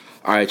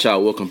All right,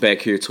 y'all. Welcome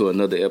back here to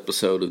another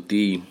episode of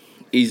the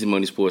Easy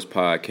Money Sports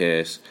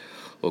Podcast.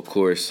 Of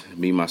course,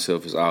 me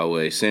myself as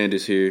always,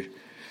 Sanders here,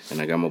 and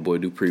I got my boy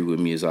Dupree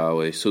with me as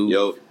always. Sue.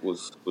 Yo,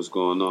 what's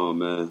going on,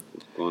 man?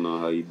 What's going on?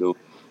 How you doing?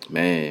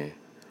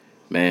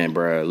 Man,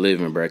 bro,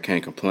 living, bro.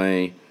 Can't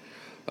complain.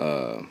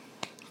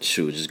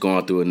 Just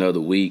going through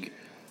another week.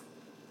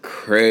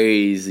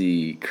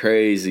 Crazy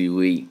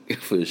week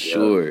for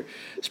sure.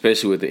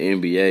 Especially with the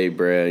NBA,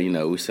 bro. You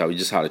know, we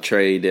just saw the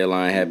trade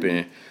deadline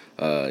happen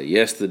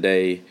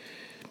yesterday.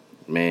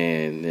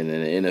 Man, and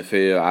then the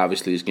NFL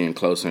obviously is getting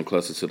closer and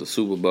closer to the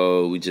Super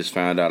Bowl. We just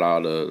found out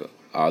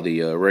all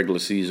the regular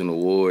season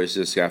awards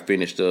just got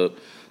finished up.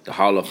 The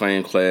Hall of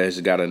Fame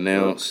class got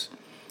announced.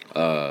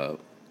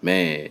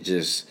 Man,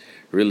 just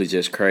really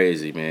just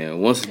crazy, man.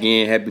 Once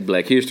again, happy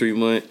Black History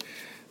Month.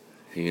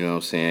 You know what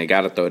I'm saying?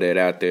 Got to throw that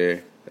out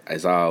there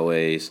as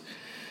always,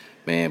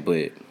 man.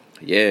 But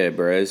yeah,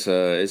 bro,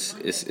 it's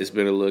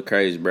been a little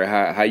crazy, bro.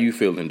 How you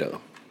feeling though?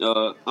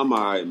 I'm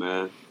alright,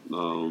 man.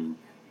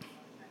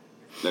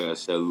 Like I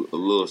said, a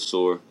little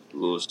sore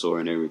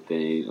and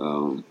everything.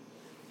 And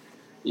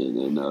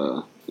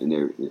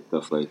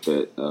stuff like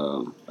that.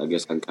 I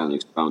guess I can kind of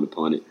expound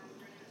upon it.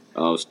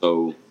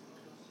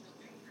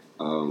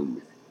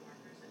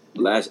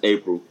 Last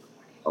April,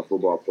 our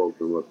football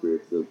program up here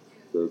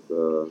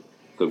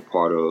took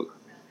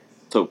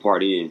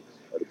part in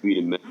the Beat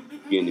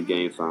in the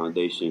Game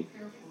Foundation.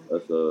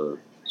 That's a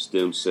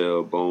stem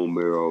cell bone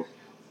marrow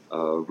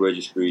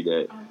registry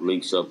that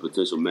links up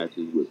potential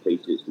matches with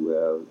patients who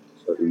have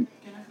certain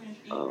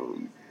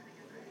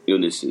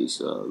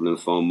illnesses,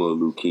 lymphoma,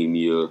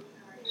 leukemia,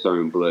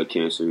 certain blood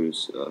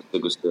cancers,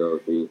 sickle cell,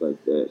 things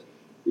like that.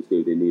 They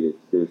say they need a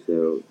stem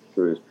cell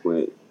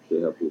transplant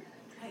to help them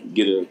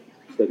get a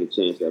second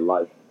chance at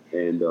life.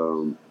 And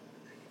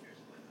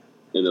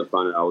ended up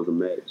finding out I was a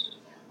match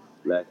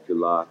last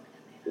July.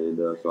 And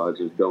so I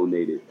just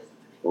donated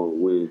on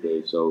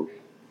Wednesday. So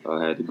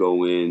I had to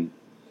go in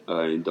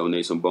and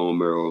donate some bone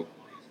marrow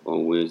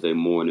on Wednesday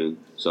morning.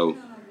 So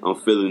I'm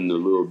feeling a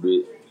little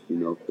bit,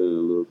 feeling a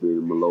little bit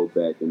in my low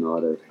back and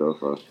all that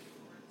stuff.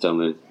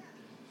 Telling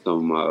some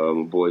of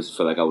my boys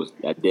felt like I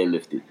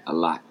deadlifted a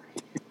lot.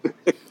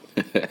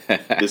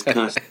 Just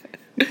constant.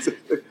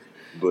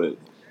 But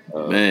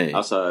Man,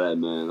 outside of that,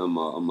 man, I'm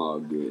all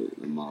good.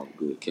 I'm all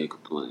good. Can't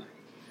complain.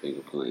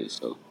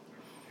 So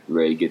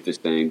ready to get this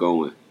thing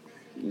going.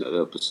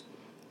 Another episode.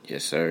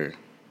 Yes, sir.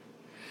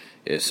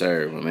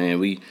 Well, man,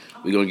 we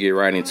gonna get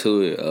right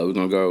into it. We're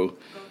gonna go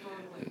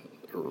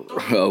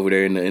over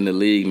there in the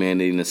league,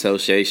 man, in the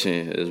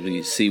association. As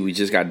we see, we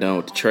just got done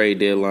with the trade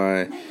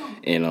deadline,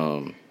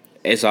 and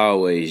as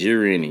always,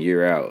 year in and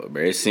year out,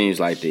 but it seems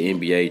like the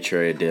NBA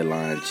trade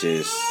deadline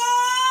just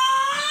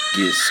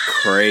gets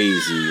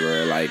crazy,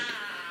 bro. Like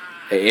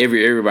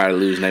everybody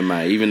losing their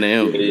mind, even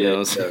them. You know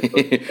what I'm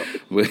saying?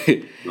 But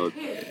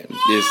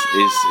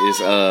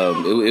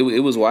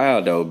it was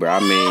wild though, bro. I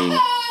mean,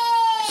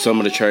 some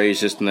of the trades,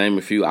 just to name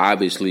a few.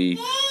 Obviously,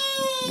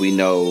 we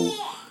know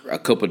a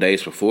couple of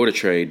days before the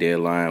trade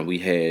deadline, we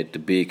had the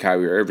big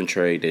Kyrie Irving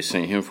trade that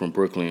sent him from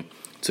Brooklyn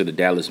to the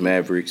Dallas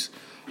Mavericks.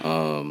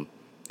 And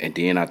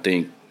then I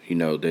think,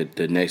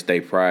 the next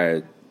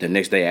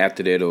day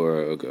after that,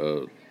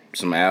 or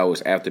some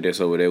hours after this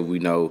or whatever, we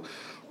know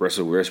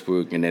Russell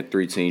Westbrook and that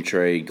 3-team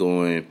trade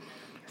going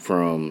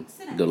from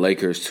the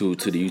Lakers to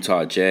the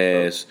Utah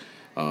Jazz,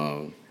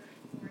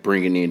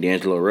 bringing in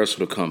D'Angelo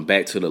Russell to come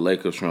back to the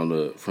Lakers from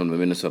the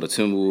Minnesota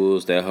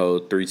Timberwolves. That whole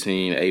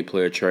 3-team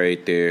 8-player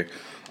trade there.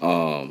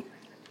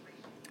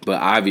 But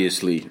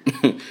obviously,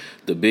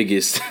 the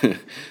biggest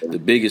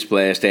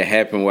splash that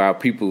happened while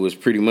people was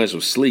pretty much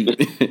asleep.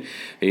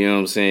 You know what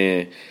I'm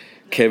saying?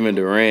 Kevin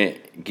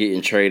Durant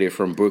getting traded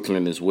from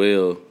Brooklyn as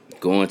well,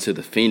 going to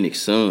the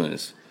Phoenix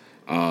Suns.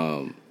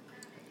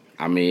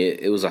 I mean,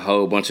 it was a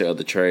whole bunch of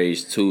other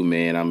trades too,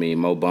 man. I mean,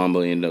 Mo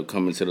Bamba ended up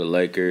coming to the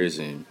Lakers,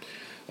 and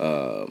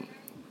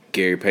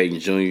Gary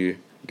Payton II,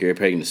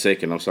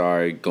 I'm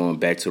sorry, going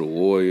back to the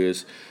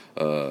Warriors.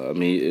 I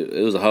mean,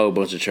 it was a whole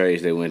bunch of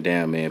trades that went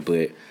down, man.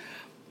 But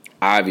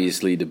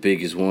obviously, the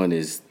biggest one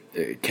is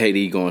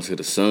KD going to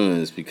the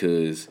Suns,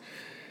 because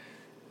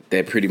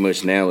that pretty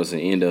much now is the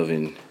end of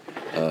an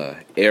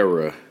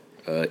era,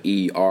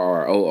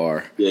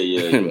 ERROR.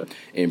 Yeah.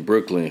 in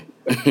Brooklyn,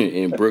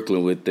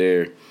 with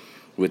their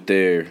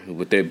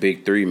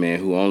big three, man,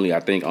 who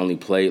only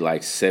played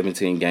like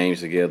 17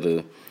 games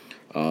together,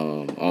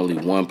 only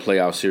one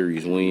playoff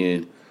series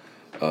win.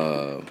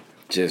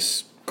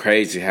 Just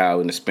crazy how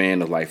in the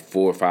span of like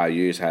 4 or 5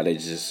 years how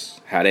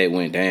that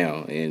went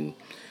down. And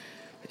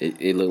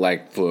it looked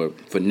like for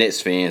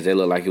Nets fans, they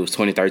looked like it was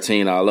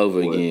 2013 all over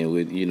again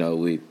with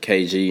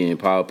KG and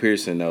Paul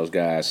Pierce and those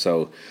guys.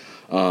 So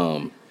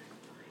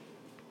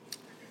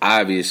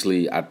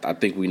obviously I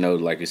think we know,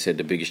 like I said,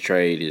 the biggest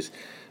trade is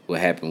what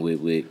happened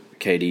with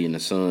KD and the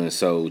Suns.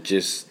 So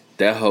just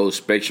that whole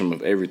spectrum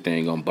of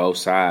everything on both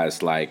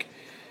sides, like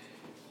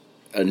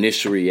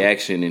initial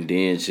reaction and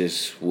then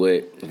just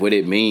what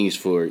it means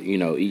for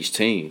each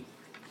team.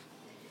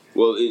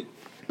 Well, it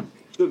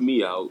took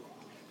me out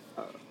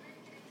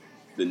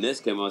the Nets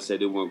came out and said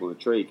they weren't going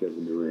to trade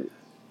Kevin Durant.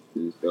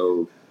 And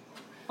so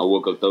I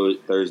woke up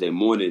Thursday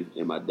morning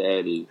and my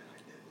dad is,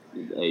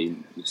 hey,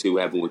 you see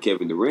what happened with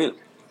Kevin Durant?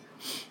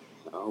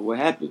 What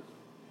happened?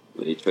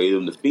 Well, they traded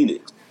him to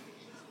Phoenix.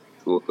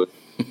 Well,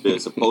 they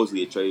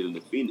supposedly traded him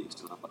to Phoenix.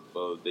 And I'm like,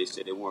 well, they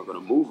said they weren't going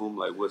to move him.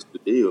 Like, what's the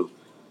deal?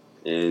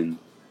 And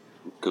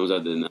it comes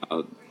out that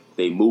now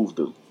they moved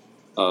him.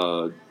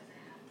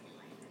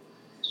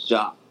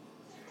 Shocked.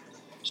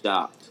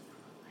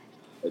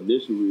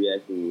 Initial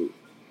reaction was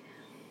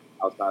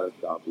outside of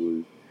shock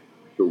was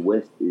the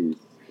West is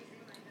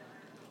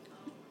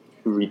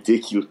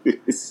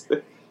ridiculous.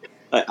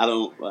 I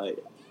don't like.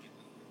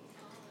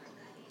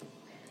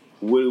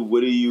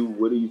 What are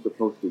you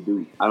supposed to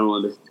do? I don't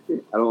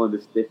understand. I don't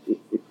understand.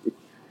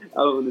 I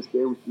don't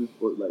understand what you're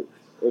supposed like.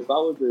 If I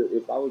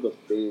was a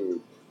fan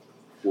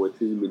for a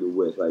team in the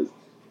West, like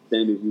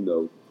same as you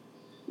know,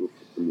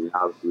 I mean,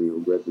 obviously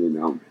I'm resident.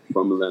 I'm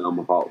from Atlanta. I'm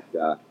a Hawks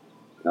guy.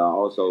 I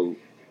also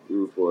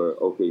root for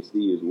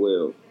OKC as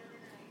well.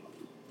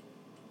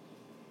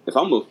 If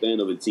I'm a fan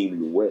of a team in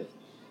the West,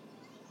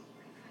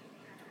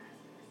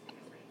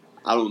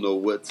 I don't know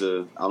what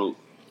to. I don't.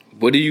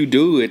 What do you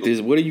do at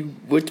this? What do you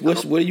what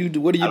do you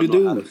do? What do you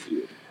know how to do?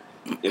 feel.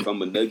 If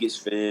I'm a Nuggets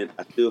fan,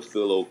 I still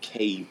feel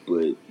okay,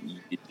 but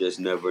you just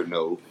never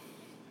know.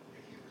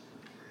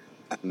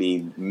 I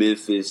mean,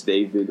 Memphis,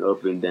 they've been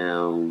up and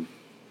down.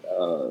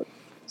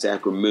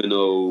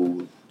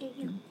 Sacramento,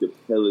 the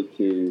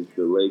Pelicans,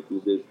 the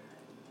Lakers, the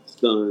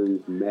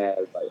Suns,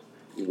 Mavs. Like,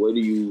 how do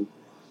you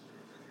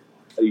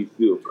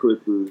feel?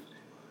 Clippers.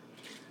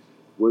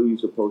 What are you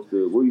supposed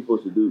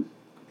to do?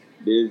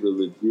 There's a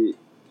legit.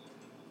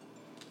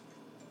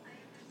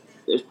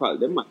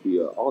 There might be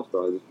an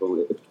all-star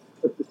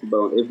just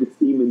about every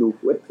team in the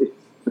West.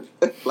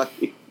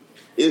 Like,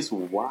 it's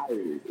wild.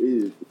 It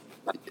is.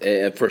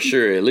 For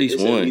sure, at least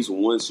one.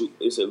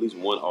 It's at least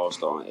one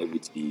all-star on every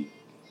team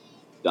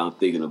that I'm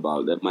thinking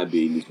about. That might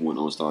be at least one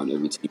all-star on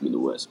every team in the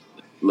West.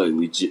 Like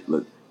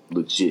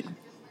legit.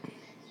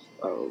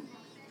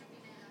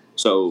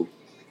 So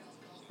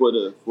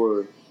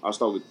I'll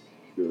start with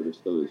the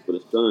Suns. For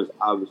the Suns,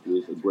 obviously,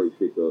 it's a great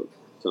pickup.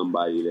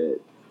 Somebody that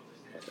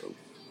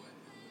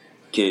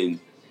can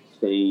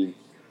change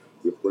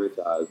your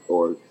franchise,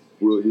 or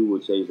he will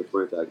change the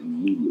franchise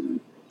immediately.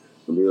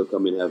 He'll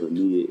come in and have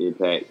immediate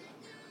impact.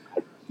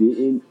 I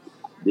didn't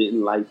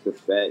like the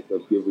fact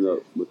of giving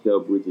up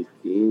Mikal Bridges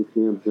and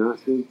Cam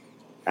Johnson.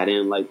 I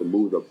didn't like the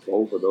moves of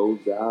both of those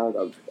guys.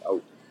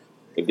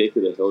 If they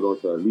could have held on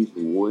to at least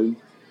one,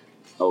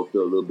 I would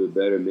feel a little bit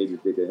better. Maybe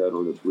if they could have held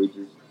on the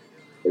Bridges.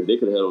 If they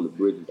could have held on the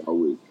Bridges, I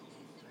would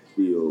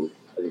feel,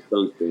 as a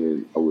Suns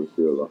fan, I would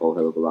feel a whole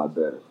hell of a lot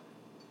better.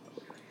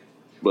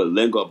 But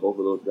letting go of both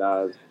of those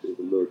guys is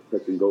a little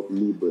touch and go for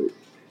me. But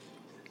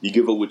you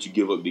give up what you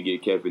give up to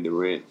get Kevin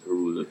Durant,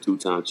 who was a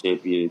two-time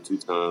champion,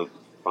 two-time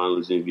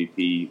Finals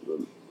MVP,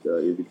 the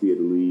MVP of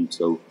the league.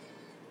 So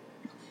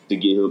to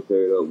get him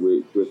paired up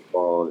with Chris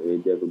Paul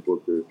and Devin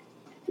Booker,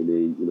 and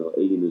then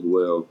Ayton as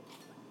well,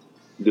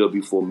 they'll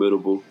be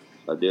formidable.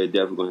 They're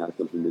definitely going to have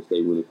something to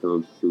say when it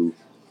comes to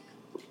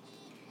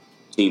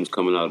teams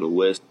coming out of the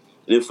West.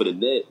 And then for the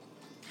Nets,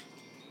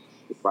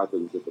 the process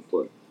was just a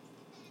bust.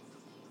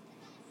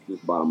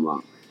 Just bottom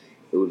line.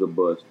 It was a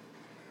bust.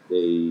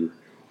 They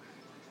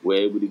were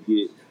able to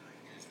get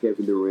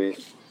Kevin Durant,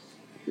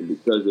 and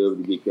because they were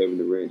able to get Kevin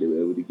Durant, they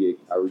were able to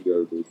get Kyrie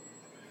Irving,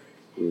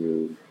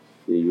 and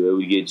then you were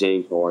able to get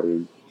James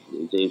Harden.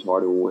 And James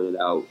Harden wanted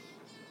out.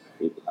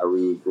 And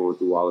Kyrie was going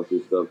through all of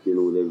his stuff,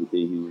 dealing with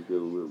everything he was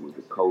dealing with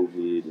the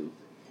COVID and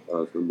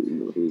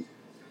his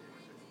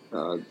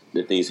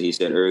the things he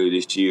said earlier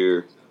this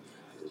year,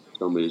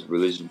 some of his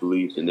religious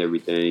beliefs and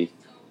everything.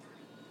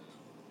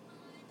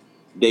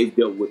 They've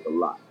dealt with a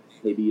lot.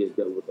 KD has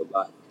dealt with a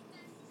lot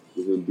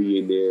with him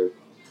being there.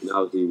 And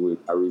obviously, when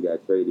Kyrie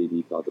got traded,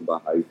 he talked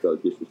about how he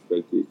felt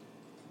disrespected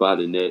by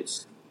the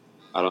Nets.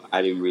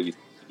 I didn't really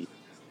see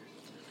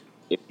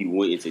if he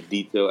went into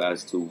detail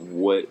as to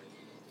what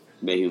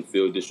made him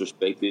feel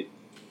disrespected.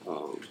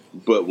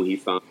 But when he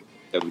found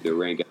Kevin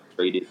Durant got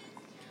traded,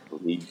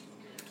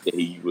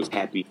 he was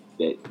happy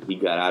that he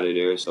got out of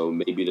there. So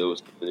maybe there was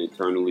something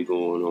internally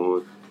going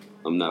on.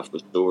 I'm not for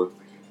sure.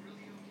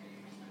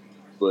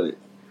 But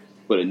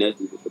for the Nets,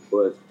 it was a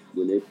bust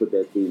when they put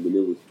that team.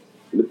 When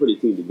they put a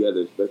team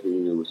together, especially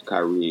when it was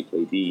Kyrie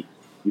and KD,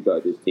 you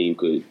thought this team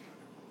could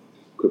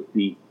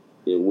compete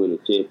and win a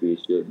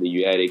championship. Then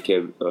you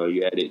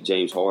added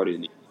James Harden,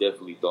 and you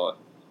definitely thought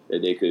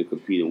that they could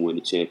compete and win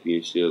the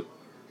championship.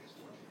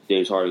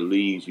 James Harden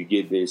leaves, you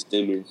get Ben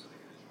Simmons,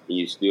 and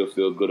you still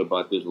feel good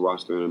about this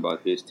roster and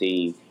about this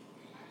team.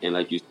 And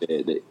like you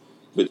said, that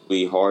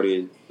between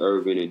Harden,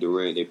 Irving, and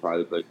Durant, they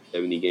probably played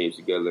 70 games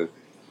together.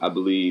 I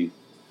believe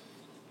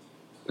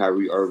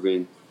Kyrie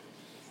Irving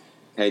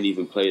hadn't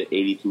even played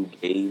 82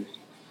 games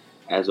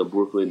as a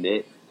Brooklyn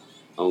Net.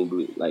 I don't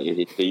believe, like in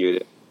his tenure,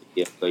 that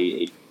he had played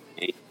 82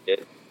 games yet.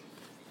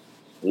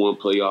 One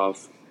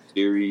playoff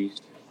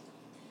series,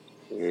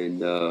 and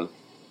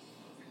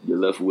you're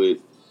left with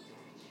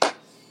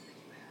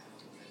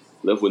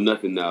left with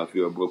nothing now if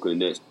you're a Brooklyn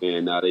Nets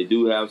fan. Now they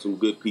do have some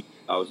good pieces.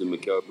 I was in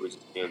Mikal Bridges,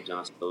 Cam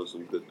Johnson, those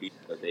some good pieces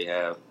that they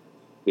have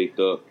picked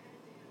up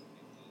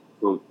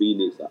from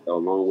Phoenix,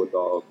 along with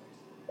all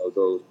of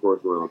those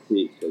first round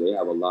picks. So they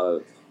have a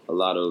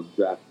lot of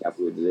draft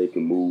capital that they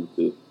can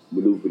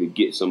maneuver to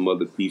get some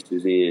other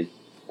pieces in.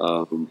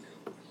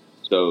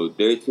 So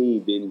their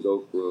team didn't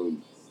go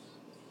from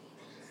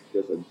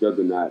just a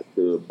juggernaut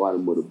to the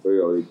bottom of the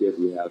barrel. They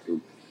definitely have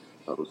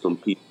some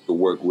people to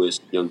work with,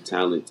 some young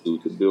talent to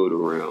build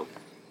around.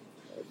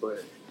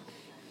 But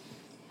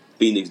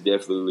Phoenix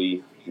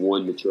definitely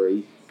won the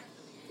trade,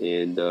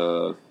 and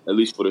at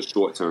least for the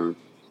short term,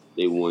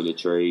 they won the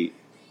trade.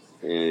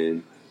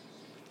 And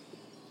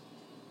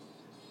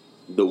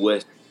the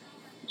West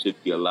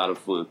should be a lot of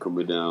fun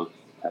coming down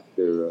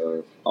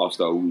after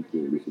All-Star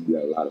Weekend. It should be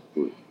a lot of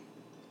fun.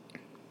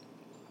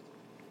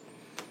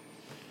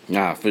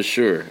 Nah, for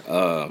sure.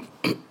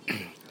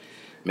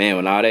 Man,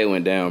 when all that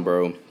went down,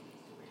 bro,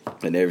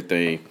 and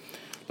everything,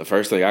 the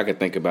first thing I could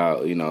think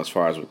about, as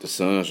far as with the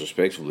Suns,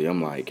 respectively,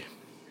 I'm like,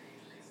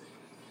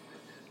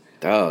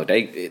 dog,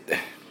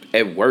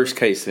 at worst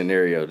case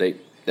scenario,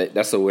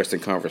 that's a Western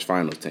Conference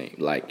Finals team.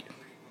 Like,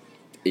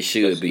 it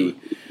should be.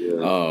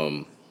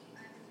 Yeah.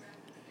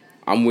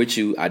 I'm with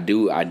you. I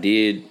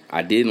didn't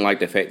like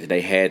the fact that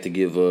they had to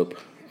give up,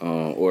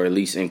 or at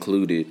least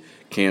included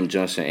Cam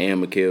Johnson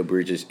and Mikal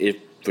Bridges.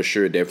 It for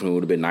sure definitely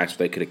would have been nice if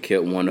they could have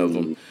kept one of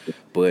them.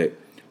 But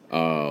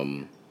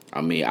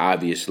I mean,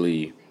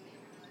 obviously,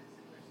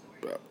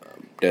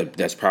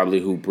 that's probably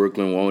who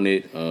Brooklyn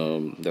wanted.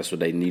 That's what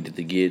they needed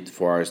to get, as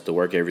far as to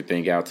work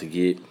everything out to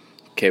get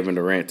Kevin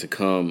Durant to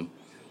come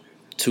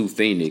to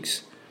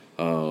Phoenix.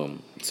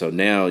 So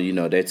now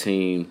that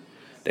team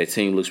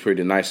looks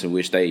pretty nice, in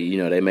which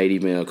they made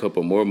even a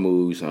couple more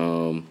moves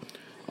on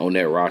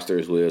that roster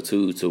as well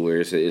too, to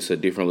where it's a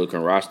different looking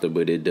roster,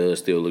 but it does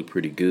still look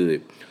pretty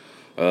good.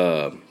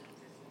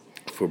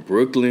 For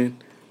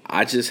Brooklyn,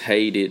 I just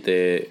hated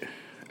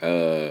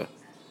that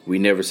we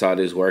never saw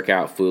this work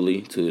out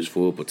fully to its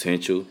full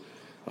potential.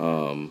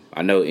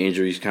 I know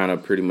injuries kind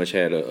of pretty much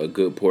had a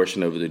good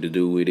portion of it to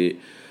do with it,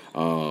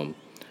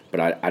 but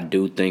I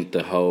do think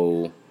the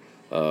whole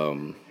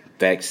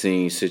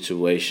vaccine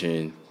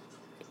situation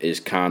is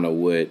kind of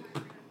what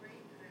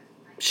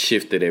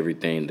shifted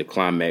everything. The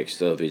climax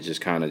of it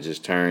just kind of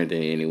just turned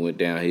and it went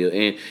downhill,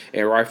 and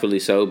rightfully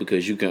so,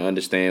 because you can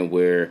understand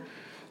where,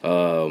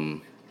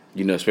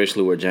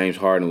 especially where James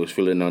Harden was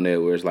feeling on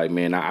that, where it's like,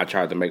 man, I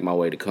tried to make my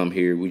way to come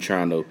here. We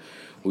trying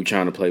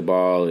to play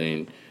ball,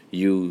 and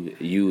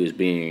you as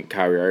being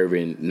Kyrie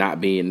Irving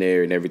not being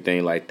there and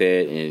everything like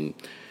that, and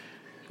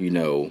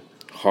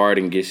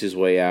Harden gets his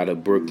way out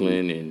of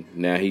Brooklyn, and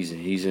now he's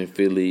in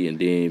Philly, and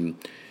then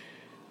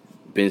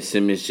Ben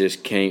Simmons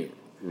just can't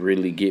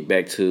really get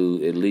back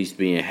to at least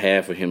being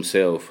half of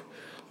himself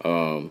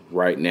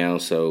right now.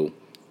 So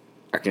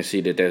I can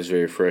see that that's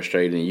very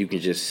frustrating. You can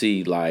just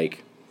see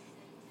like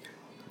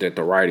that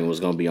the writing was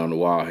going to be on the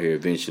wall here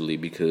eventually,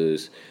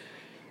 because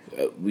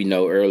we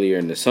know earlier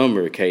in the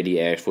summer KD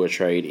asked for a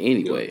trade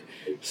anyway.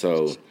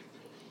 So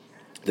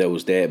there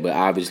was that, but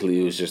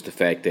obviously it was just the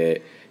fact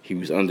that he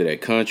was under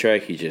that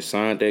contract. He just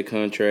signed that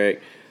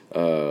contract.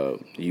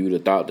 You would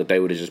have thought that they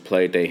would have just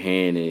played their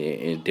hand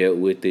and dealt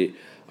with it.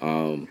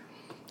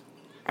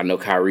 I know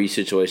Kyrie's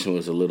situation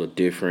was a little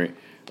different,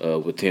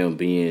 with him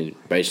being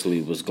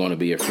basically was going to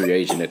be a free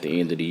agent at the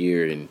end of the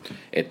year. And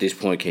at this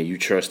point, can you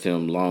trust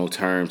him long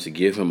term to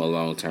give him a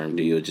long term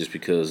deal, just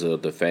because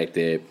of the fact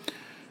that,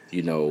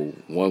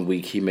 1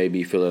 week he may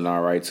be feeling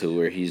all right to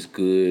where he's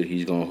good,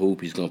 he's going to hoop,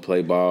 he's going to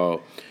play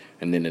ball,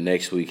 and then the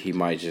next week he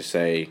might just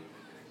say,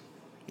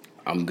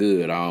 I'm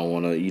good, I don't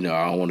want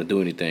to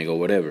do anything or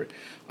whatever.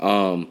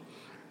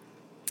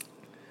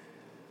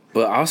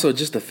 But also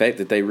just the fact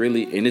that they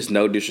really, and it's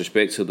no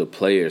disrespect to the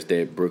players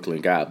that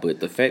Brooklyn got, but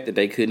the fact that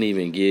they couldn't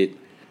even get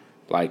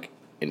like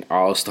an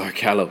all-star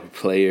caliber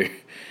player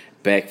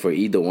back for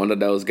either one of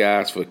those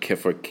guys, for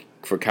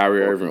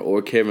Kyrie Irving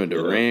or Kevin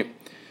Durant,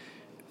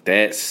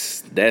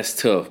 that's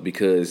tough,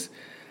 because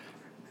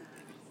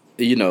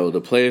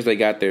the players they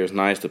got there is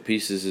nice, the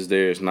pieces is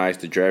there is nice,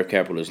 the draft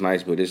capital is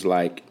nice, but it's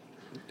like,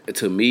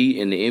 to me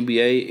in the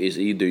NBA, is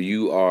either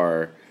you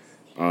are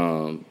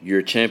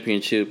you're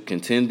championship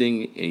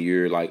contending and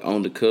you're like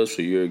on the cusp,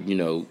 or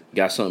you're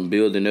got something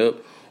building up,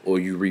 or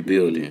you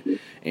rebuilding,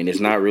 and it's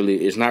not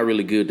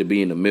really good to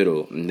be in the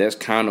middle, and that's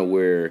kind of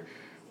where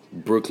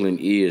Brooklyn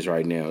is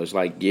right now. It's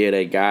like, yeah,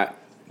 they got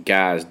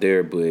guys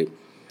there, but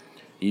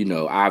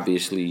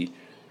obviously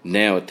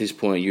now at this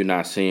point you're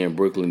not saying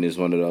Brooklyn is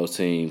one of those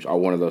teams, or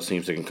one of those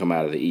teams that can come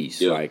out of the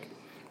East, like,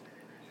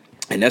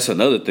 and that's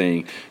another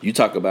thing. You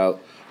talk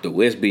about the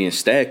West being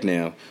stacked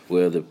now.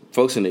 Well, the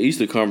folks in the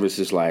Eastern Conference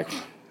is like,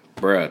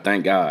 bruh,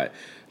 thank God.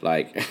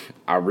 Like,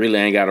 I really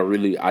ain't got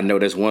to I know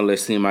that's one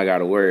less team I got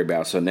to worry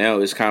about. So now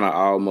it's kind of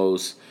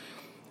almost,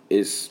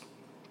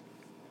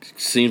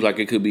 seems like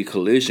it could be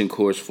collision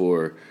course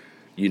for,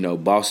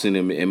 Boston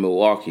and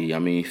Milwaukee. I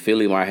mean,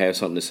 Philly might have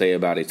something to say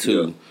about it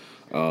too.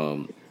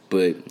 Yeah.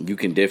 But you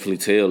can definitely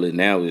tell that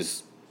now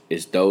is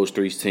it's those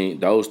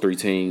three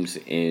teams,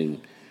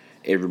 and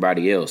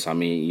everybody else. I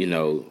mean,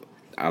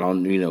 I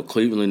don't,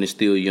 Cleveland is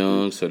still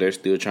young, so they're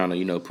still trying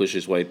to, push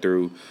its way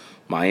through.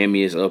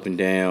 Miami is up and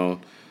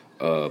down.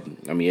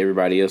 I mean,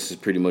 everybody else is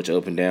pretty much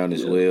up and down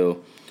as well.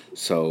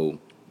 So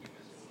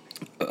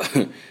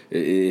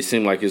it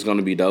seemed like it's going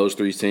to be those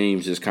three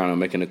teams just kind of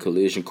making a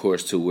collision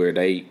course to where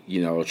they,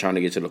 trying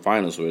to get to the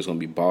finals, where it's going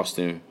to be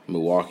Boston,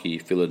 Milwaukee,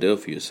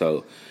 Philadelphia.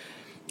 So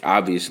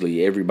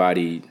obviously,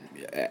 everybody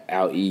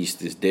out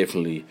east is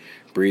definitely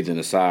breathing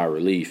a sigh of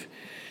relief.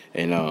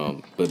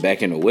 And but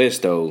back in the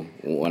West, though,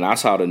 when I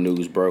saw the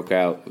news broke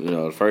out,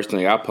 the first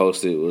thing I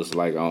posted was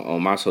like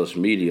on my social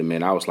media,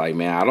 man. I was like,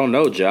 man, I don't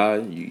know, Ja.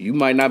 You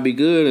might not be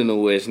good in the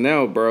West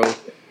now, bro.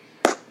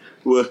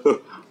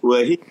 Well,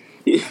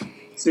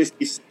 since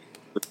he said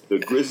the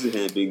Grizzlies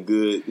had been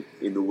good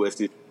in the West,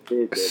 he said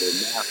that,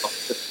 and now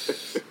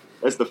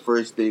that's the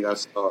first thing I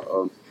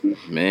saw.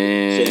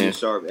 Man, Shannon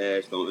Sharp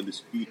asked on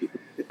Undisputed.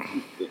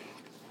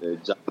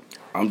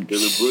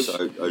 Dylan Brooks,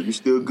 are you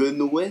still good in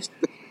the West?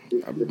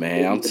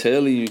 Man, I'm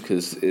telling you,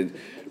 because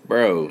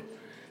bro,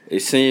 it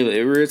seemed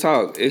real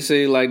talk. It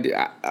seemed like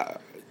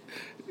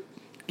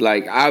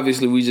like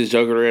obviously we just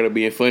joking around and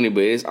being funny,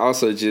 but it's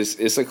also just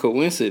it's a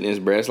coincidence,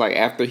 bro. It's like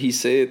after he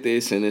said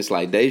this, and it's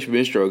like they've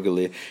been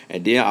struggling,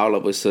 and then all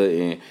of a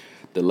sudden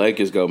the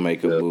Lakers go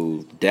make a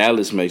move,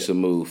 Dallas makes a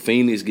move,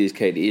 Phoenix gets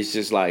KD. It's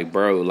just like,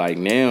 bro, like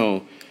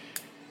now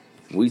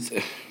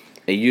and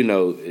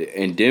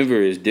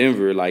Denver is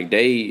Denver. Like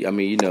they, I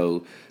mean,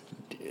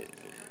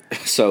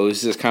 so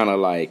it's just kind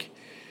of like,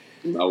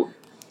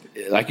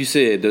 like you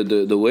said,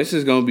 the West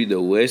is gonna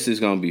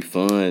be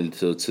fun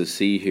to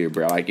see here,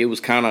 bro. Like it was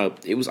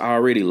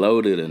already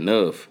loaded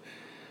enough.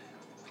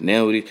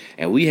 Now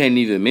and we hadn't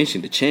even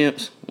mentioned the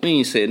champs. We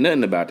ain't said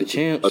nothing about the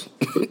champs.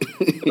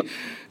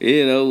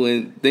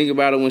 When think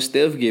about it, when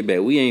Steph get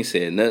back, we ain't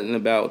said nothing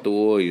about the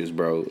Warriors,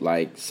 bro.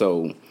 Like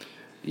so,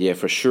 yeah,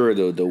 for sure.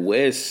 The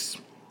West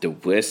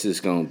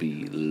is gonna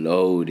be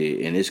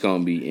loaded, and it's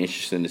gonna be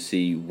interesting to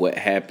see what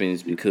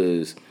happens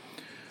because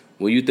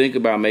when you think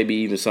about maybe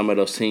even some of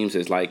those teams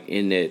that's like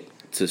in that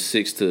to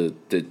 6 to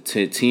the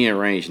 10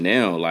 range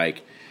now,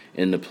 like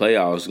in the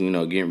playoffs,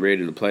 getting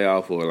ready to play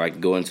off or like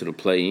go into the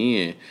play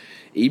in.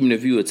 Even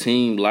if you a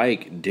team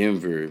like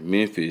Denver,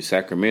 Memphis,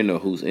 Sacramento,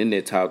 who's in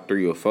that top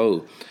 3 or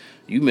 4,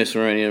 you mess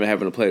around and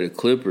having to play the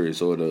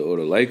Clippers or the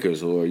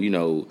Lakers or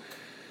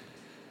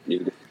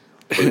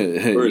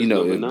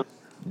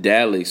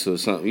Dallas or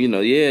something.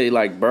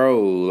 Like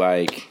bro,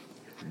 like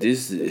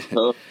this.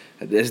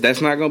 That's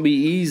not gonna be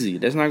easy.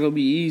 That's not gonna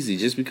be easy.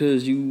 Just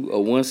because you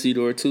a 1 seed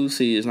or a 2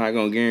 seed is not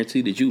gonna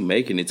guarantee that you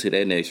making it to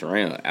that next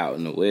round out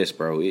in the West,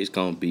 bro. It's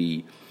gonna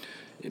be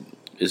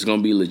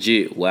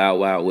legit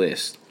Wild Wild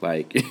West.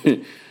 Like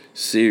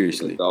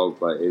seriously. It's a dog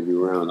fight every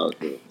round out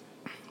there.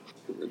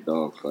 It's a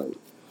dog fight.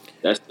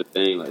 That's the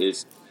thing. Like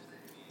it's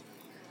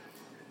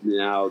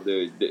now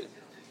it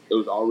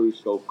was always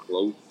so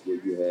close where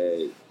you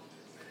had,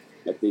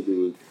 I think it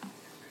was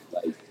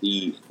like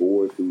seed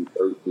 4 through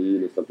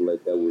 13 or something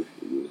like that was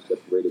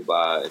separated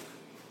by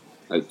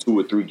like 2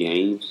 or 3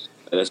 games.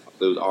 It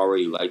was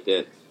already like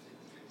that.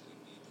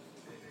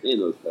 Ain't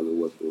no telling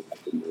what's going to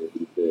happen, man.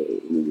 He said,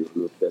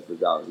 Steph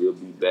is out. He'll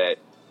be back.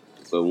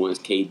 But once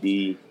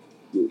KD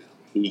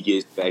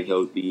gets back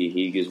healthy and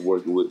he gets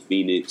working with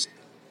Phoenix,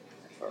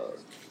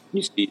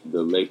 you see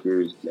the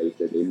Lakers, like I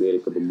said, they made a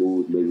couple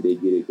moves. Maybe they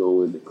get it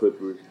going. The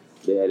Clippers,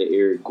 they had an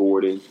Eric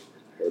Gordon.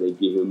 They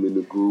get him in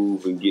the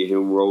groove and get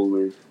him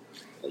rolling.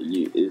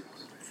 It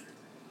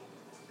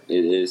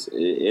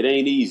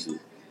ain't easy.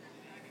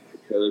 The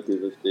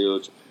Pelicans are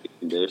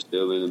they're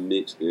still in the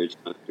mix. They're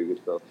trying to figure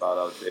stuff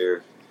out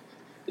there.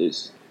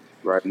 It's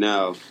right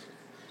now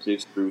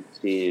 6 through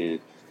 10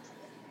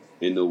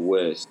 in the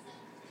West.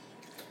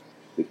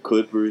 The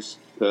Clippers,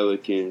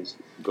 Pelicans,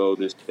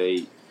 Golden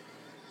State,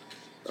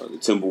 the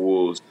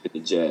Timberwolves, and the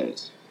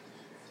Jazz.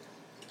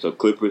 So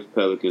Clippers,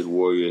 Pelicans,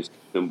 Warriors,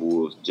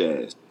 Timberwolves,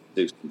 Jazz,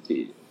 6 through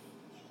 10.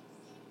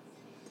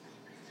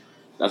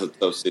 That's a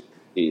tough 6 to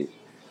 10.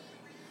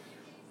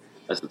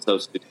 That's a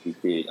tough 6 to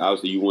 10.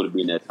 Obviously, you want to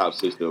be in that top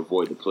 6 to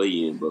avoid the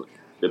play-in, but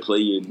the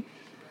play-in,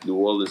 New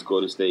Orleans,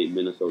 Golden State,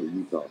 Minnesota,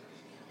 Utah.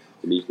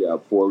 And you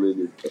got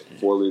Portland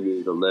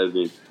is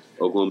 11,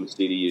 Oklahoma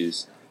City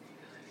is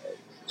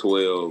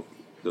 12,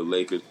 the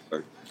Lakers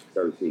are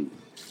 13.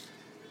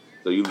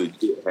 So you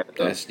legit have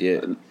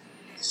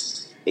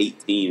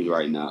 8 teams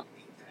right now.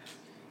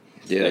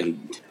 Yeah.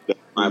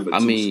 I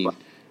mean,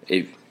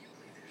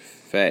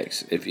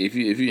 Facts. If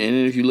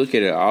you look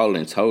at it all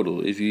in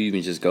total, if you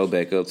even just go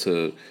back up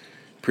to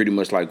pretty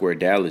much like where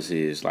Dallas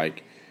is,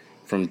 like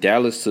from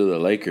Dallas to the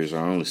Lakers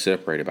are only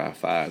separated by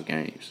 5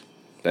 games.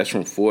 That's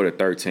from 4 to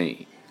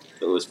 13.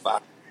 So it was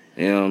 5.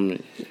 You know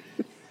what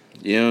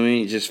I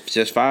mean?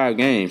 Just 5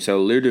 games. So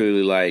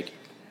literally, like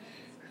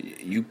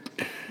you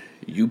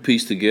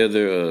piece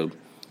together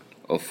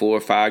a 4 or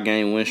 5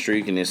 game win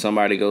streak, and then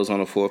somebody goes on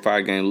a 4 or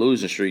 5 game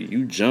losing streak.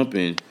 You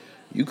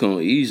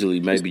can easily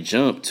maybe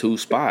jump 2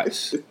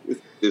 spots.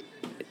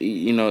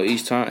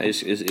 each time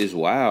it's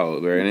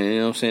wild, right? And, you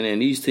know what I'm saying?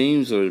 And these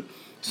teams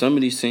some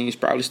of these teams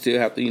probably still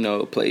have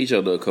to play each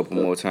other a couple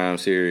more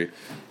times here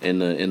in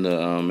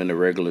the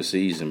regular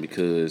season,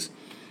 because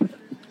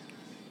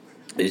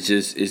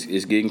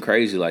it's getting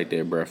crazy like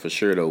that, bro. For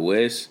sure, the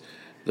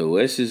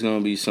West is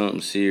gonna be something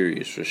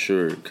serious for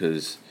sure,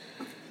 because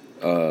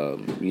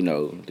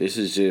this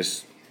is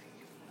just,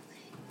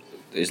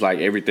 it's like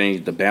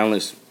everything, the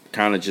balance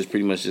kind of just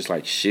pretty much just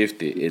like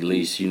shifted, at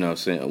least, what I'm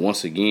saying,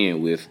 once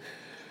again with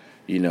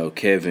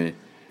Kevin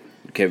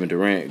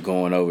Durant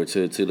going over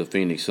to the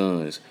Phoenix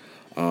Suns.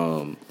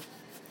 And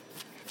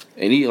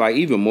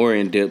even more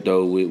in depth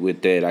though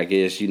with that, I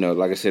guess,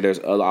 like I said, there's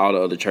all the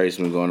other trades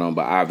been going on,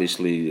 but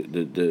obviously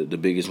the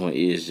biggest one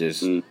is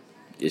just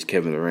is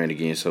Kevin Durant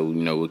again. So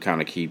we'll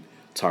kind of keep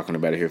talking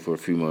about it here for a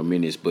few more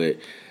minutes. But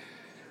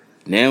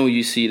now when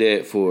you see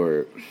that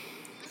for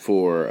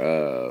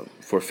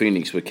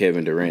Phoenix with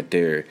Kevin Durant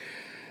there,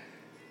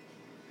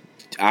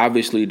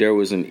 obviously there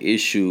was an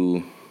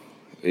issue.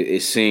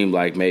 It seemed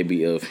like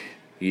maybe of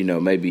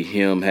maybe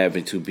him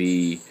having to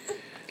be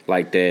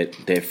like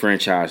that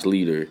franchise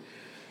leader.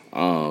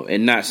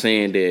 And not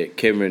saying that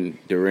Kevin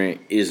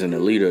Durant isn't a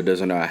leader,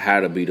 doesn't know how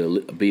to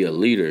be a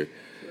leader,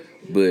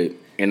 but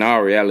in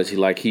all reality,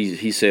 like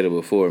he said it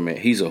before, man,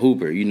 he's a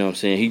hooper. You know what I'm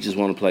saying? He just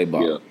want to play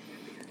ball,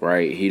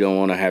 right? He don't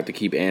want to have to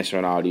keep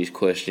answering all these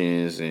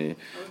questions and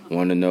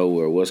want to know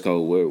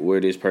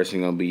where this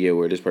person gonna be at,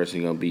 where this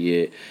person gonna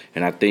be at.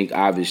 And I think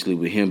obviously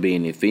with him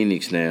being in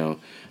Phoenix now,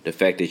 the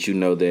fact that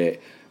that.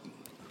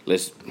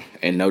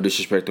 And no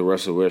disrespect to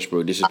Russell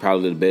Westbrook, this is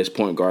probably the best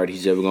point guard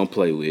he's ever gonna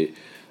play with,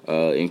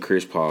 in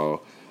Chris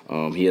Paul.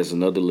 He has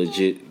another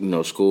legit,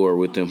 scorer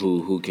with him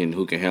who can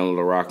handle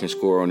the rock and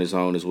score on his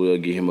own as well,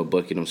 get him a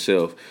bucket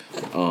himself.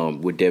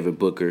 With Devin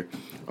Booker,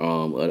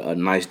 a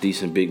nice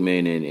decent big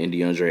man in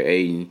DeAndre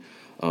Ayton,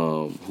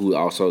 who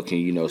also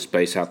can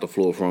space out the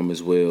floor for him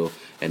as well,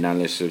 and not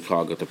necessarily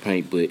clog up the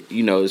paint. But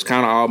it's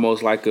kind of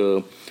almost like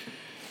a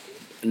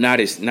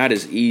not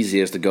as easy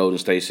as the Golden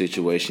State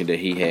situation that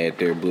he had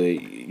there, but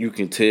you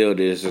can tell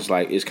this is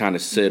like it's kind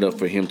of set up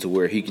for him to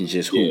where he can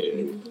just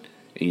hoop,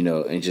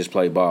 and just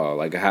play ball.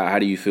 Like how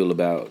do you feel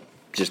about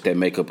just that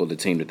makeup of the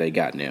team that they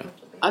got now?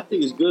 I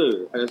think it's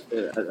good. I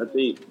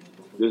think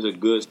there's a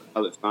good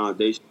solid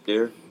foundation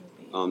there.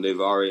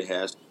 They've already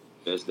had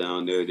that's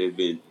down there. They've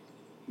been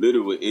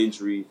littered with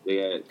injuries.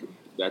 They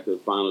got to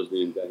the finals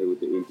and got hit with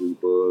the injury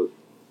bug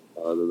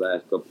the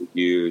last couple of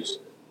years.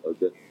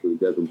 Between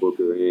Devin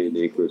Booker and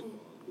then Chris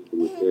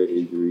with their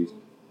injuries.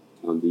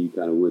 Then you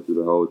kind of went through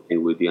the whole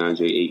thing with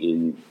DeAndre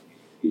Ayton.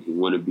 If you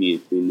want to be in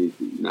Phoenix,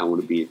 you not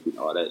want to be in Phoenix,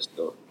 all that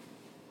stuff.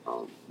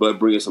 But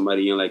bringing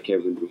somebody in like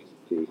Kevin Durant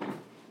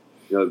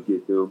can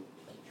get them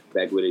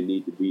back where they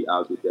need to be.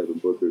 Obviously, Devin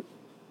Booker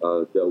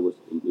dealt with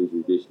some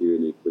injuries this year,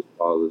 and then Chris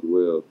Paul as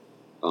well,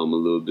 a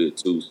little bit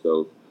too.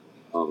 So,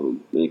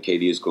 and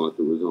KD is going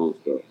through his own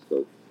stuff.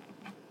 So,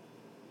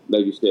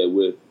 like you said,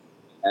 with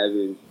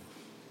having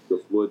the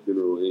floor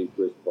general and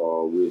Chris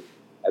Paul, with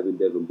having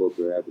Devin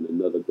Booker, having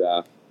another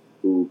guy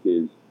who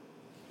can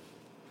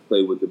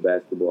play with the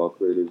basketball,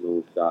 create his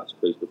own shots,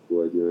 space the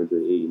floor,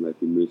 DeAndre Ayton, like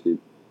you mentioned,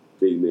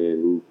 big man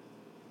who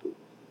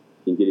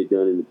can get it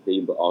done in the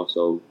paint, but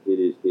also hit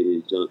his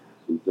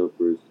some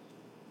jumpers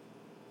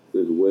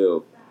as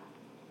well.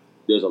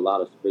 There's a lot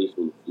of space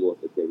on the floor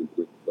for Kevin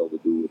Durant to go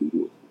and do what he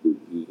wants to do.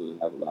 He's going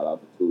to have a lot of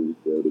opportunities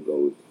there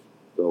to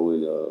go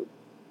and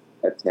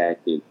attack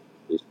and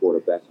score the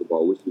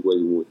basketball, which is what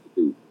he wants to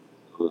do.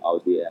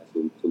 Obviously, he had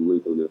some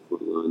length on their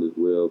front line as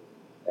well.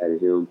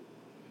 Added him,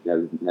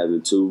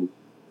 having 2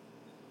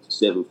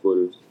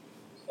 7-footers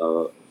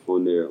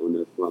on their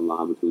front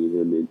line between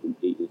him and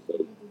Ayton.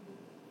 So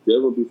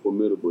they're going to be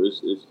formidable.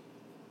 It's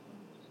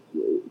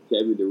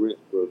Kevin Durant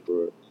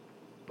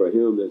for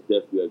him. That's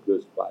definitely a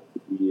good spot to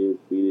be in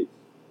Phoenix.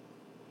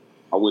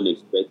 I wouldn't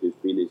expect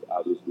Phoenix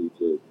obviously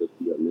to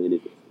be a landing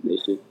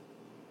destination,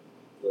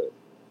 but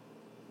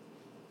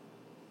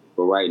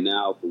right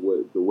now, for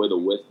the way the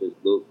West has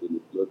looked and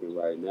it's looking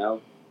right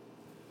now,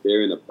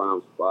 they're in a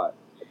prime spot.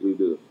 I believe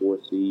they're the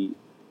 4th seed.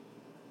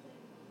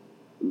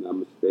 If I'm not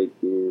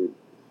mistaken.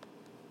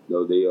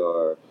 No,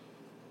 they're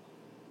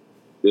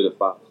the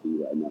 5th seed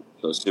right now.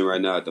 So sitting right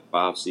now at the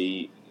 5th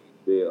seed,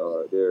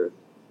 they're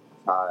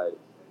tied,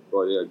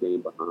 or they're a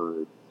game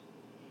behind.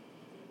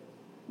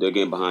 They're a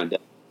game behind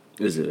Dallas.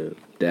 Is it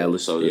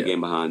Dallas? So they're a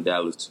game behind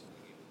Dallas.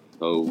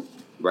 So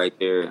right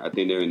there, I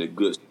think they're in a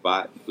good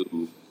spot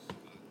to,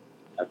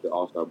 after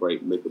All-Star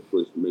break, make a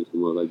push, make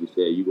some run. Like you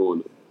said, you go on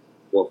the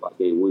 4 or 5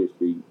 game winning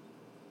streak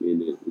in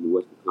the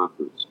Western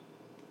Conference.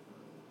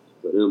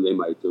 For them, they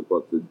might jump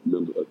up to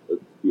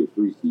be a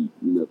 3 seed.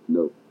 You never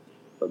know,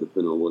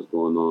 depending on what's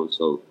going on.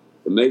 So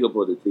the makeup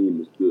of the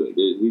team is good.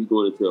 He's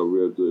going into a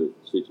real good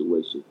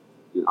situation.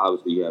 And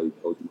obviously, you have the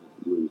coach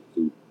Mike Williams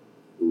too,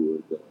 who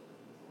is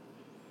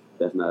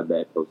that's not a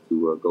bad coach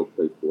to go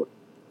play for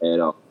at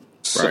all.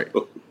 Right.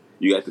 So,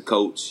 you got the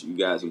coach. You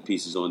got some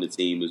pieces on the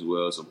team as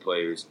well, some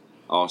players.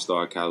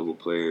 All-Star caliber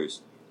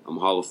players,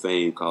 Hall of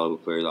Fame caliber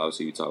players.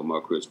 Obviously, you're talking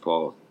about Chris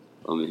Paul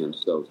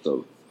himself.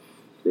 So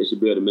they should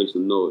be able to make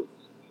some noise.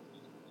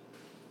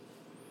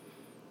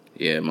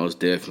 Yeah, most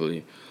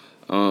definitely.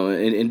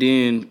 And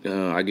then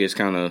I guess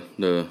kind of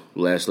the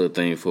last little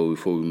thing before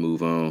we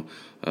move on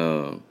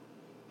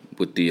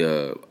with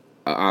the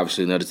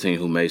obviously another team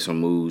who made some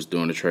moves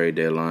during the trade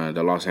deadline,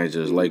 the Los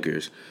Angeles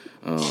Lakers.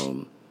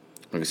 Like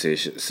I said,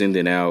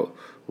 sending out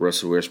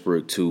Russell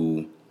Westbrook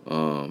to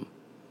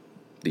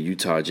the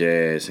Utah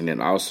Jazz, and then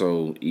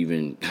also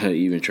even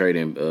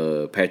trading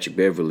Patrick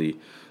Beverly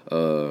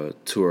to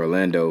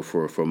Orlando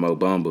for Mo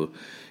Bamba,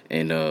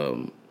 and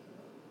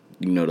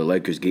the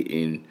Lakers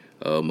getting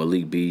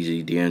Malik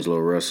Beasley, D'Angelo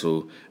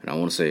Russell, and I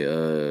want to say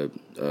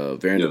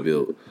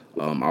Vanderbilt,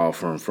 all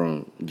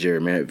from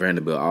Jerry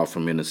Vanderbilt, all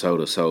from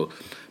Minnesota. So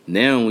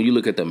now when you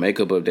look at the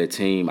makeup of that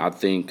team, I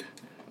think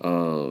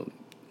now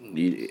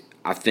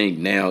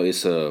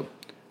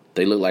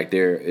they look like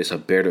it's a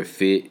better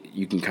fit.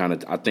 You can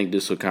I think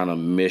this will kind of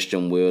mesh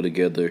them well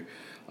together.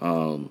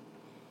 Talk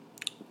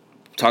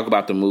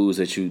about the moves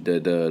that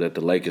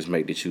the Lakers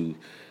make that you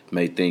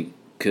may think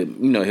could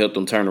help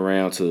them turn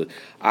around to.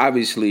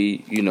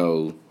 Obviously,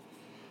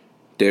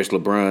 there's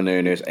LeBron there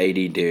and there's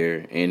AD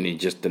there, and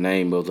it's just the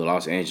name of the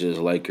Los Angeles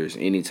Lakers.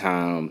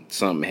 Anytime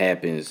something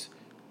happens,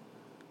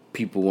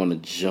 people want to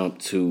jump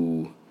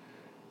to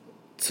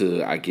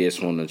I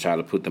guess want to try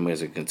to put them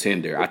as a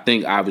contender. I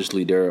think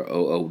obviously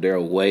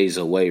they're ways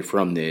away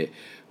from that,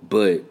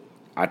 but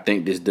I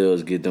think this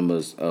does give them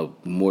a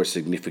more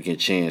significant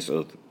chance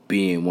of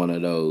being one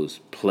of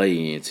those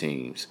play-in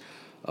teams.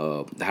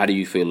 How do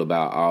you feel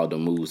about all the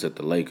moves that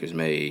the Lakers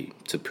made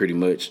to pretty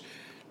much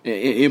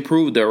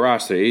improve their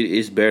roster?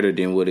 It's better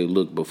than what it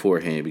looked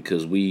beforehand,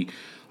 because we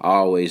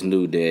always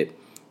knew that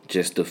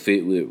just the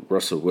fit with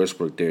Russell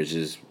Westbrook there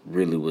just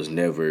really was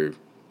never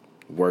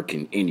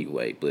working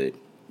anyway. But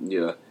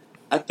yeah,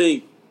 I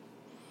think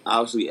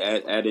obviously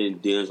adding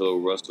D'Angelo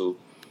Russell,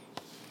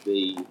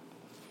 they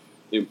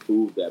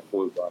improved that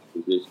point guard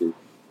position.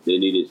 They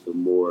needed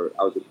some more.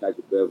 Obviously,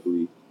 Patrick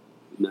Beverly is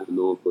not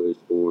known for his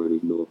scoring.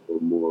 He's known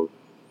for more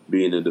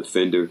being a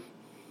defender.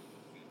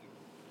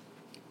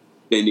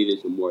 They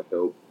needed some more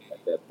help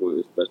at that point,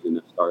 especially in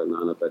that starting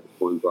lineup at the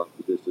point guard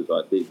position. So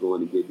I think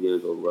going to get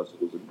D'Angelo Russell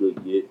was a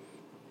good get.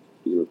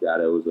 A guy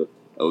that was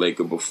a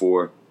Laker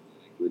before.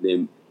 But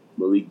then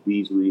Malik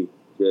Beasley,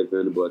 Jared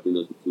Vanderbilt, I think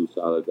those are two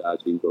solid guys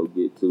you can go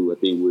get to.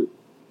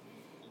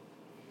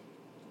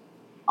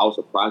 I was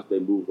surprised they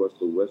moved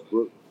Russell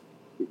Westbrook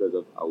because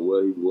of how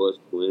well he was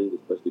playing,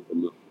 especially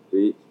from the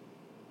bench.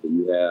 So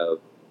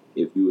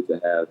if you were to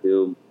have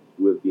him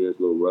with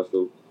D'Angelo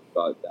Russell, I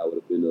thought that would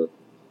have been a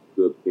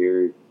good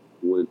pairing,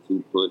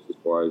 1-2 punch as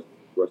far as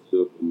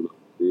Russell coming off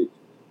the bench.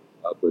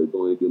 But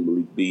going to get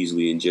Malik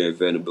Beasley and Jared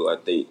Vanderbilt, I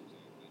think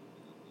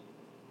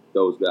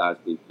those guys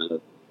can kind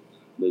of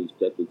maybe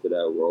step into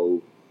that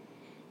role.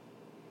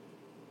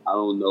 I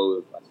don't know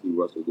if I see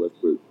Russell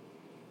Westbrook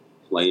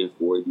playing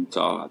for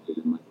Utah. I think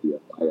it might be a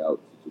buyout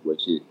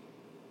situation.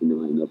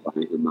 End up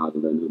buying him out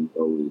and letting him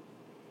go and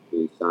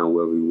sign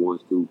wherever he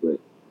wants to. But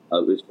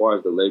as far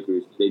as the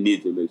Lakers, they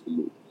need to make some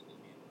moves.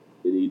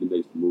 They need to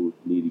make some moves.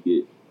 They need to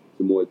get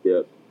some more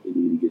depth. They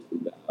need to get some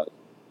guys,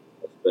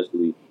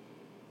 especially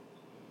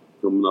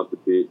coming off the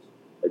pitch.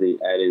 I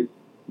think adding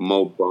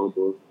Mo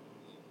Bamba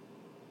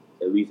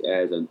at least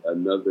adds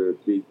another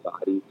big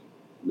body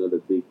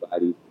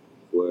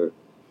for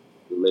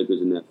the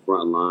Lakers in that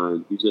front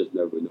line. You just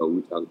never know.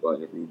 We talked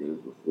about Anthony Davis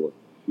before.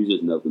 You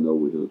just never know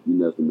with him. You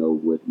never know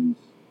what's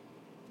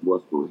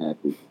going to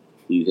happen.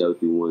 He's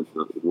healthy 1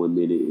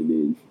 minute, and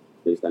then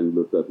next time you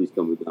look up, he's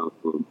coming down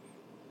from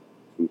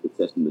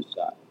contesting the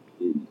shot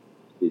in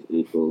his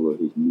ankle or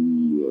his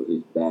knee or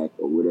his back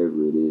or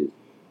whatever it is.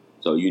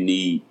 So you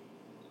need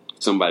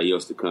somebody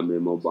else to come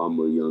in. Mo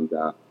Bamba, a young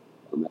guy,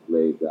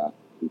 athletic guy,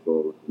 can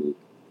go and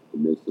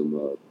make some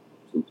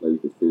plays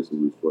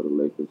defensively for the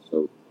Lakers.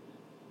 So,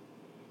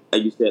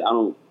 like you said, I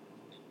don't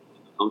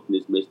think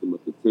this makes them a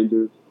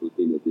contender. I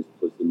think that this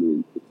puts them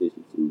in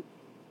position to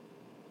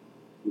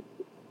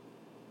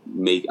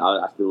make.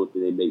 I still don't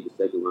think they make the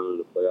second round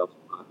of the playoffs. In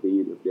my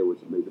opinion, if they were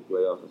to make the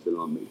playoffs, I still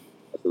don't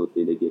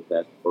think they get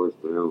past the first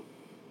round.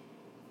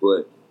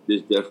 But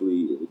this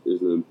definitely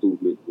is an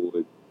improvement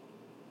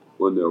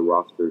on their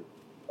roster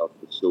for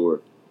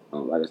sure.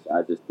 Like I said,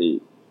 I just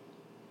think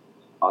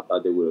I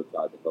thought they would have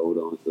tried to hold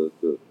on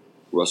to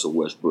Russell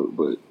Westbrook,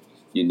 but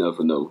you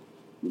never know.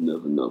 You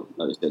never know.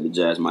 Like I said, the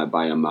Jazz might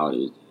buy him out.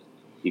 And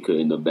he could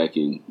end up back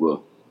in.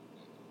 Well,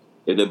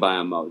 if they buy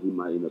him out, he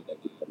might end up back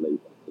in LA.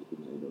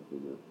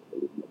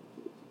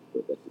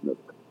 But that's another.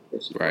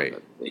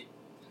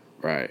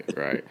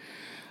 Right.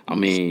 I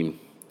mean,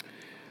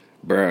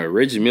 bro,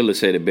 Reggie Miller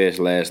said it best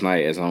last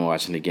night as I'm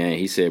watching the game.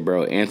 He said,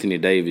 bro, Anthony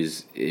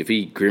Davis, if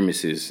he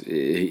grimaces,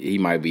 he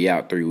might be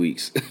out 3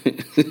 weeks.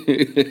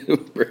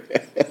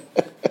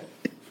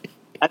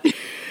 I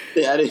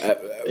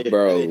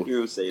didn't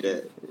hear him say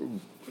that.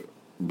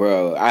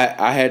 Bro,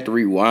 I had to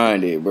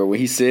rewind it, bro. When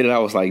he said it, I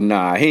was like,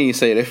 nah, he ain't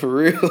say that for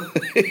real.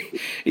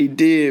 He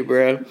did,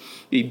 bro.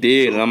 He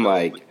did. And I'm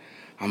like,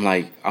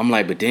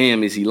 but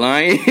damn, is he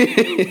lying?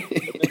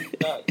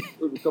 It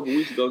was couple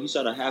weeks ago, he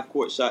shot a half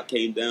court shot,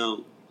 came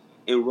down,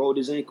 and rolled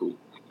his ankle.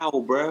 How,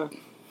 bruh?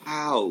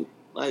 How?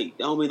 Like,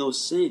 that don't make no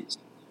sense.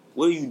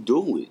 What are you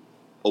doing?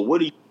 Or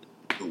what are you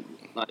doing?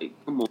 Like,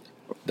 come on.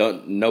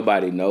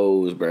 Nobody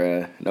knows,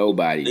 bruh.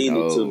 Nobody Explain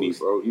knows. it to me,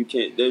 bro. You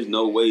can't. There's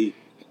no way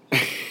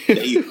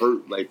they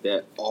hurt like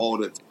that all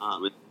the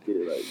time.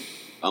 Like,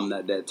 I'm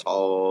not that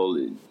tall,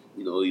 and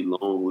these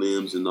long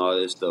limbs and all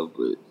that stuff,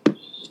 but I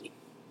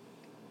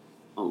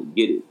don't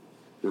get it.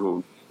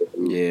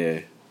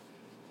 Yeah.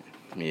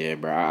 Yeah,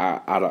 bro.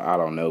 I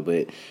don't know,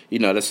 but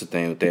that's the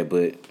thing with that.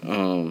 But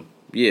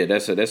yeah,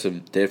 that's a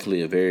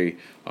definitely a very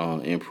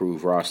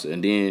improved roster.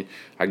 And then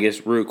I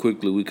guess real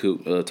quickly we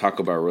could talk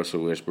about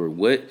Russell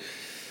Westbrook.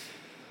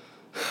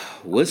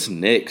 What's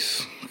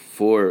next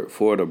for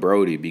the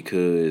Brody?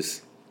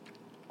 Because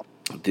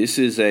this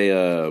is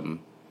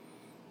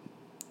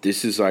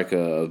like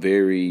a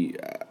very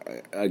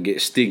I get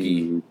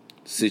sticky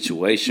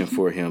situation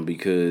for him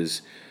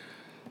because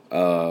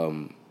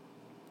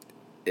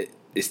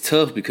it's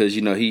tough because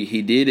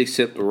he did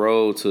accept the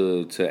role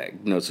to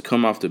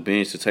come off the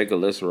bench, to take a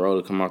lesser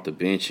role, to come off the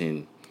bench,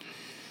 and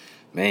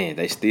man,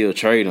 they still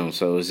trade him.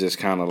 So it's just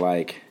kind of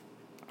like,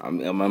 I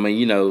mean,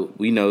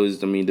 we know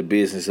the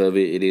business of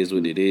it. It is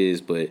what it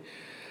is, but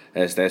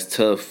that's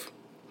tough.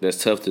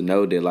 That's tough to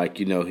know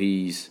that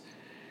he's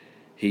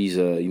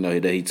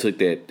that he took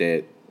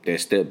that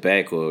step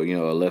back or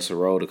a lesser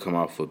role to come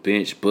off a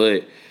bench.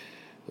 But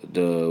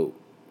the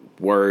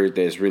word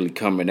that's really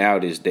coming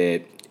out is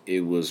that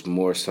it was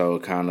more so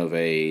kind of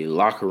a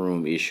locker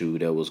room issue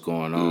that was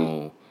going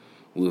on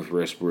with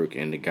Westbrook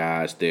and the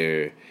guys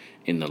there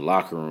in the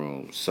locker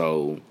room.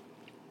 So,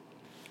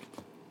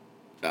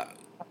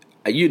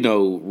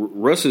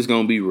 Russ is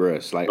gonna be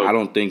Russ. Like, I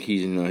don't think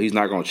he's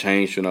not gonna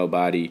change for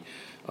nobody.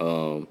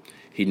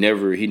 He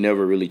never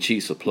really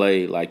cheats a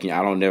play. Like,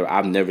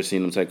 I've never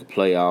seen him take a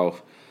play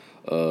off.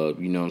 You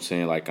know what I'm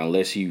saying? Like,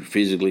 unless he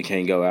physically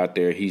can't go out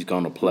there, he's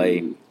gonna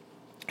play.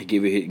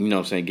 Give it,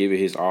 give it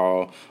his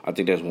all. I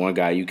think that's one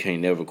guy you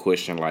can't never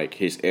question, like,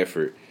 his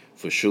effort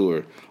for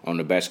sure on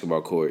the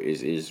basketball court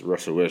is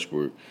Russell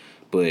Westbrook.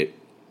 But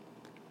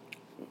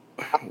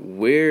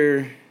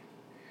where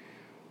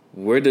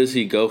does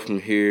he go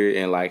from here,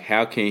 and like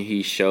how can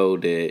he show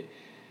that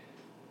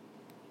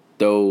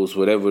those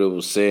whatever that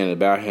was saying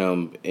about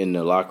him in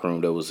the locker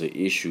room that was an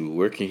issue?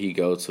 Where can he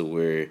go to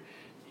where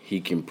he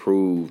can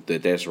prove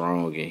that that's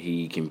wrong and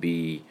he can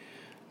be,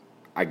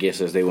 I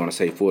guess, as they want to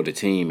say, for the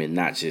team and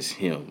not just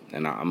him?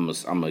 And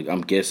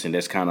I'm guessing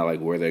that's kind of like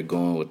where they're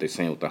going, what they're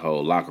saying with the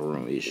whole locker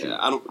room issue.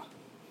 Yeah,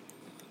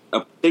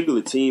 a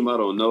particular team, I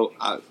don't know.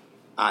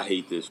 I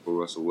hate this for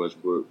Russell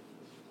Westbrook,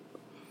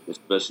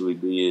 especially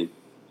being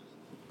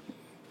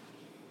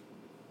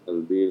a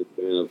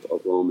fan of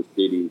Oklahoma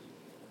City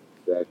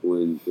back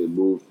when they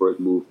first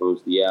moved from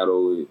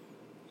Seattle and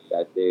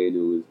got there, and it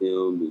was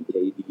him and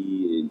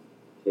KD and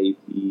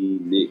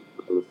KP, Nick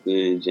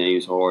Collison,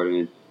 James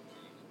Harden,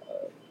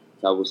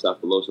 Tavo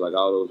Sapolosa, like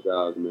all those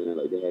guys, man,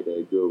 like they had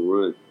that good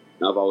run.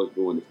 And I've always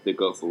been wanting to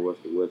stick up for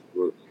Russell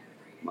Westbrook.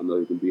 I know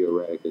he can be a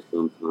racket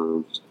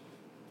sometimes,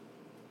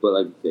 but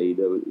like you say,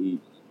 he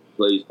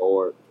plays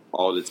hard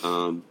all the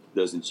time,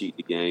 doesn't cheat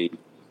the game.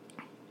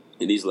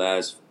 And these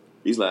last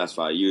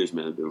 5 years,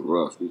 man, have been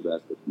rough. These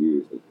last 5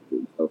 years have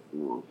been tough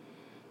for him.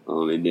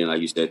 And then, like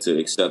you said, to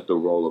accept the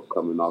role of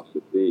coming off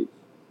the bench,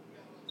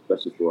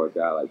 especially for a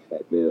guy like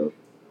Pat Bell.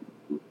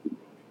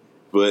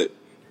 But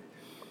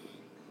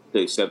to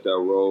accept that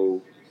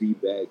role, be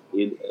back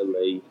in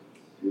LA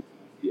with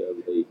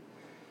UCLA,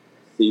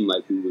 seemed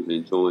like he was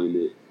enjoying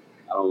it.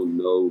 I don't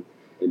know,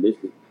 and this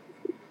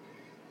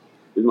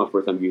is my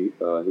first time hearing.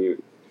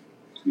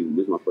 Excuse me,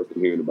 this is my first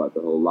time hearing about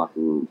the whole locker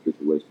room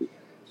situation.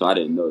 So I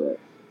didn't know that.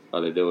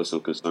 That there was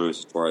some concerns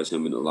as far as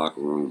him in the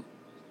locker room.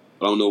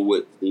 I don't know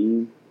what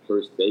team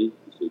per se he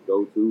should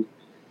go to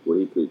where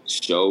he could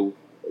show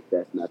that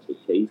that's not the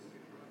case.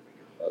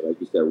 Like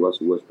you said,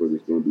 Russell Westbrook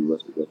is going to be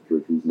Russell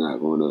Westbrook. He's not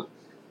going to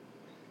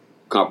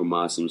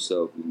compromise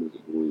himself. He's not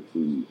going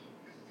to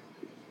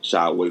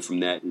shy away from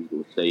that. He's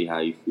going to say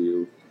how he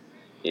feels.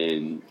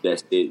 And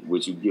that's it.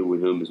 What you get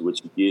with him is what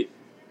you get.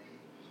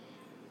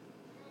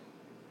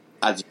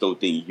 I just don't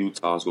think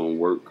Utah's going to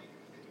work.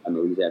 I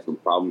know he's had some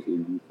problems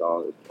in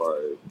Utah as far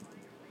as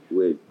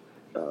with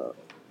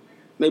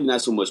maybe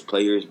not so much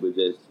players, but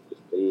just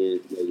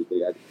fans and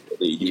everything. I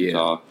think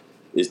Utah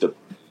is the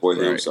for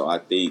him. Right. So I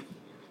think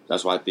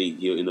that's why I think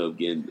he'll end up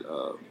getting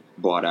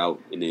bought out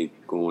and then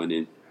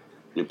going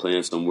and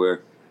playing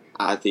somewhere.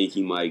 I think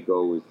he might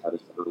go and try to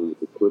sign with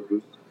the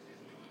Clippers.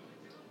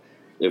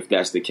 If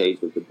that's the case,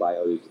 if the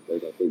buyout is the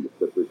case, I think the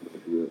Clippers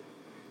might be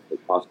a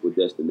possible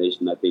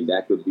destination. I think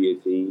that could be a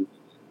team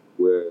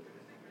where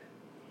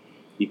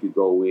he could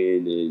go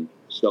in and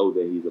show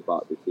that he's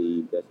about the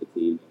team. That's the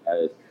team that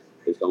has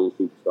its own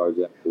superstars.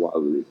 You have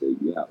Kawhi,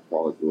 you have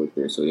Paul George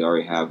there. So they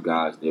already have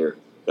guys there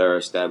that are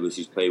established.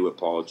 He's played with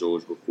Paul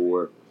George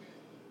before.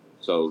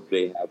 So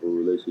they have a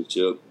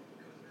relationship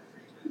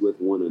with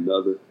one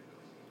another.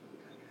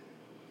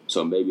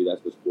 So maybe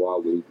that's the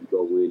squad where he can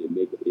go in and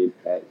make an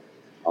impact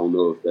I don't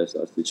know if that's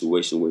a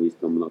situation where he's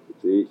coming off the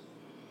bench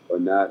or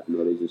not. You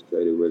know, they just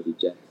traded Reggie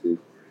Jackson,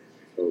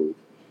 so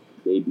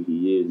maybe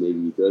he is, maybe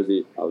he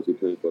doesn't. Obviously,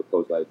 playing for a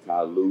coach like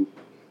Ty Lue,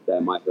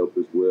 that might help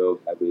as well.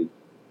 Having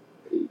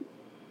a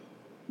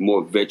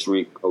more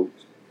veteran coach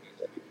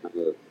that can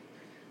kind of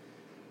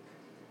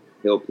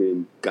help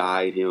him,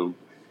 guide him,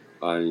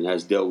 and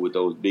has dealt with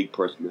those big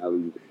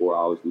personalities before.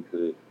 Obviously,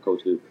 playing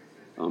coaching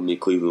in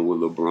Cleveland with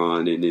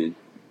LeBron and then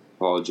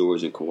Paul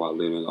George and Kawhi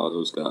Leonard, all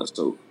those guys.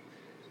 So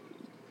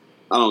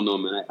I don't know,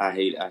 man. I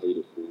hate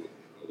it for him.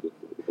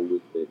 I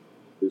wish that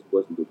this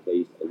wasn't the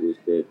case. I wish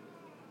that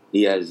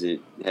he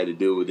hasn't had to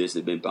deal with this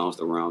and been bounced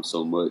around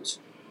so much.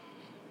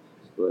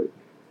 But like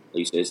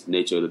you said, it's the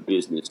nature of the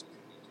business.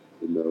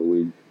 You know,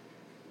 when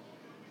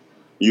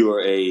you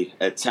are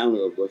a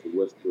talent of Russell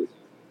Westbrook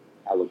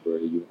caliber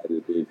and you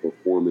haven't been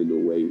performing the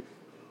way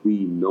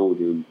we know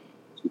him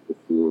to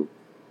perform,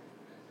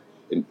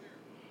 and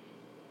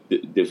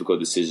difficult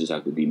decisions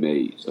have to be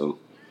made. So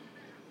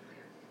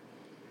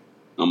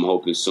I'm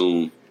hoping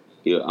soon.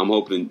 Yeah, I'm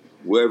hoping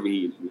wherever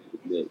he is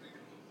next,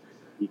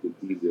 he can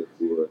be there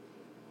for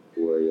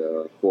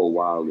a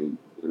while and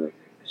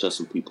shut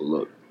some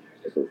people up.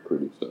 That's those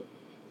critics up.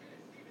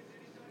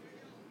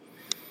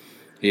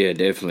 Yeah,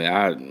 definitely.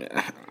 I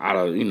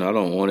don't, I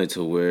don't want it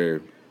to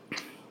where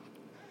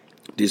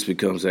this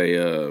becomes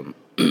a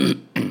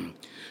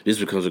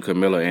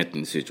Carmelo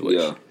Anthony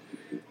situation.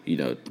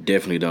 Yeah.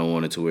 Definitely don't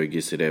want it to where it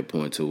gets to that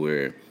point to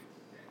where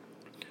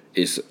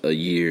it's a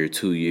year,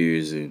 2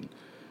 years, and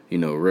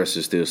Russ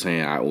is still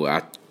saying,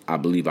 I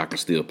believe I can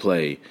still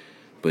play,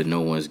 but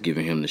no one's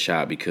giving him the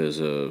shot because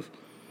of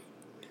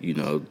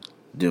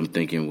them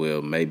thinking,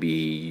 well, maybe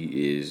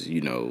he is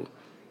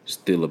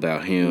still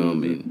about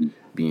him and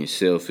being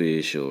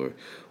selfish or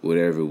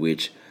whatever,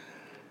 which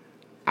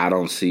I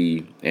don't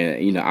see.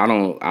 And I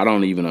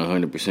don't even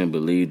 100%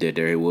 believe that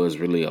there was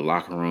really a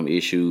locker room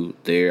issue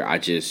there. I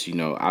just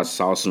I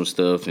saw some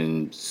stuff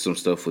and some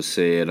stuff was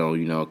said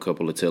on a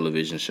couple of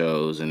television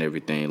shows and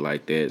everything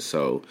like that.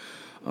 So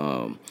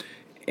and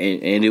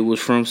it was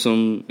from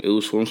some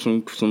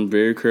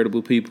very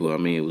credible people. I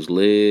mean, it was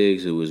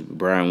Legs, it was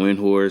Brian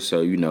Windhorst,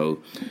 so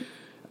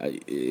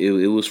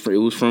it was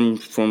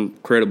from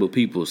credible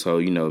people. So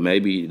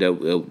maybe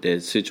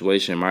that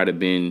situation might have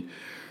been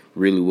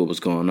really what was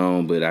going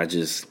on, but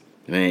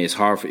it's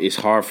hard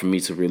for me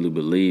to really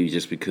believe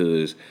just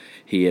because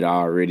he had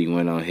already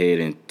went on ahead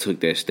and took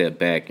that step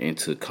back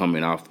into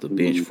coming off the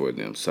bench for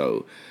them.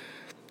 So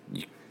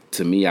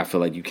to me, I feel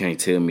like you can't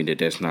tell me that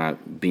that's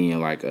not being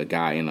like a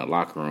guy in a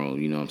locker room,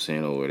 you know what I'm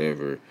saying, or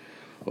whatever,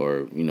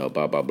 or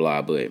blah blah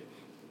blah. But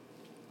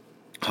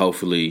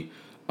hopefully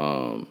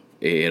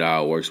it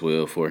all works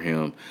well for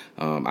him.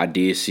 I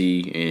did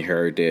see and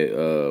heard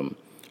that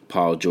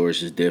Paul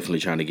George is definitely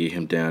trying to get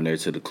him down there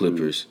to the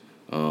Clippers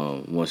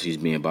once he's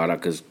being bought out,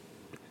 because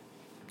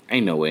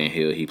ain't no way in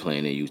hell he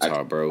playing in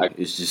Utah, bro.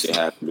 It's just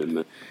happening,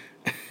 man.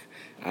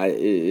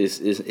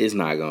 It's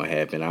not gonna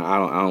happen. I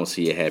don't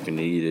see it happening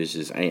either. It's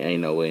just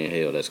ain't no way in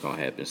hell that's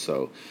gonna happen.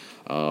 So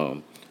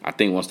I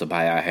think once the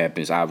buyout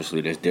happens,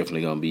 obviously there's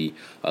definitely gonna be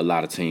a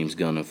lot of teams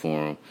gunning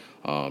for him.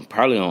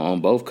 Probably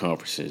on both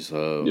conferences.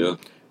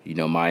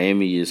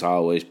 Miami is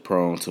always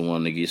prone to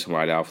wanting to get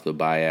somebody off the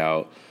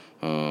buyout.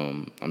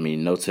 I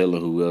mean, no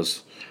telling who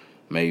else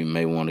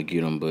may want to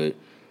get him, but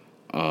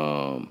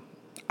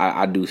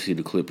I do see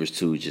the Clippers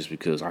too, just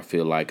because I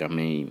feel like, I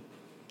mean,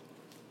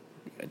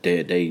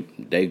 they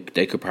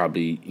could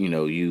probably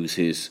use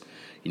his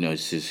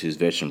his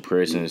veteran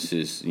presence,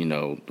 his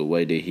the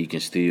way that he can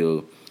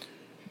still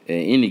at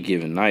any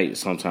given night.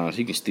 Sometimes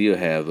he can still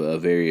have a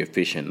very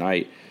efficient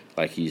night,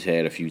 like he's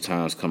had a few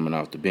times coming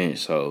off the bench.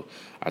 So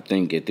I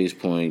think at this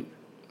point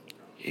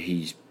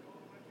he's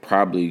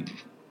probably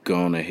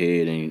gone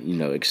ahead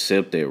and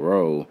accept that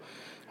role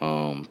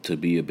to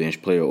be a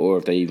bench player, or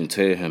if they even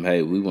tell him,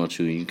 hey, we want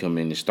you, you come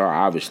in and start,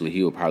 obviously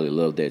he'll probably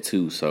love that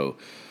too. So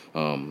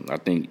I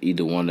think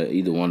either one of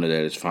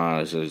that is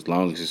fine as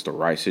long as it's the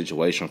right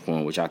situation for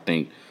him, which I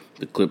think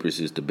the Clippers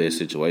is the best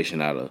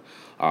situation out of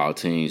all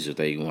teams if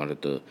they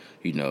wanted to,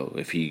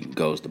 if he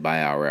goes the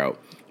buyout route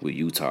with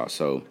Utah.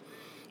 So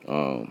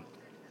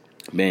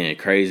man,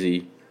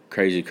 crazy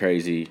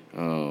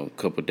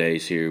couple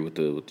days here with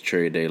the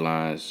trade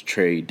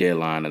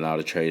deadline and all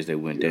the trades that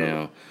went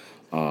down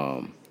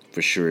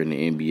for sure in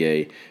the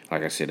NBA.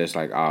 Like I said, that's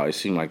like it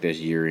seemed like that's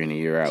year in and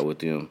year out with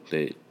them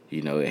that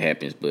it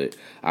happens, but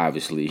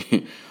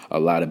obviously a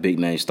lot of big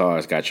name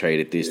stars got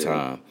traded this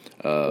time,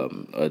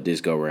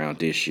 this go around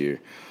this year.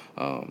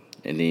 And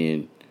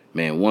then,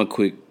 man, one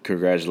quick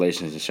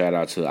congratulations and shout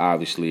out to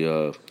obviously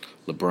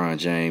LeBron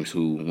James,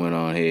 who went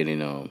on ahead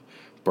and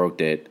broke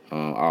that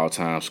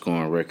all-time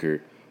scoring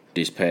record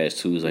this past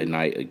Tuesday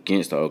night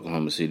against the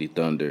Oklahoma City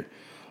Thunder.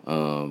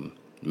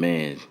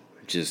 Man,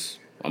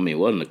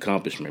 what an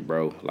accomplishment,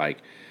 bro. Like,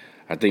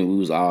 I think we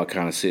was all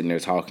kind of sitting there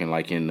talking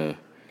like in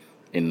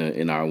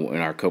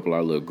our couple of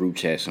our little group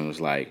chats, and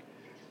was like,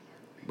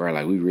 bro,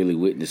 like we really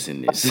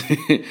witnessing this.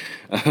 It's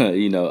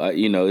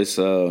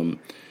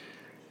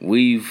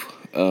we've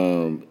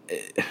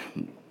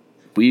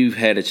we've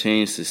had a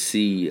chance to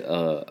see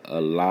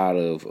a lot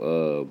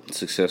of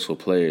successful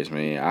players,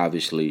 man.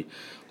 Obviously,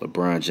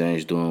 LeBron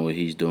James doing what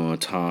he's doing,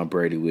 Tom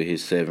Brady with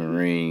his 7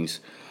 rings.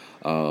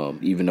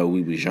 Even though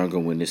we was younger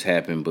when this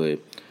happened, but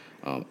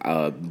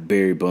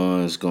Barry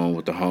Bonds going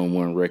with the home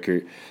run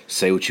record.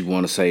 Say what you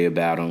want to say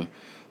about him.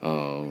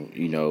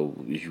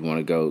 If you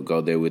want to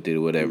go there with it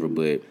or whatever.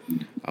 But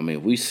I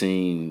mean, we've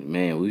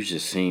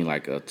just seen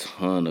like a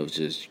ton of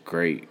just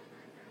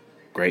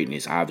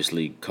greatness.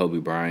 Obviously, Kobe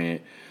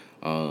Bryant.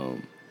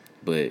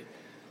 But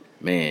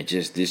man,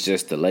 just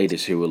the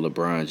latest here with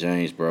LeBron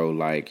James, bro.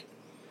 Like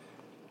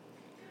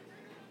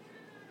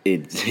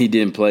he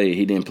didn't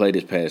play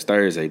this past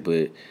Thursday,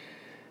 but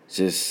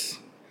just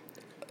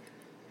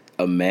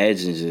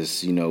imagine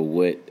just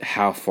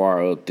how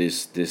far up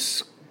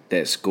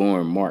that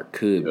scoring mark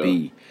could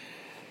be.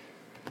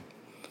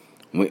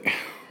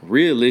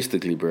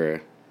 Realistically, bro,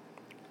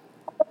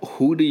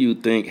 who do you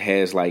think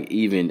has like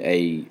even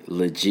a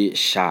legit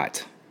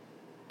shot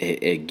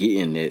at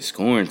getting that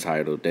scoring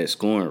title, that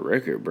scoring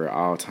record, bro,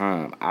 all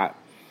time? I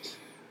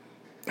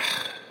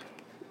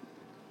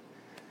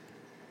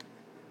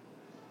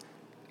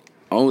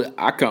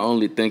can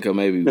only think of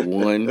maybe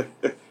one.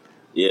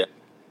 Yeah.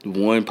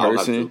 One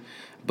person,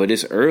 but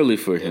it's early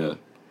for him.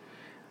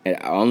 And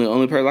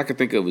only person I can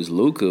think of is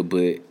Luka,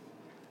 but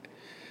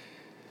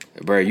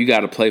bro, you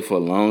got to play for a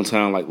long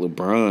time like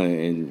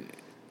LeBron and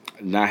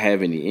not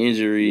have any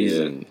injuries.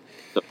 Yeah. And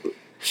the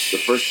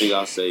first thing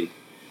I'll say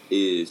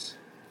is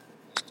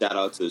shout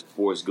out to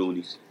Sports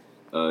Goonies.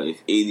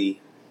 If any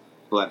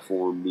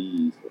platform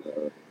needs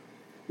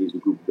a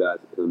group of guys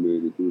to come in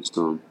and do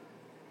some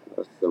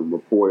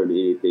reporting or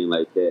anything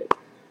like that.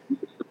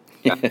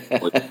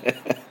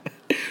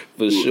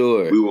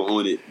 Sure. We were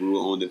on it. We were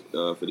on it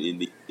for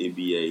the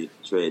NBA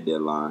trade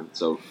deadline.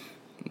 So,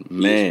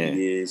 man,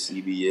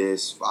 ESPN,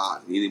 CBS,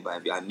 Fox,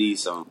 anybody, I need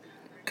some.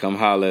 Come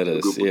holler at us.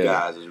 A group of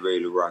guys is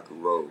ready to rock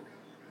and roll.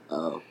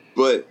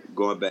 But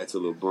going back to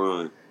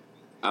LeBron,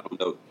 I don't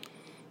know.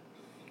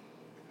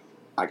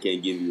 I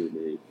can't give you a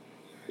name.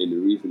 And the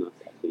reason I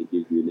can't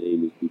give you a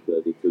name is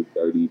because it took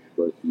 30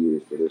 plus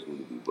years for this one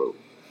to be broke.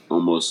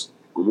 Almost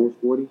 40?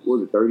 What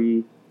was it,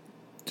 30?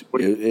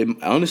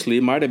 Honestly,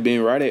 it might have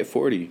been right at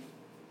 40.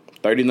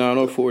 39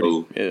 or 40.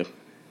 So, yeah.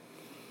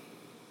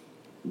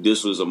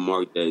 This was a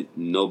mark that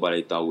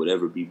nobody thought would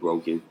ever be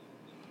broken.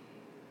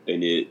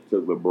 And it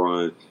took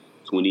LeBron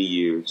 20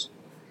 years,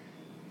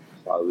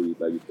 probably,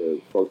 like you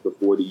said, close to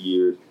 40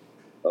 years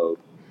of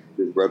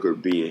this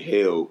record being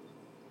held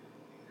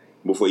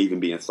before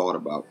even being thought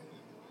about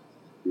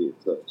being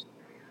touched.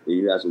 And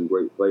you have some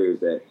great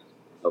players that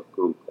have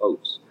come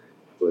close,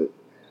 but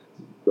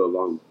the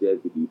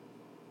longevity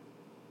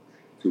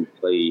to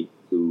play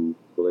and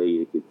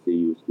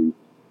continuously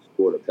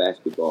score the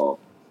basketball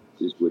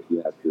is what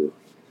you have to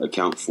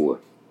account for.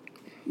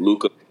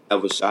 Luka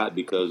have a shot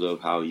because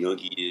of how young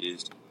he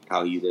is,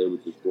 how he's able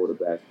to score the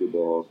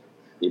basketball.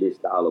 In his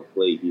style of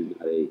play, he's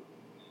not a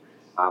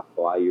high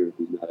flyer.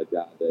 He's not a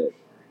guy that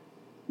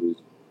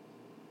is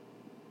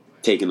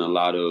taking a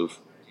lot of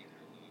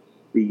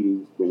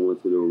beatings going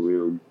to the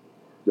rim,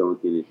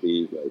 dunking and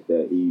things like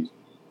that. He's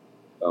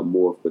a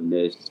more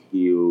finesse,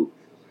 skilled.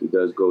 He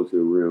does go to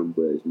the rim,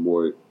 but it's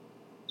more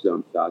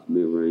jump shots,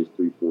 mid-range,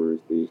 three-pointers,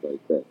 things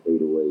like that,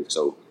 fade away.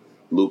 So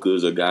Luka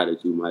is a guy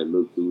that you might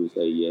look to and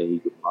say, yeah, he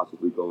could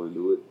possibly go and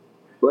do it.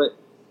 But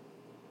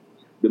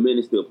the man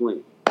is still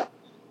playing.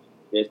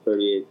 He has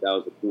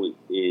 38,000 points,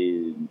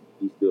 and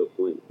he's still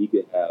playing.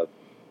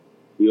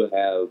 He'll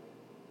have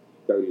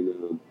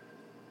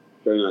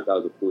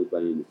 39,000 points by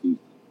the end of the season.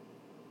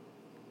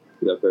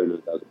 He'll have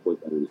 39,000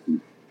 points by the end of the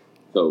season.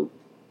 So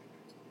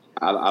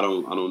I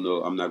don't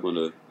know. I'm not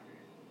gonna.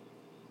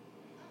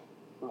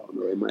 I don't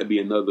know. It might be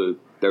another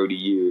 30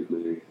 years,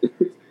 man.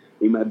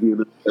 It might be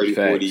another 30,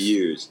 40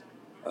 years.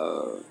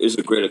 It's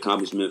a great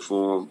accomplishment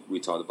for him. We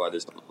talked about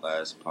this on the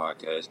last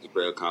podcast. It's a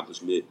great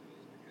accomplishment.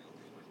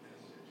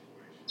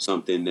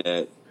 Something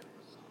that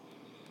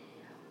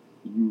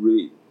I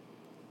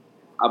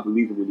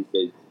believe him when he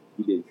said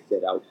he didn't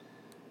set out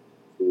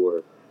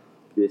for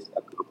this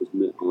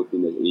accomplishment. I don't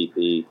think there's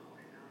anything.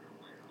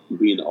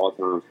 Being the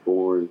all-time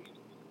scoring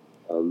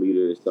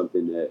leader is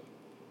something that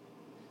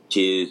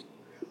kids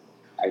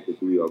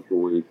actively are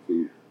going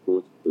to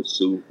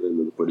pursue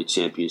for the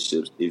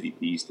championships,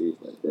 MVPs, things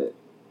like that.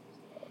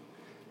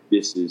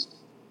 This is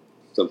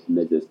something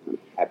that just kind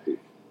of happened,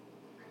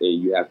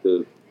 and you have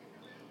to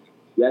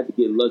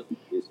get lucky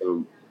in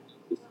some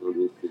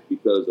instances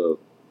because of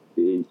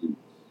the injuries,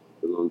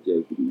 the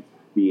longevity,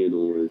 being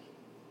on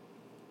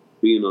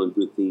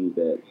good teams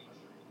that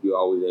you're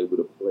always able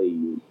to play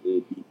and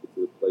deep into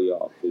the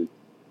playoffs and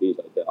things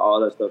like that. All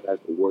that stuff has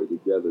to work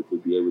together to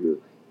be able to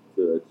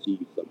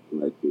achieve something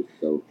like this.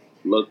 So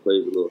luck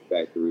plays a little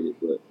factor in it,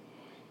 but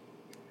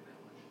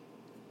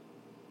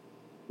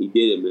he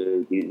did it,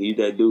 man. He's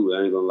that dude.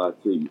 I ain't gonna lie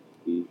to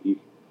you.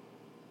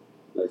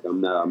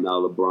 I'm not a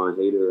LeBron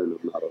hater, and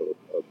I'm not a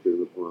big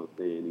LeBron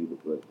fan either.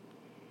 But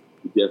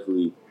you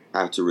definitely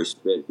have to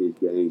respect his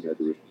game. You have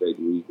to respect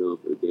what he's done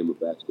for the game of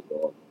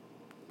basketball.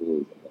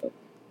 and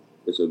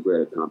it's a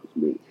great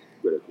accomplishment.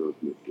 Great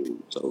accomplishment for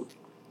him. So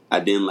I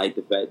didn't like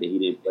the fact that he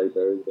didn't play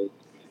Thursday.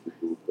 Just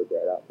to put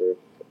that out there.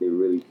 I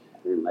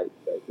didn't like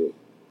the fact that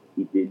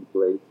he didn't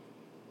play.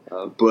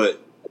 But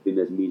I think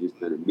that's me just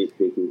kind of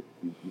nitpicking.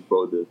 You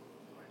throw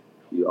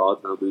your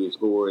all-time leading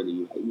scorer, and then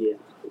you're like, yeah,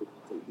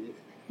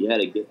 you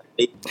had a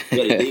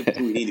day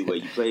between anyway.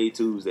 You played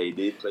Tuesday,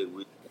 did play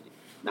Wednesday.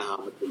 Now I'm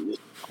gonna take this.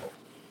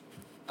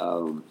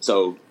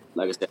 So,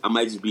 like I said, I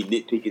might just be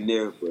nitpicking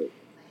there, but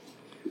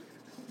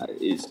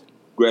it's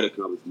great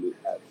accomplishment.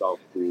 Hats off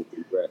to him,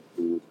 congrats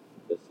to him.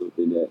 That's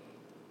something that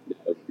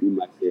we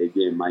might say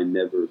again it might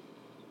never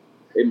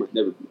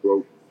be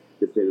broke,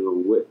 depending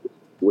on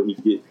what he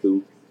gets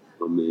to.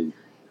 I mean,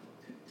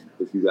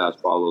 if you guys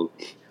follow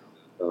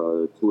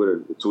the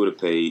Twitter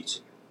page,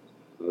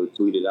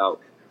 tweeted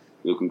out,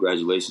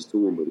 congratulations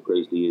to him. But the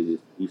crazy thing is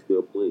he's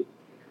still playing.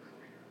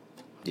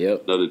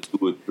 Yep. Another 2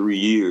 or 3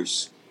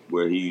 years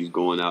where he's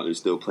going out and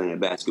still playing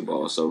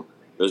basketball. So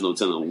there's no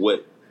telling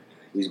what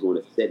he's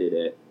going to set it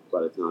at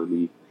by the time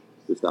he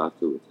decides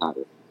to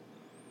retire.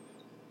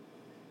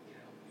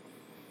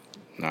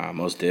 Nah,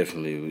 most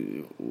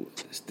definitely.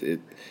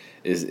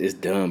 It's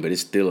done, but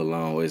it's still a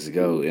long ways to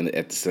go. In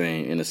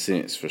a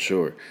sense, for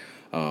sure.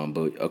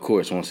 But of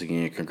course, once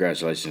again,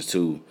 congratulations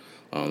to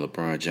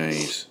LeBron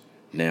James,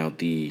 now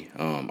the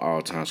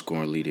all-time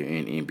scoring leader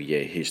in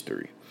NBA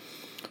history.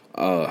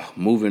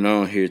 Moving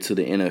on here to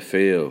the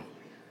NFL,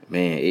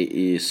 man, it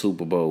is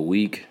Super Bowl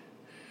week.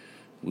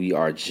 We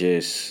are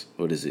just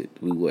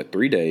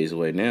 3 days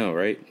away now,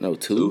 right? No,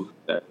 2.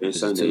 It's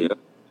Sunday,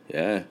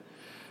 yeah.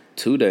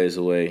 2 days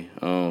away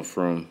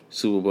from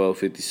Super Bowl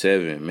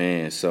 57,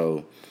 man.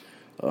 So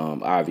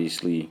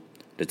obviously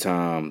the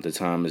time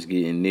is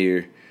getting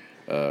near.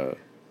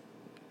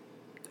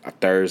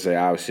 Thursday,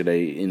 obviously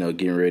they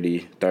getting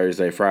ready.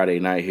 Thursday, Friday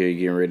night here,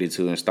 getting ready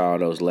to install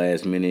those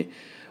last minute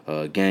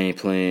game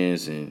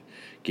plans and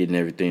getting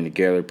everything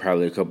together.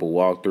 Probably a couple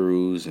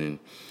walkthroughs and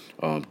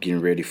getting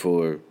ready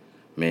for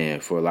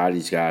a lot of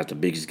these guys the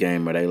biggest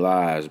game of their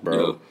lives,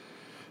 bro.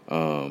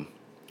 Yeah.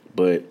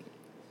 But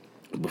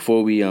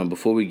before we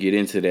get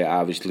into that,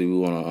 obviously we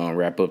want to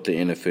wrap up the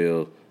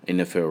NFL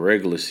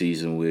regular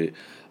season with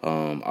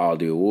all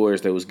the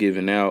awards that was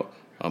given out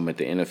at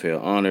the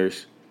NFL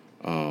honors.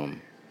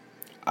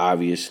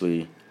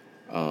 Obviously,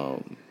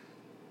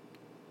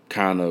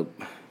 kind of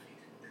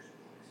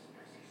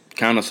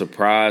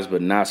surprised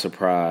but not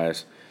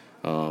surprised.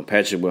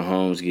 Patrick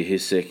Mahomes get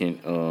his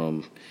second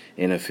NFL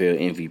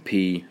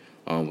MVP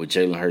with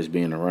Jalen Hurts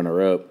being the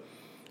runner-up.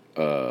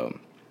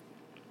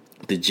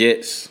 The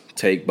Jets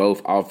take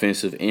both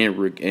offensive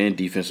and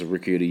defensive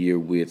rookie of the year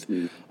with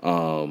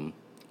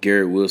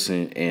Garrett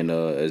Wilson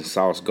and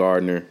Sauce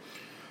Gardner.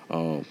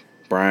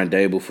 Brian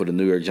Dable for the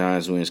New York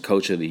Giants wins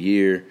Coach of the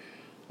Year.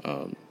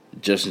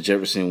 Justin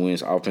Jefferson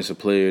wins Offensive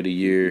Player of the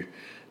Year.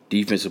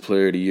 Defensive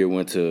Player of the Year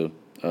went to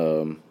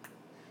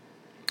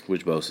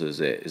which Bosa is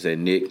that? Is that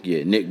Nick?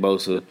 Yeah, Nick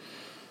Bosa.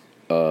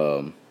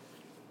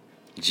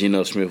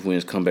 Geno Smith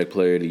wins Comeback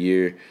Player of the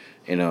Year,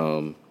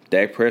 and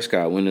Dak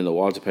Prescott winning the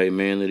Walter Payton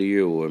Man of the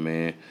Year award,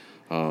 man.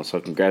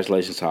 So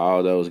congratulations to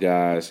all those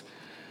guys.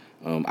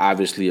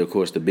 Obviously, of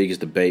course, the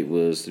biggest debate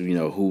was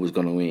who was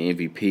going to win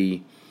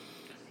MVP.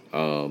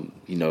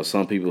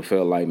 Some people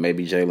felt like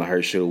maybe Jalen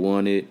Hurts should have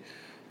won it.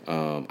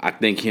 I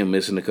think him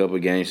missing a couple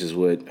of games is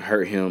what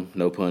hurt him,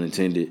 no pun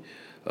intended,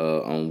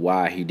 on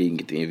why he didn't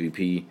get the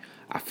MVP.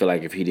 I feel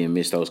like if he didn't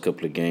miss those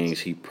couple of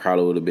games, he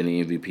probably would have been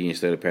the MVP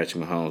instead of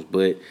Patrick Mahomes.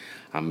 But,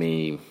 I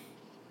mean,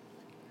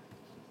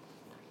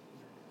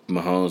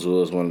 Mahomes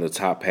was one of the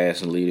top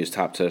passing leaders,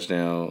 top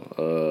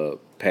touchdown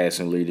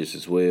passing leaders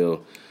as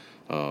well.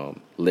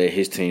 Led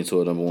his team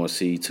to a number 1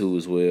 seed too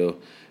as well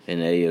in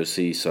the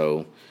AFC.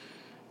 So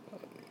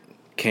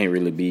can't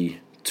really be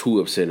too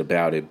upset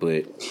about it.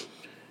 But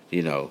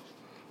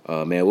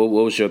man, what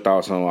was your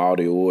thoughts on all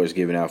the awards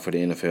given out for the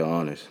NFL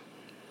honors?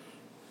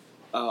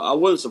 I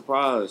wasn't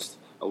surprised.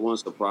 I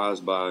wasn't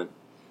surprised by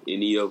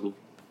any of them.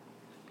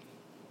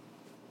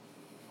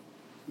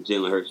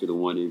 Jalen Hurts should have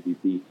won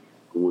MVP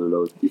for one of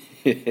those.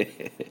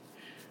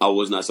 I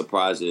was not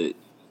surprised that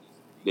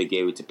they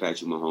gave it to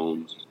Patrick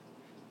Mahomes.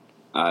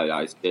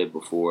 I said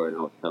before, and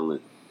I was telling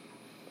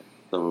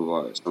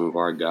some of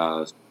our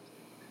guys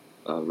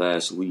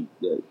last week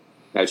that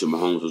Patrick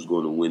Mahomes was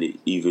going to win it,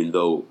 even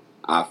though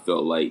I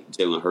felt like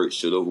Jalen Hurts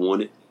should have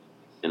won it.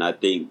 And I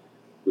think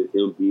with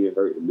him being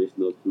hurt and missing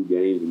those 2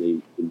 games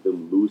and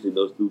them losing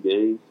those 2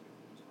 games,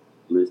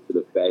 listen to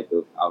the fact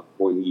of how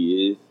important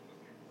he is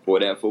for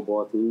that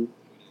football team.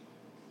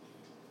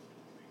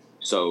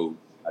 So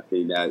I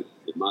think that,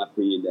 in my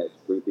opinion, that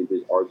strengthens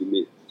his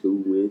argument to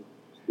win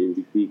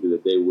MVP, because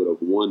if they would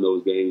have won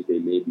those games,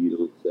 then maybe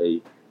you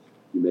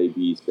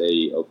maybe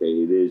say, okay,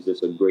 it is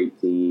just a great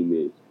team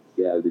and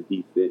they have the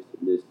defense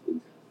and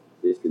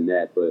this and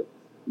that, but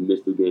you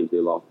missed 2 games, they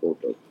lost both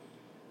of them.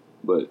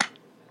 But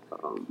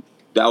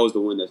that was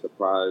the one that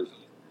surprised.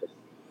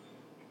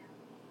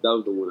 That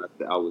was the one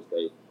I would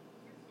say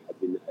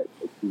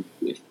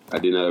I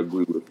did not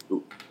agree with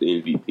the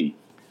MVP.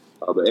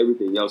 But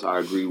everything else I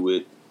agree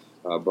with.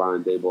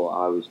 Brian Daboll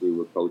obviously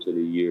was Coach of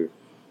the Year.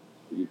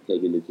 He's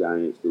taking the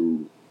Giants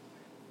to,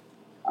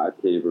 I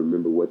can't even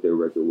remember what their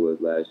record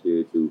was last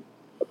year, to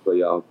a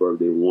playoff berth.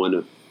 They won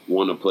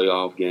a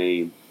playoff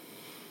game,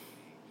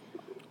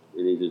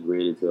 and they just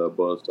ran into a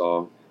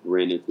buzzsaw,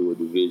 ran into a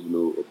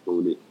divisional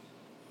opponent,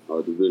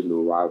 a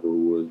divisional rival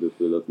who was the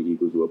Philadelphia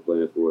Eagles, who are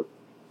playing for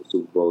the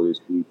Super Bowl this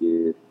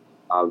weekend.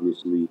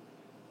 Obviously,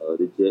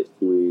 the Jets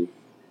twins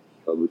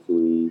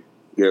between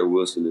Garrett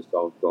Wilson and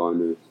Sauce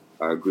Gardner.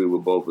 I agree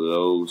with both of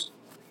those.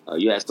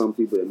 You had some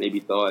people that maybe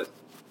thought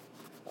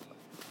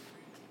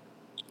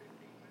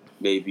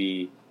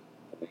maybe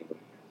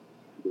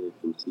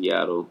from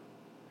Seattle,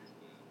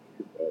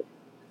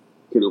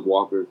 Kenneth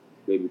Walker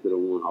maybe could have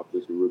won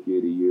Offensive Rookie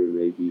of the Year,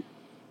 maybe.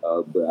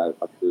 But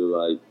I feel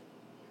like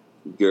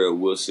Garrett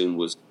Wilson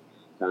was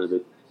kind of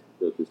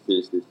the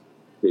consensus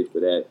pick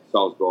for that.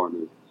 Sauce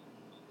Gardner,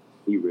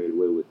 he ran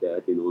away with that. I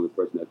think the only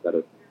person that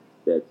could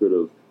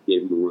have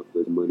gave him a run for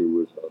his money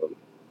was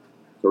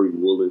Tariq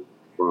Woolen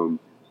from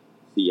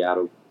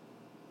Seattle.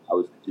 I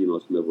was Geno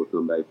Smith was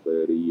comeback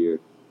player of the year. I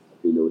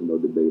think there was no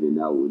debate in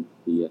that one.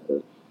 He had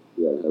a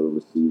hell of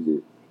a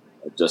season.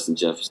 Justin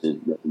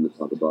Jefferson, nothing to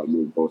talk about.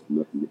 Nick Bosa,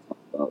 nothing to talk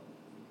about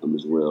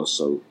as well.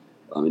 So,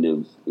 and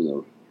then,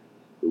 the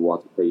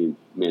Walter Payton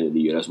Man of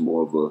the Year, that's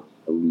more of a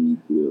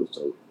league deal.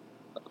 So,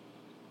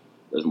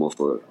 that's more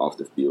for off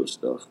the field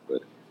stuff.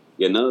 But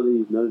yeah,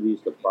 none of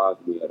these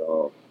surprised me at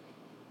all.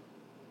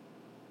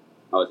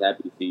 I was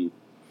happy to see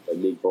that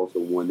Nick Bosa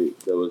won it.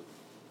 There was,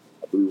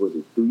 I believe, was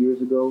it 2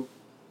 years ago?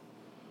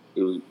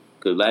 It was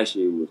because last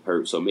year he was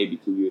hurt, so maybe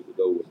 2 years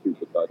ago, when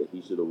people thought that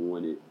he should have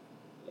won it,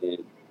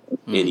 and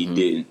he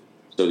didn't.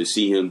 So to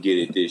see him get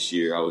it this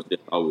year, I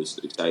was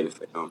excited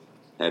for him.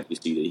 Happy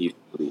to see that he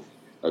finally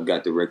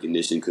got the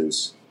recognition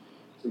because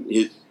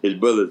his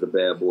brother's a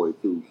bad boy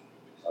too.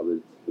 I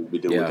was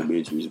dealing with some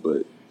injuries,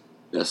 but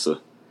that's a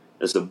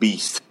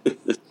beast.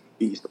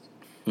 Beast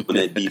on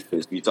that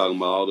defense. You're talking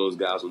about all those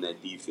guys on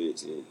that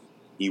defense, and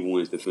he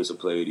wins Defensive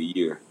Player of the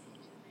Year.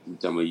 You're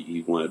talking about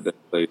he's one of the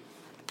best players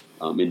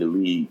in the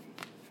league.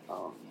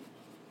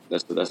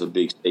 That's a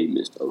big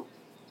statement. So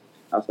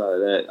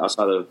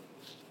outside of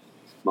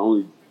my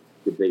only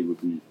debate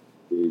would be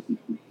the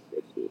MVP.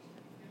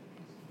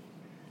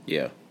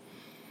 Yeah.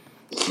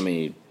 I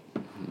mean,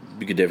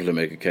 you could definitely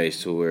make a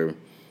case to where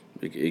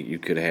you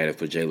could have had it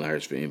for Jalen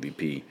Hurts for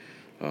MVP.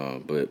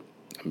 But,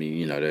 I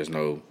mean, there's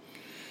not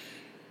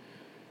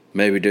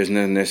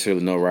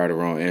necessarily no right or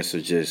wrong answer,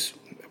 just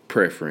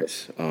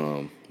preference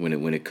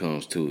when it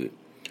comes to it.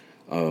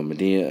 And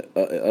then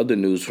other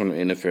news from the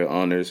NFL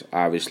honors,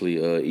 obviously,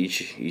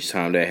 each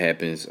time that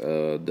happens,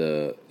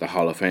 the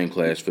Hall of Fame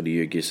class for the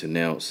year gets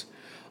announced.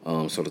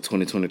 So the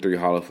 2023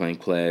 Hall of Fame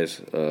class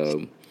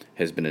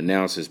has been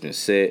announced, has been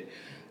set.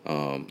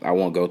 I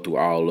won't go through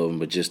all of them,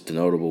 but just the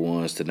notable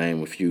ones, to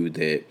name a few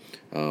that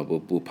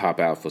will pop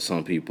out for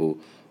some people.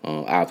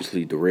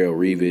 Obviously, Darrelle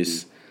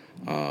Revis,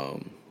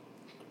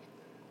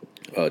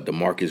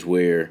 DeMarcus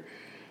Ware,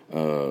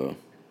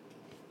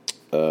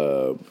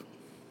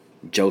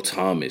 Joe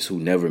Thomas, who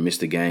never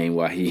missed a game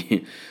while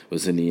he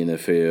was in the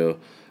NFL,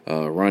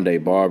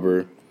 Rondé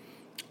Barber,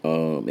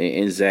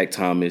 and Zach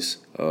Thomas.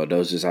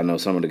 Those I know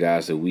some of the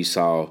guys that we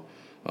saw,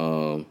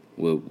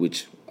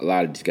 which a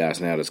lot of these guys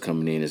now that's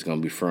coming in is going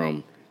to be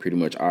from pretty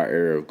much our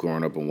era of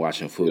growing up and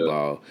watching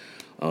football.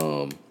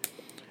 Yeah.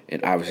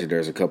 And obviously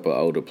there's a couple of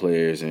older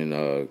players and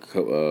a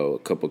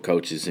couple of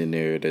coaches in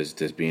there that's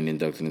being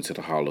inducted into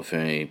the Hall of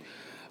Fame.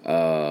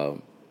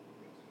 Do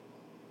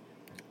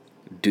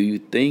you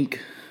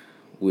think,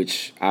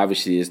 which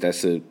obviously is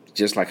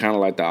just like kind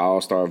of like the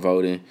All-Star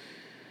voting,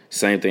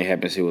 same thing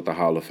happens here with the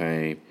Hall of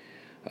Fame.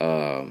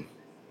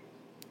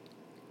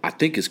 I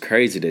think it's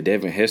crazy that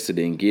Devin Hester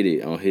didn't get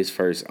it on his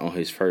first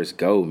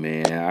go,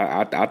 man.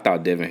 I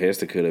thought Devin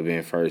Hester could have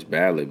been first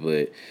ballot,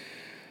 but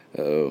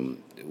are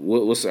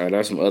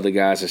there some other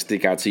guys that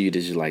stick out to you that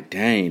you're like,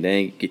 dang,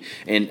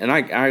 and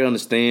I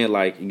understand,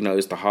 like,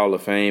 it's the Hall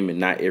of Fame and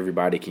not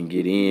everybody can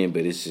get in,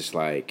 but it's just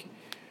like,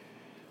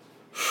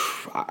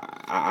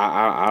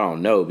 I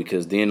don't know,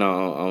 because then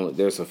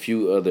there's a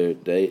few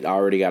they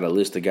already got a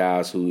list of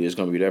guys who is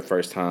going to be their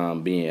first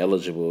time being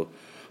eligible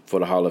for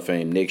the Hall of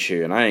Fame next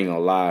year, and I ain't gonna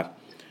lie,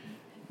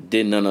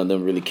 didn't none of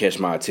them really catch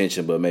my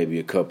attention, but maybe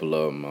a couple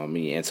of them. I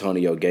mean,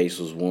 Antonio Gates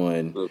was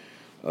one.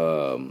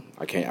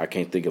 I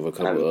can't think of a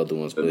couple of other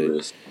ones, but let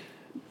me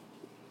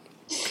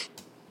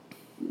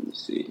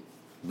see.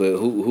 But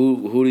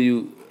who do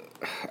you,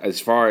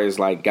 as far as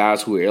like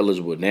guys who are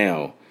eligible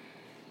now,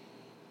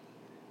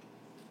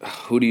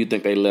 who do you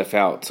think they left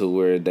out to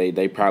where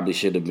they probably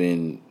should have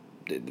been?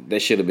 They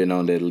should have been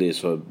on that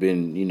list or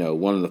been,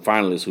 one of the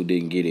finalists who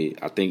didn't get it.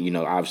 I think,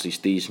 obviously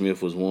Steve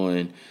Smith was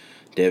one,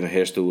 Devin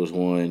Hester was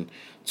one,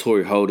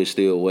 Torrey Holt is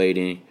still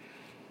waiting.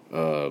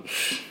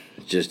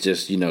 Just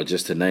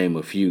to name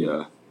a few.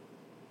 Yeah.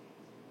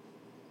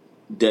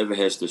 Devin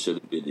Hester should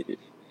have been in it.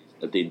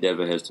 I think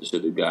Devin Hester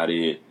should have got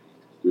in.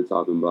 You're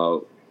talking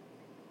about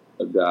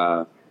a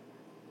guy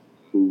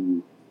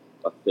who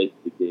affected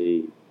the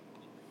game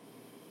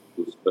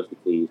with special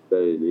teams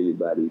better than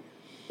anybody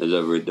has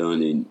ever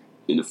done in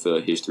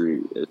NFL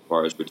history as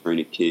far as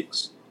returning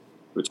kicks,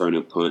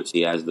 returning punts.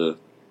 He has the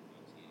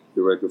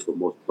record for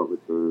most punt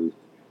returns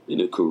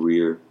in a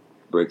career,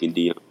 breaking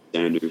Deion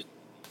Sanders.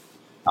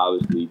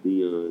 Obviously,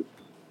 Deion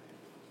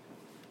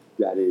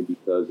got in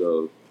because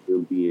of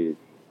him being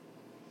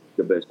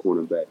the best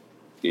cornerback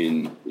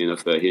in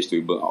NFL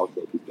history, but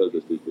also because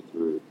of his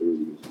return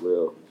ability as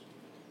well.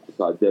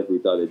 So I definitely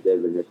thought that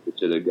Devin Hester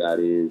should have got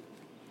in.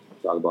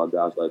 Talk about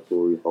guys like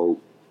Torrey Holt,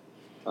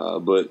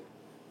 but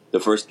the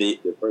first name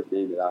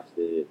that I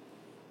said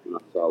when I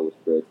saw was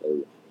Fred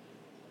Taylor.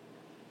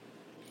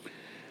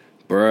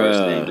 Bruh.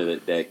 First name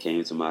that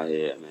came to my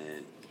head,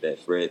 man. That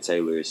Fred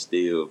Taylor is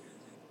still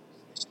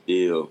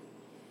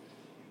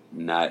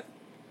not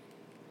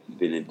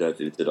been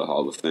inducted into the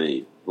Hall of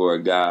Fame for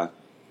a guy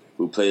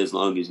who played as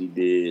long as he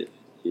did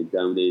and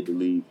dominated the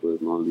league for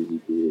as long as he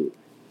did.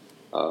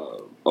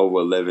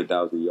 Over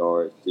 11,000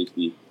 yards,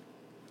 60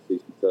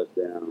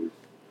 touchdowns,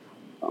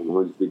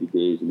 150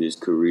 games in his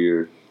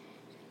career,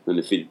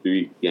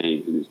 153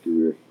 games in his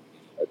career.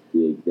 That's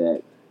the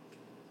exact.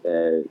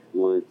 At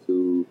 1,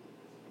 2,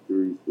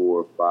 3,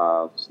 4,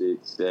 5,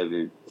 6,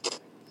 7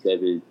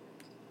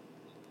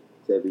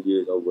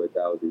 years over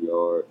 1,000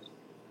 yards.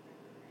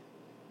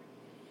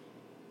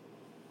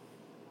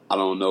 I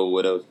don't know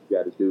what else you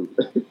got to do.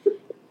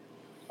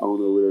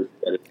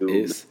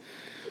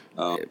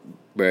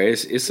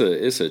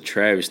 It's a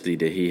travesty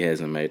that he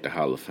hasn't made the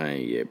Hall of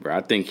Fame yet, bro.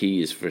 I think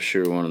he is for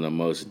sure one of the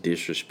most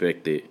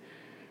disrespected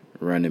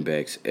running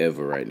backs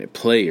ever right now,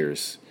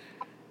 players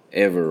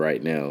ever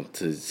right now.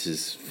 To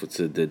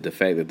the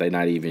fact that they're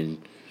not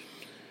even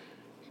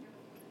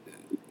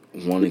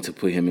wanting to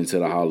put him into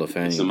the Hall of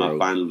Fame. He's my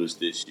finalist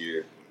this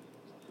year,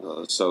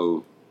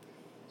 so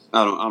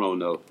I don't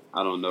know,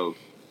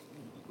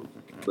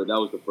 but that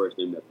was the first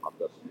name that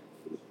popped up in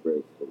the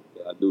spread. So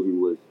I knew he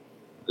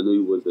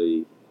was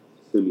a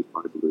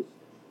semi-finalist,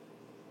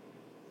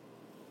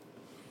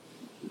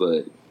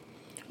 but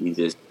he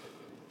just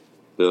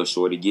fell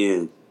short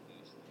again.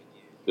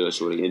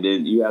 And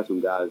then you have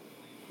some guys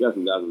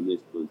on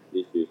this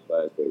year's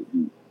class that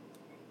you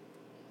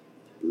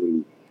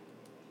really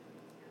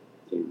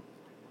can.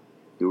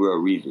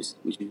 Darrelle Revis,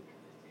 would you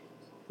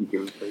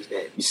can replace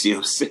that? You see what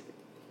I'm saying?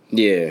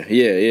 Yeah.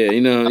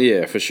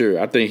 Yeah, for sure.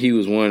 I think he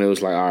was one that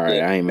was like, all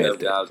right, I ain't mad at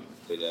that. Guys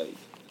that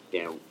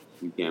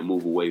you can't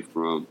move away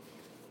from,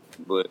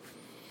 but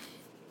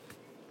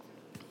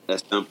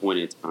at some point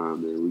in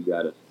time, man, we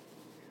gotta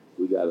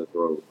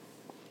throw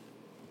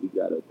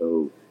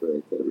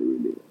Fred Taylor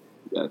in there.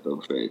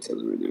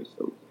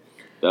 So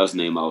that was the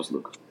name I was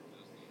looking for.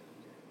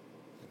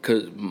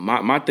 Cause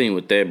my thing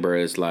with that, bro,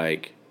 is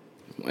like,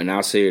 and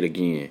I'll say it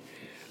again,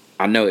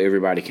 I know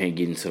everybody can't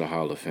get into the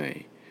Hall of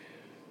Fame.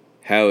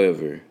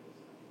 However,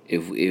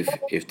 if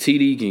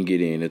TD can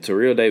get in, if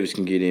Terrell Davis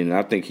can get in, and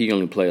I think he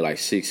only played like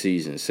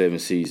 7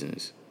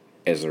 seasons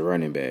as a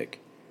running back.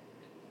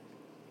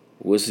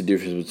 What's the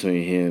difference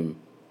between him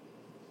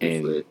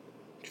and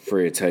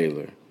Fred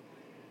Taylor?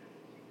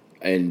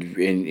 And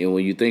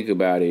when you think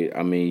about it,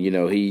 I mean, you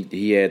know,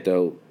 he had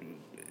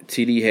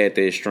TD had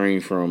that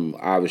string from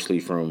I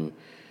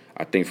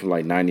think from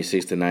like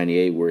 96 to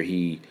 98 where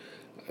he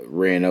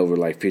ran over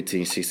like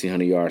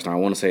 1,500-1,600 yards. Now I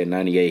want to say at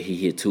 98 he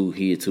hit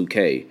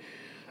 2K.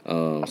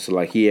 So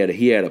like he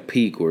had a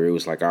peak where it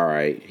was like, all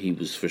right, he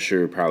was for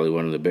sure probably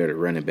one of the better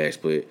running backs,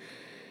 but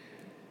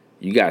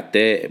you got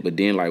that, but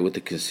then like with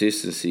the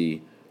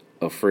consistency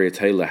of Fred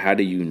Taylor, how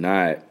do you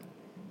not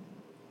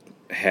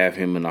have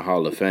him in the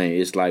Hall of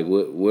Fame? It's like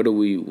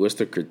what's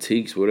the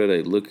critiques? What are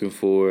they looking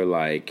for?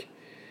 Like,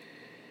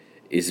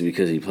 is it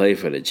because he played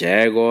for the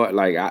Jaguar?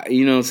 Like,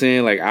 you know what I'm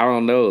saying? Like, I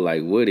don't know.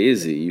 Like, what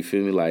is it? You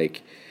feel me?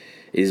 Like,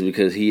 is it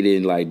because he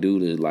didn't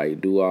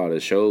do all the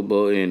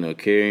showboating or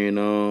carrying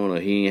on, or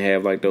he didn't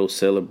have like those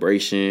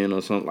celebration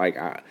or something? Like,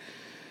 I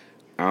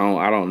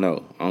don't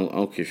know.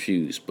 I'm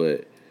confused,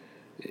 but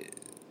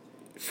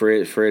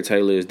Fred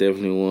Taylor is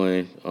definitely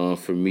one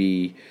for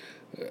me.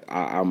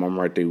 I'm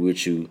right there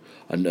with you.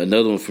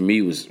 Another one for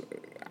me was,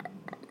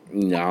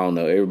 you know, I don't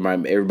know.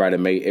 Everybody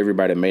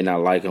may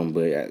not like him,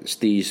 but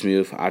Steve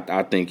Smith,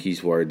 I think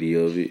he's worthy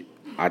of it.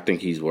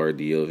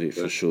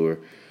 For sure.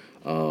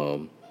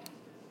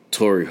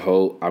 Torrey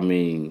Holt. I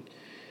mean,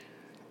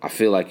 I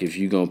feel like if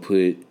it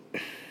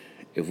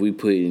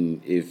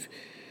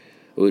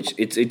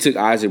took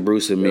Isaac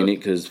Bruce a minute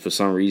because for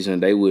some reason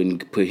they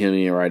wouldn't put him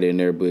in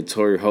there, but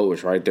Torrey Holt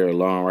was right there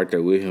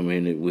with him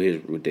and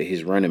with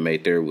his running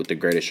mate there with the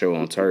greatest show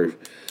on turf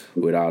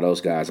with all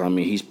those guys. I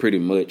mean, he's pretty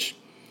much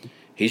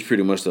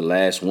the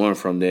last one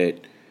from that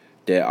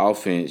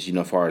offense, you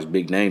know, as far as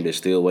big name that's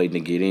still waiting to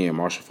get in.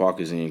 Marshall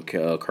Faulk is in,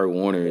 Kurt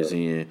Warner is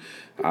in,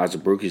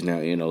 Isaac Bruce is now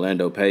in,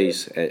 Orlando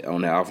Pace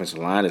on that offensive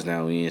line is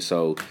now in.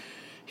 So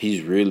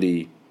he's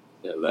really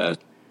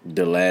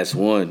the last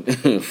one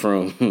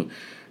from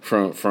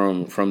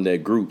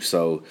that group.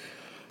 So,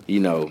 you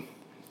know,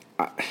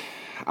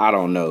 I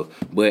don't know.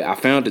 But I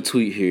found a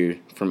tweet here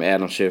from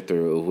Adam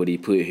Schefter of what he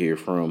put here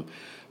from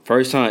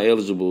first time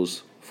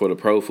eligibles for the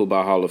Pro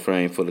Football Hall of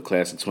Fame for the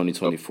class of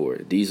 2024.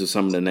 These are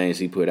some of the names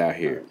he put out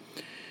here.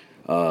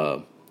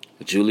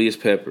 Julius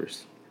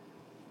Peppers,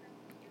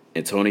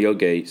 Antonio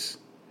Gates,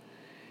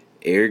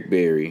 Eric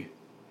Berry,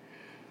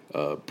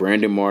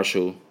 Brandon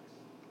Marshall,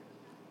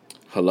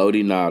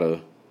 Haloti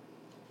Ngata,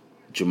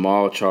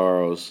 Jamal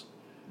Charles,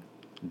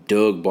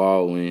 Doug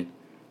Baldwin,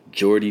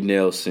 Jordy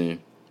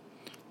Nelson,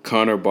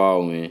 Connor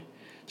Baldwin,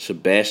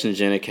 Sebastian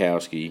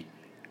Janikowski,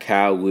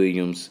 Kyle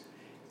Williams,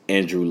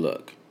 Andrew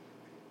Luck.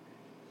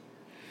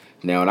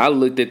 Now, when I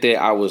looked at that,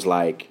 I was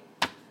like,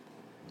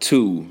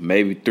 2,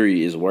 maybe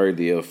 3 is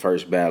worthy of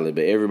first ballot,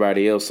 but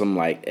everybody else, I'm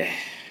like,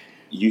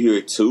 You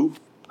hear 2?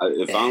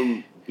 If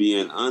I'm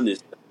being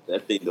honest, I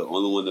think the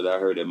only one that I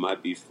heard that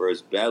might be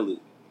first ballot,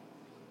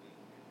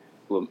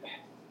 well,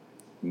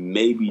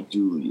 maybe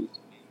Julius.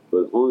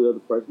 But the only other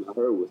person I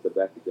heard was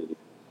Sebastian.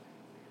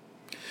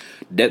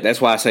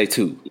 That's why I say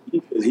 2,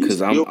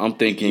 because I'm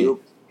thinking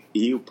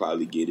he'll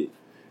probably get it,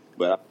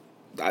 but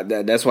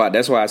that's why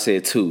I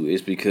said 2.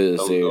 It's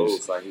because I don't know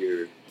if I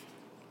hear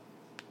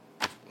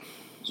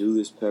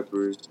Julius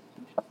Peppers.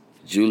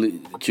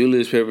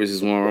 Julius Peppers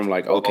is one where I'm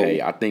like,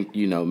 okay, I think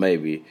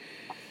maybe,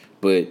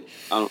 but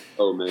I don't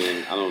know,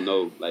 man. I don't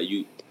know. Like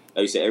you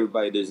said,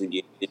 everybody doesn't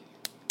get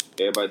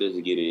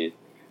in,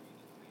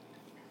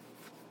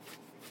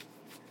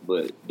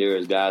 but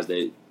there's guys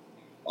that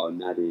are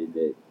not in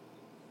that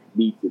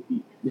need to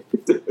be.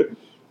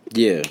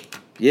 Yeah.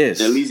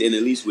 Yes. And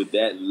at least with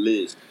that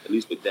list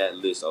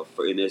of,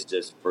 and that's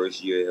just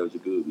first year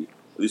eligibility.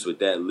 At least with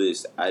that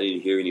list, I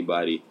didn't hear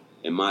anybody,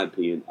 in my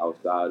opinion,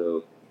 outside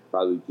of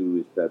probably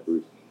Julius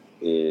Peppers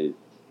and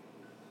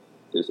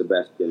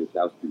Sebastian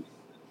Janikowski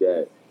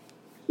that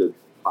should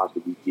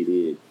possibly get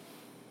in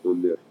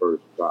on their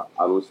first try.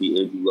 I don't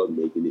see Andrew Luck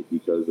making it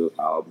because of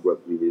how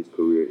abruptly his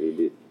career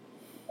ended.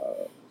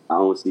 I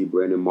don't see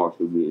Brandon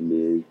Marshall getting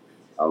in.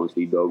 I don't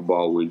see Doug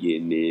Baldwin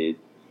getting in.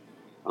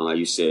 Like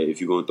you said,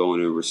 if you're going to throw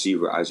in a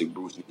receiver, Isaac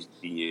Bruce needs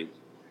to be in.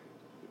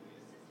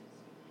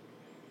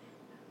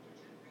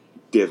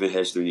 Devin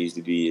Hester needs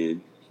to be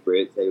in.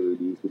 Fred Taylor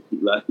needs to be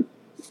like.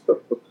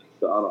 So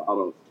I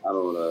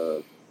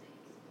don't.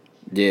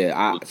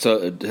 Yeah.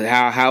 So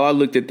how I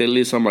looked at that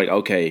list, I'm like,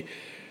 okay.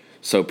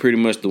 So pretty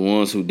much the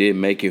ones who did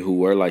make it, who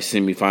were like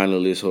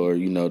semifinalists or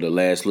the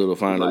last little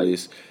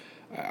finalists,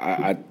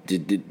 I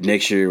did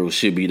next year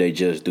should be they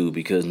just do,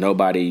 because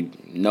nobody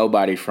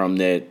from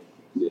that.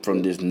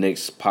 From this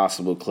next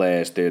possible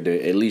class, they're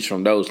at least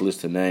from those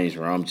list of names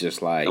where I'm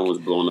just like, that was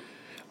blown up.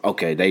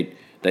 Okay,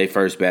 they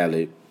first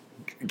ballot.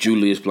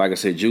 Julius, like I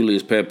said,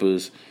 Julius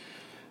Peppers,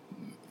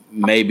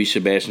 maybe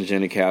Sebastian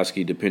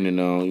Janikowski, depending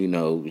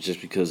on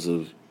just because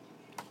of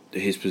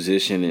his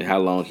position and how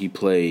long he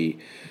played.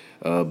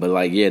 But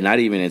not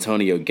even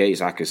Antonio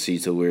Gates, I could see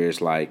to where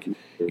it's like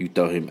you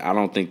throw him. I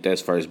don't think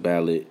that's first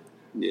ballot.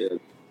 Yeah,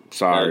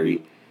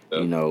 sorry,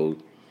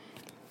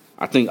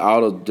 I think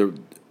all of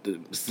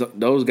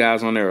those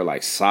guys on there are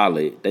like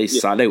solid. They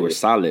were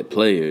solid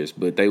players,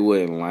 but they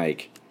wasn't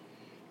like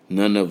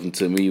none of them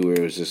to me where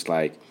it was just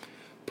like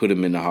put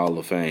him in the Hall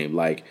of Fame.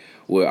 Like,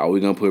 well, are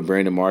we gonna put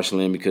Brandon Marshall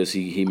in because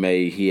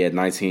he had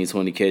 19,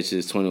 20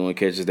 catches, 21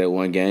 catches that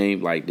one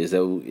game? Like, is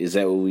that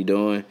what we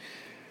doing?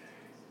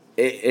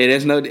 And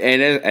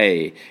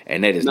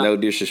that is no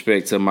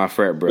disrespect to my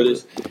frat brother.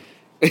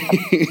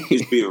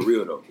 It's being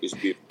real though. It's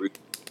being real.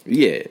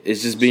 Yeah,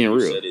 it's just being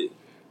real. Said it,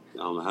 I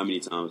don't know how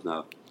many times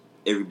now.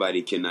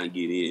 Everybody cannot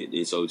get in,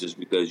 and so just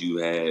because you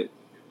had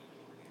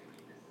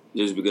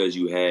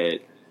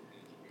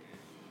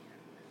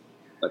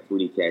a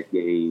 20 catch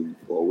game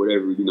or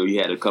whatever, you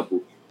had a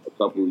couple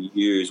of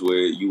years where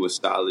you were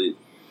solid.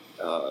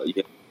 You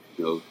had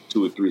 2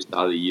 or 3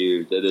 solid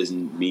years. That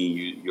doesn't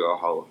mean you're a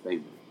Hall of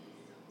Famer.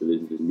 That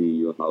doesn't just mean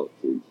you're a Hall of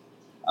Famer.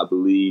 I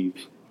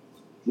believe.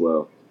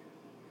 Well,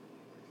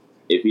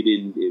 if he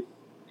didn't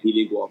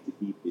go off the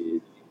deep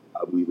end,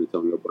 I believe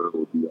Antonio Brown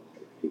would be a Hall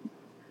of Famer.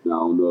 Now, I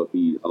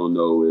don't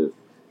know if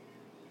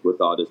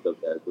with all this stuff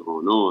that's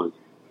going on, I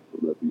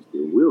don't know if he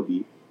still will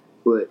be,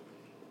 but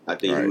I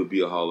think he would be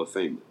a Hall of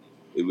Famer.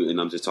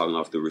 And I'm just talking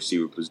off the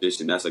receiver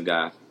position. That's a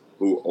guy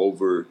who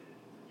over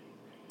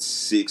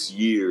 6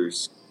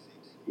 years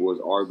was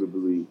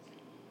arguably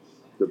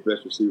the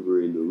best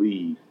receiver in the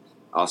league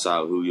outside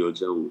of Julio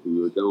Jones.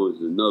 Julio Jones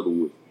is another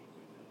one.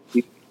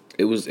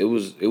 It was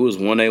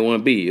 1A,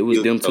 1B. It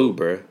was them two,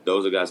 bro.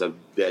 Those are guys that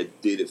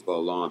did it for a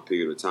long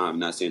period of time. I'm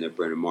not saying that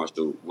Brandon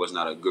Marshall was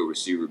not a good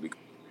receiver,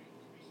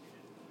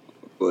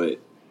 but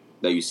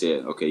like you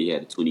said, okay, you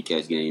had a 20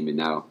 catch game, and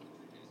now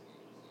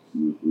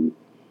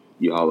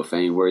you're Hall of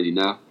Fame worthy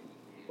now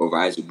over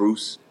Isaac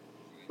Bruce.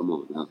 Come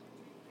on now,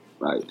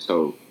 right?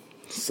 So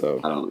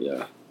I don't.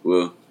 Yeah,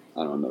 well,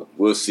 I don't know.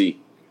 We'll see.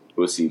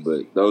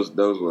 But those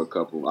were a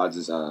couple. I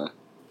just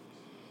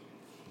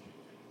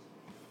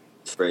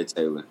Fred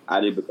Taylor. I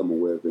didn't become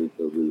aware of it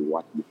until really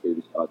watching the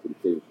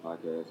Pivot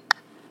podcast.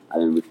 I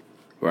didn't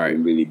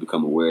really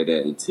become aware of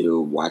that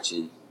until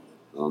watching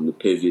the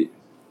Pivot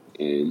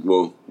and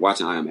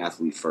watching I Am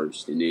Athlete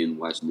first, and then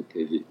watching the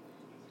Pivot.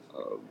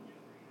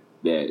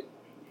 That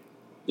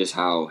just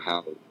how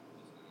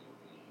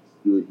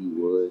good he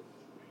was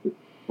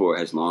for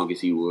as long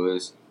as he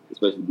was,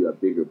 especially be a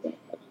bigger back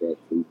like that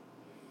too.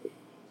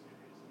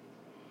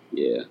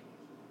 Yeah,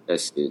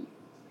 that's it.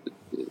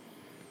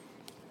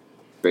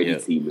 Crazy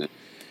Yep. team, man.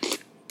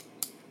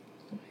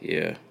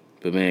 Yeah.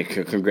 But man,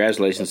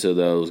 congratulations to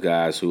those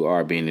guys who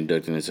are being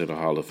inducted into the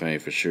Hall of Fame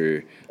for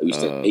sure. I used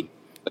to hate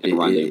It,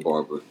 Rondé it,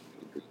 Barber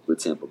with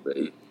Tampa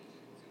Bay.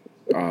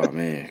 oh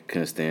man,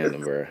 couldn't stand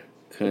them, bro.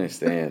 Couldn't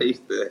stand I them.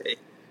 used to hate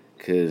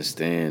Couldn't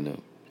stand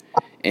them.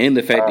 And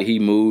the fact that he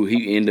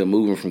ended up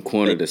moving from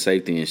corner to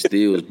safety and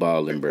still was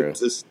balling, bro.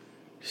 just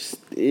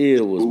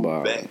Still was move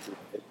balling. back to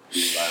that. He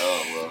was like,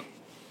 oh well,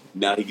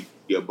 now he can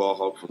be a ball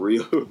hawk for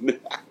real.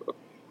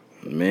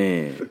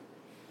 Man, Ball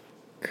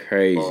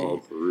crazy.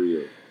 hawk for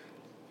real.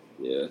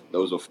 Yeah,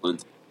 those were fun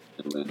times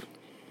in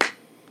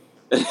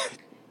Atlanta.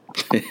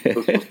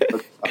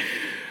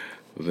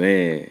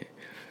 Man,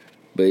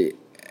 but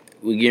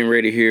we're getting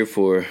ready here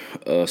for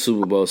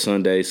Super Bowl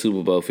Sunday,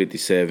 Super Bowl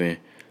 57.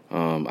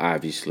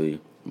 Obviously,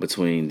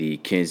 between the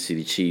Kansas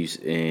City Chiefs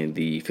and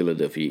the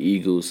Philadelphia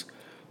Eagles.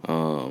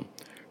 Um,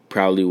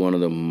 Probably one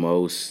of the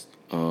most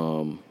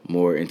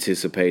more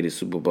anticipated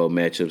Super Bowl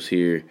matchups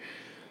here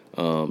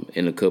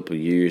in a couple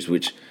of years.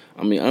 Which,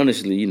 I mean,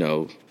 honestly,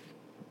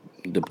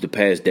 the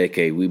past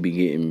decade we be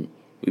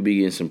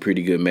getting some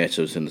pretty good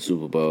matchups in the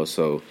Super Bowl.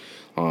 So,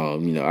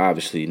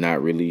 obviously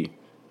not really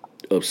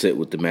upset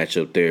with the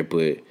matchup there,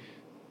 but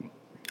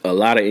a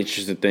lot of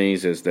interesting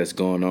things that's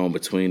going on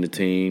between the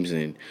teams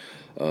and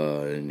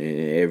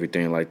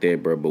everything like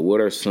that, bro. But what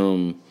are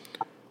some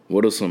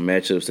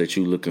matchups that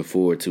you looking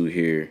forward to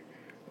here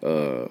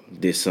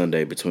this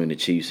Sunday between the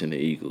Chiefs and the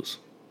Eagles?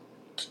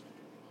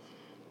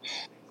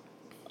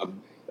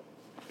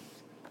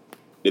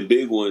 The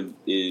big one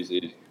is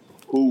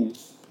who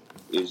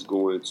is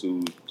going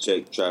to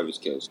check Travis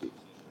Kelce?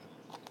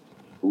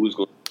 Who is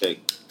going to check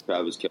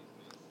Travis Kelce?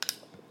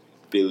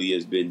 Philly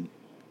has been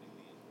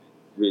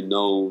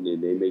known,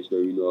 and they make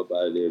sure you know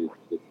about it.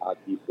 The top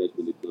defense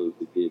when it comes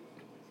to get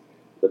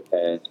the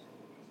pass,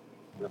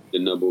 the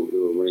number it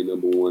will rank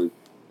number one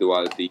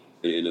throughout the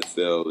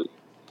NFL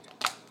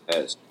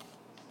pass.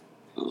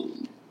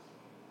 Um,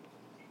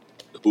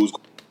 who's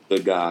the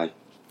guy?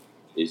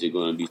 Is it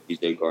going to be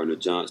C.J. Gardner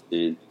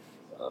Johnson?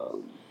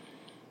 Um,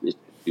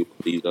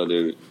 these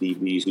other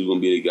DBs? Who's going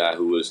to be the guy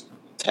who was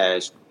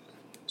tasked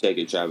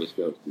checking Travis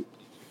Kelce?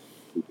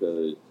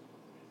 Because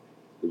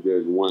if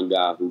there's one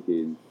guy who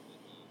can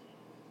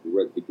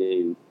direct the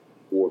game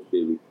for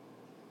Philly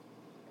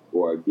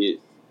or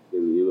against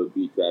Philly, it would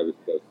be Travis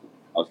Kelce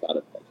outside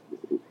of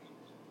Patrick Mahomes.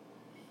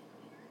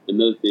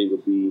 Another thing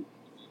would be,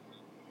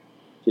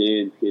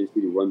 can Kansas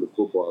City run the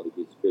football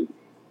against Philly?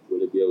 Will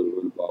they be able to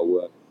run the ball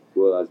well?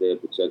 Will Isaiah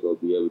Pacheco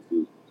be able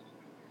to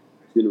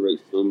generate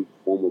some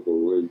form of a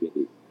run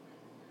game?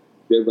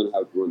 They're going to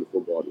have to run the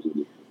football to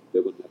win it.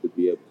 They're going to have to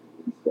be able to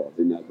run the ball.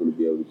 They're not going to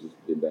be able to just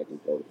get back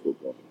and throw the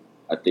football.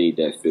 I think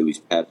that Philly's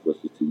pass rush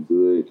is too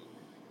good.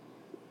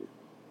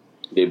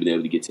 They've been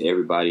able to get to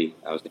everybody.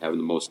 I was having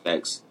the most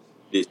sacks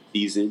this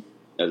season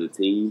as a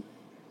team,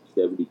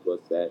 70-plus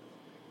sacks.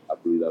 I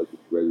believe that was the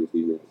regular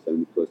season,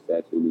 70-plus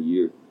sacks in the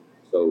year.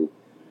 So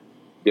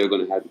they're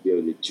going to have to be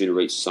able to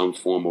generate some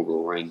form of a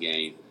run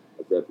game.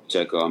 Isaiah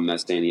Pacheco, I'm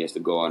not saying he has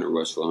to go out and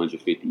rush for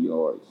 150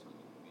 yards,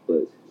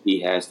 but he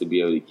has to be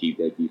able to keep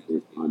that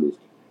defense honest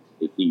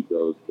and keep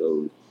those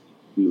D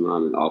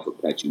linemen off of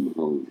Patrick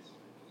Mahomes.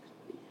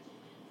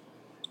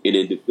 And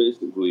then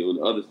defensively, on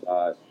the other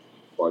side,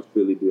 as far as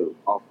Philly building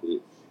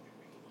offense,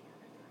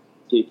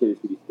 can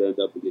Kansas City stand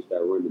up against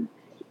that running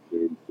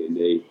back? Can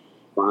they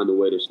find a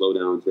way to slow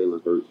down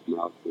Jalen Hurts,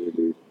 Miles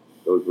Sanders,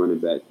 those running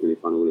backs? Can they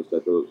find a way to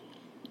shut those?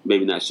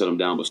 Maybe not shut them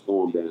down, but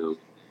slow them down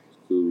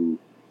to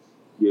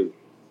give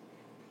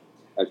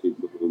Patrick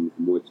Mahomes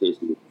more chances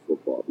with the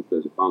football.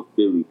 Because if I'm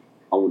Philly,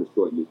 I want to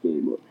shorten this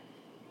game up.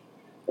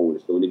 I want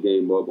to shorten the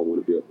game up. I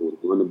want to be able to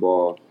run the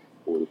ball.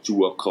 I want to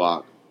chew up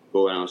clock,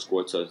 go down,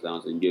 score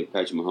touchdowns, and give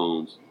Patrick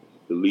Mahomes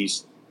the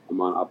least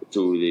amount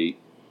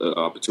of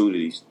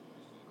opportunities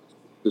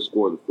to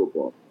score the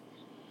football.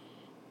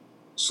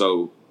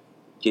 So,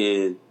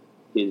 can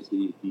Kansas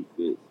City's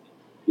defense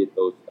get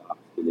those stops?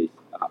 Can they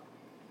stop?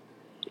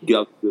 Get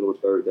out the field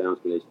on third downs?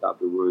 Can they stop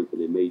the run? Can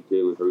they make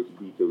Jalen Hurts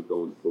beat them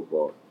throwing the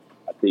football?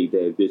 I think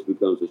that if this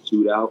becomes a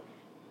shootout,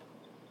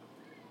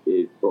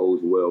 it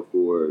bodes well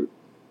for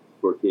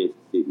Kansas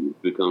City.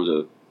 It becomes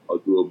a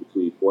duel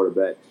between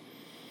quarterbacks.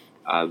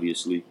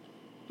 Obviously,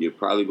 you're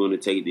probably going to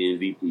take the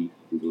MVP.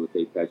 You're going to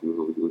take Patrick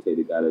Mahomes. You're going to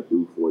take the guy that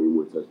threw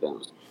 41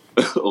 touchdowns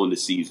on the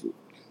season.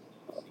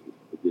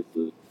 Just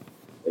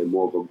a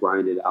more of a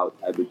grinded out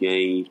type of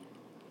game.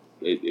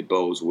 It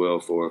bodes well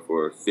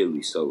for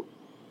Philly. So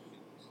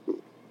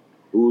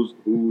who's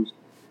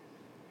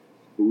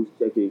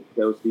checking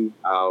Kelce?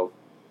 How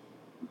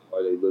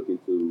are they looking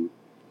to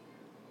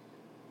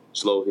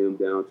slow him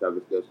down?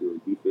 Travis Kelce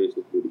on defense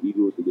for the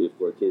Eagles, and then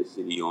for Kansas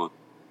City on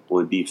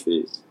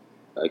defense.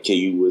 Can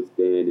you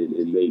withstand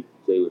and make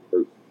Jalen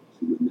Hurts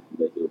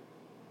let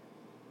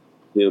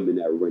him in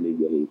that running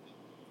game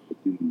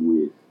do you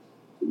win?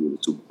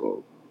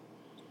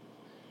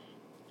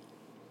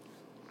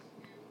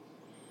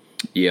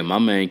 Yeah, my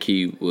main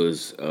key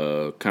was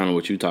kind of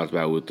what you talked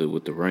about with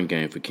the run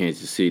game for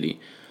Kansas City,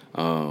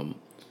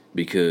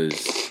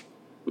 because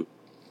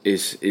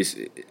it's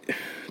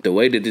the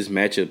way that this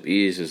matchup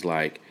is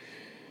like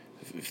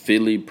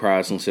Philly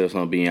prides themselves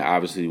on being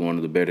obviously one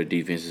of the better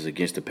defenses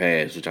against the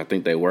pass, which I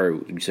think they were.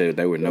 You said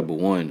they were number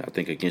one, I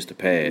think, against the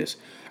pass.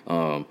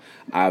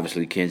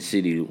 Obviously, Kansas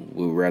City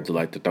would rather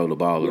like to throw the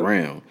ball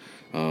around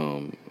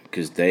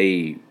because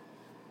they,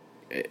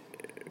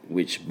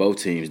 which both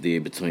teams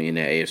did between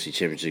that AFC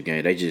Championship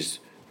game, they just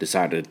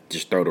decided to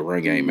just throw the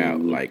run game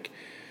out. Like,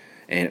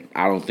 and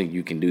I don't think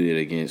you can do that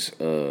against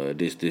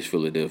this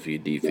Philadelphia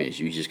defense.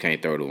 You just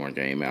can't throw the run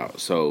game out.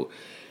 So,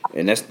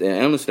 and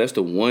honestly, that's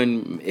the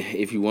one.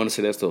 If you want to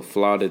say that's the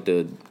flaw that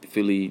the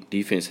Philly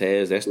defense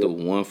has, that's the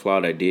one flaw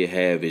they did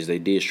have is they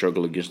did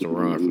struggle against the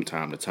run from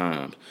time to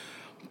time.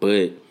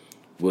 But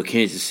will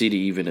Kansas City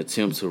even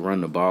attempt to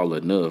run the ball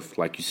enough,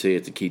 like you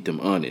said, to keep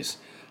them honest?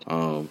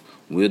 Will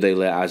they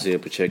let Isaiah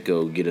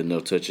Pacheco get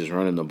enough touches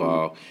running the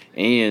ball?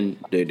 And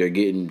they're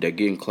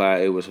getting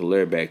Clyde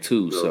Edwards-Helaire back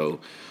too. So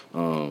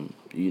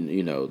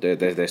you know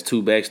that's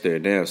two backs there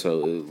now.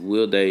 So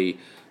will they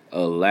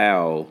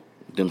allow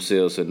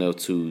themselves enough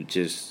to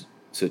just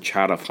to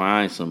try to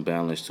find some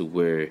balance to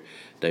where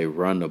they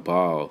run the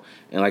ball?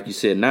 And like you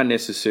said, not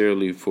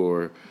necessarily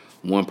for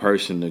one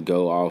person to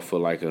go off for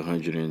like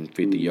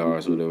 150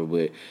 yards or whatever,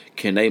 but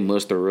can they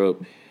muster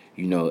up,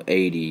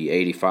 80,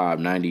 85,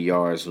 90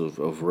 yards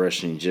of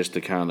rushing just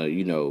to kind of,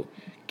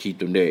 keep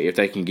them there? If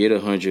they can get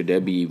 100,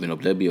 that'd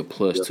be a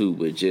plus too,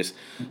 but just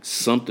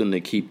something to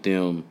keep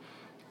that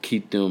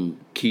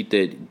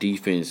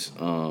defense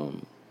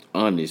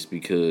honest,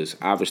 because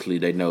obviously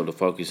they know the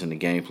focus in the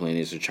game plan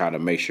is to try to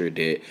make sure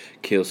that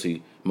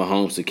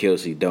Mahomes to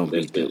Kelsey don't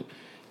beat them.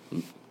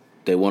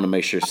 They want to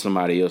make sure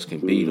somebody else can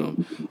beat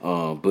them.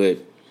 But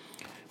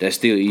that's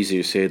still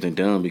easier said than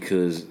done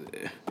because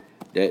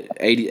that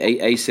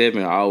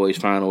 8-7 always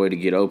find a way to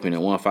get open,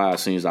 and 1-5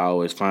 seems to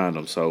always find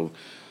them. So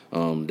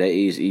that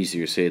is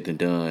easier said than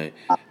done.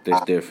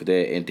 That's there for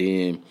that. And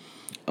then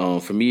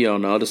for me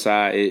on the other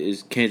side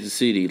is Kansas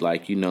City.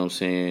 Like, you know what I'm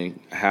saying,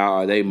 how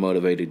are they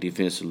motivated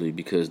defensively?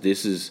 Because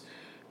this is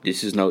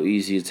no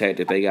easy attack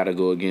that they got to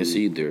go against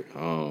either.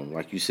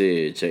 Like you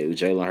said,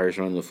 Jalen Hurts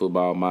running the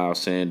football, Miles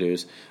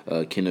Sanders,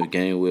 Kenneth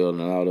Gainwell,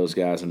 and all those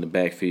guys in the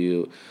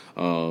backfield.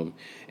 And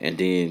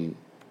then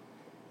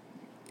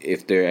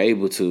if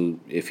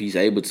he's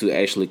able to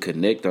actually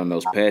connect on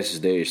those passes,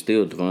 there is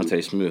still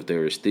Devontae Smith,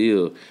 there is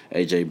still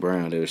A.J.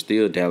 Brown, there is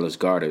still Dallas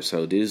Goedert.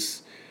 So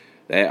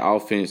that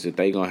offense that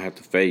they're gonna have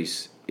to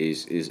face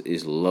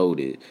is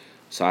loaded.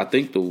 So I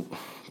think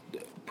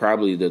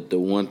probably the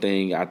one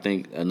thing, I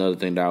think another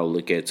thing that I'll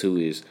look at too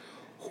is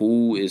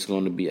who is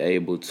going to be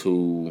able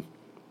to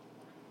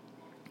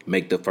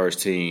make the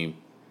first team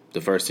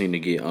to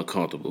get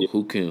uncomfortable.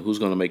 Who's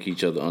going to make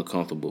each other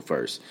uncomfortable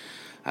first?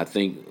 I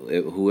think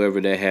whoever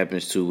that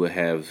happens to will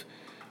have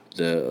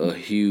a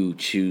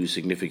huge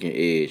significant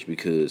edge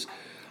because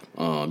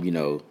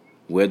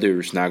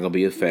weather's not going to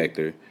be a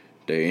factor.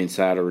 They're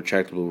inside a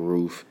retractable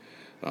roof.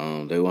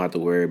 They won't have to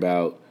worry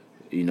about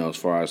as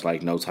far as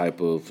like no type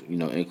of,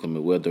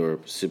 inclement weather or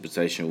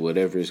precipitation,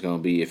 whatever it's going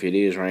to be. If it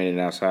is raining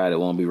outside, it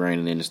won't be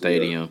raining in the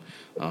stadium.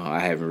 I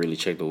haven't really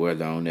checked the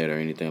weather on that or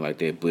anything like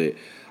that, but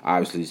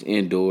obviously it's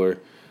indoor,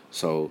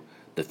 so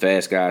the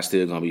fast guy's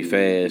still going to be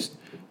fast.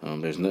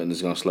 There's nothing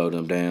that's going to slow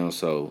them down,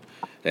 so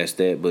that's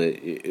that. But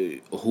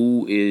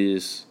who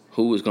is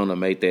going to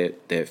make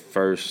that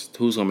first?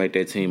 Who's going to make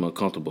that team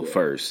uncomfortable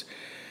first?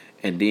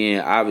 And then,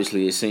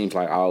 obviously, it seems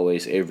like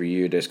always every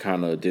year there's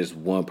kind of this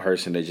one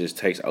person that just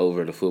takes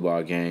over the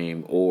football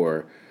game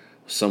or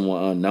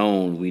someone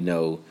unknown we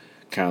know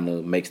kind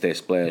of makes that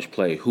splash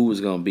play. Who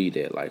is going to be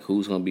that? Like,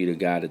 who's going to be the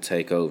guy to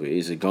take over?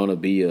 Is it going to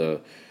be a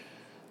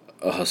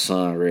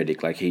Hassan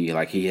Reddick like he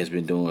has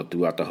been doing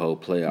throughout the whole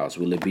playoffs?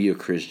 Will it be a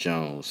Chris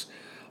Jones?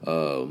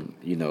 Will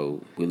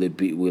it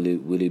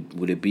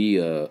be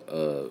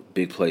a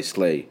big play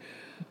Slay?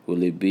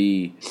 Will it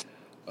be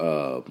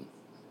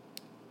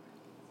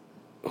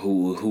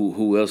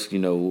who else,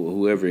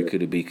 whoever it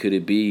could be? Could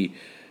it be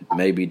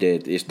maybe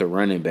that it's the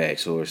running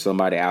backs or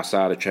somebody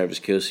outside of Travis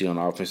Kelce on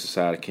the offensive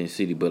side of Kansas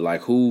City? But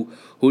like who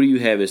do you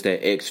have as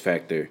that X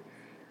factor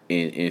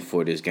in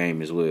for this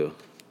game as well?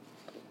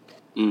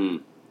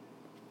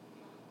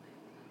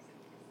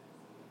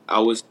 I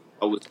would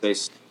say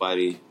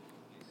somebody.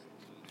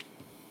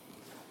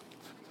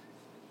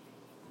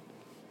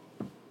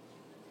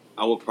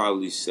 I would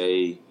probably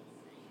say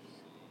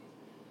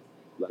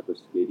like a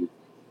Smitty,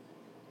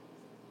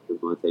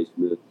 Devontae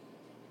Smith.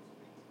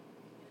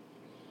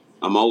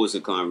 I'm always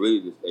inclined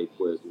really to say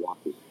Quez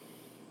Walker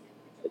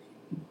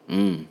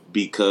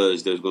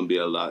because there's going to be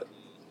a lot.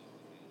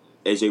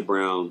 A.J.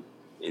 Brown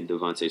and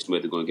Devontae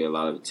Smith are going to get a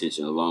lot of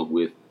attention along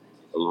with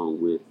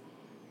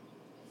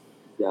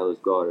Dallas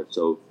Goedert.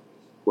 So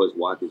Quez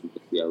Watkins going to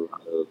see a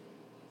lot of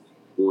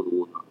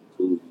one-on-one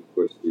opportunities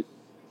versus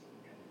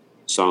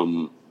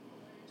some of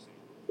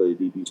the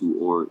DBs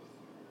who aren't.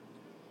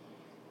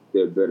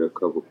 They're better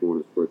cover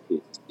corners for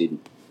Kansas City.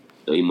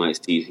 So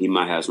he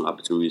might have some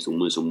opportunities to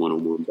win some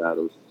one-on-one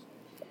battles.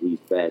 He's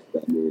fast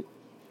Batman.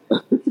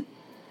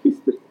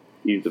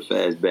 He's the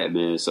fast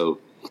Batman, so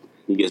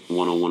he gets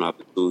one-on-one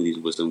opportunities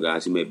with some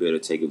guys. He may be able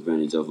to take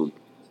advantage of them.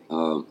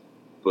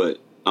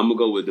 But I'm gonna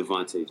go with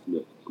Devontae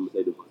Smith. I'm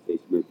gonna say Devontae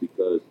Smith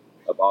because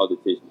of all the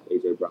attention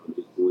AJ Brown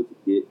is going to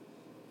get.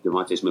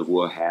 Devontae Smith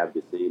will have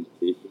the same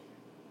attention,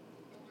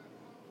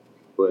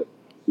 but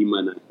he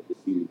might not have to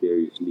see the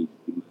Darius Lee.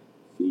 He might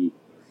see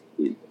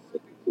in the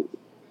second quarter.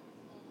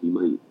 He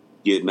might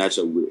get match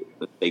up with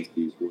the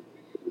safeties twice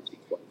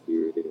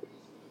here or there.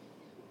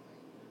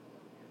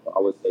 So I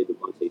would say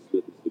Devontae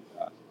Smith is the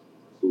guy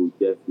who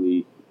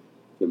definitely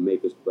can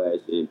make a splash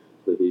and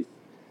put his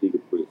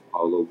fingerprints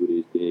all over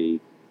this game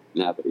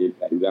and have an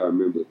impact. You got to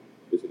remember,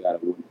 this is a guy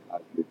that won the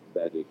Heisman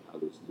back in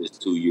college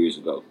just 2 years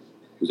ago.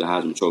 He was a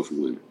Heisman Trophy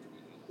winner.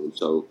 And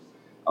so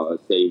I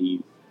would say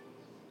he's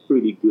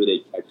pretty good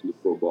at catching the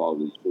football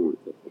and scoring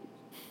touchdowns.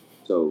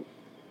 So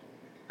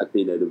I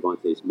think that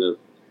Devontae Smith,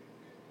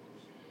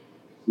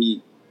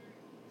 he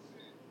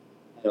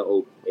had an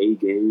okay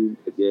game,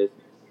 I guess.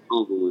 I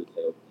don't go into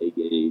an okay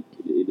game.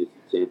 It is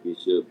a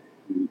championship.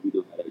 We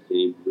don't have that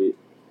game with.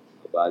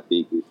 But I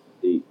think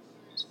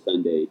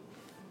Sunday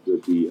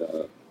would be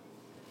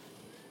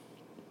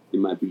it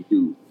might be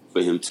due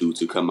for him to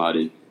come out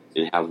and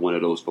have one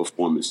of those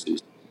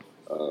performances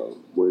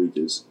where he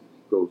just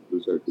goes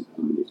berserk and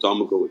dominate. So I'm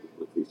gonna go with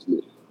Devontae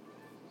Smith.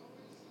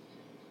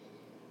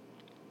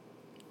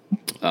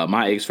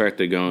 My X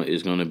factor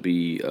is gonna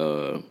be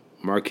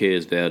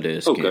Marquez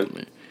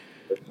Valdes-Scantling,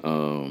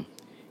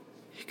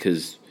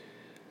 because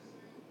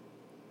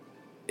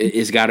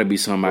it's got to be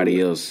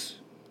somebody else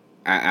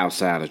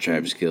outside of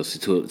Travis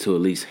Kelce to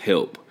at least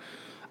help.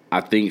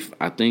 I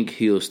think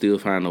he'll still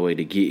find a way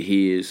to get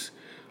his,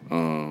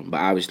 but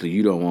obviously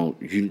you don't want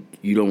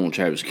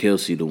Travis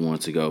Kelce the one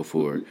to go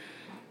for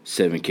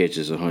 7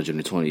 catches,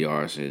 120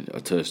 yards, and a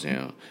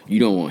touchdown.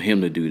 You don't want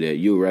him to do that.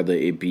 You'd rather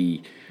it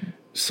be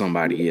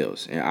somebody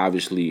else. And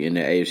obviously in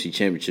the AFC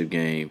Championship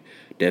game,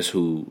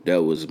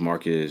 that was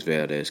Marquez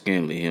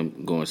Valdes-Scantling.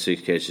 Him going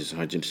 6 catches,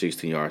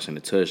 116 yards, and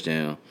a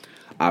touchdown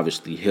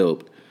obviously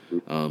helped.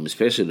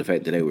 Especially the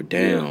fact that they were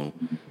down.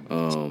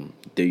 No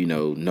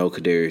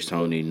Kadarius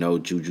Toney, no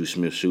Juju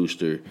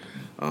Smith-Schuster.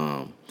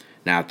 Now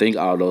I think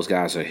all those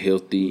guys are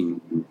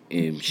healthy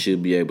and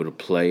should be able to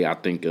play. I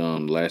think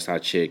last I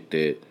checked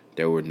that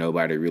there were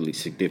nobody really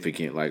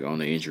significant like on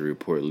the injury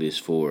report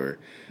list for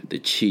the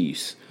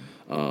Chiefs.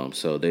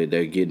 So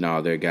they're getting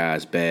all their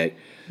guys back.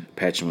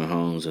 Patrick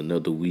Mahomes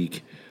another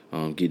week,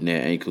 getting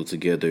that ankle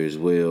together as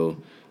well.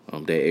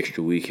 That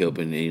extra week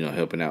helping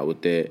out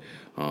with that.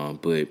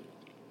 But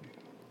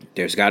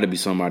there's got to be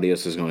somebody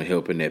else that's going to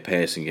help in that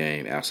passing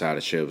game outside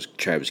of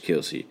Travis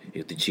Kelce.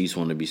 If the Chiefs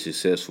want to be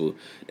successful,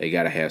 they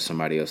got to have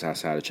somebody else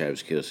outside of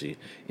Travis Kelce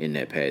in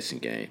that passing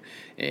game.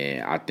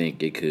 And I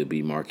think it could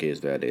be Marquez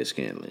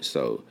Valdes-Scantling.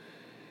 So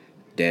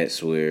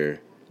that's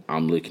where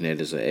I'm looking at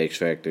as an X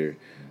factor.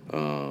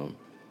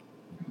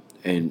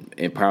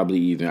 And probably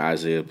even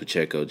Isaiah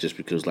Pacheco, just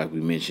because, like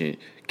we mentioned,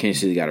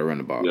 Kansas City got to run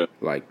the ball. Yeah.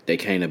 Like, they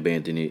can't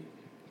abandon it.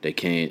 They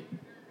can't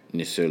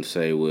necessarily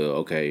say, well,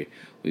 okay,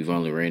 we've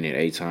only ran it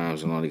 8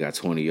 times and only got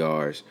 20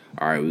 yards.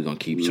 All right, we're going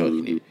to keep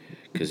chucking it.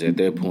 Because at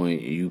that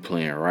point, you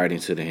playing right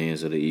into the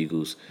hands of the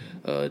Eagles'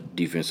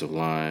 defensive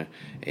line.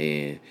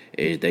 And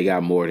they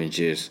got more than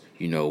just,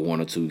 1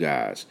 or 2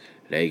 guys.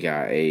 They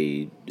got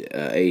a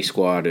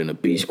squad and a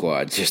B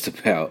squad just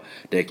about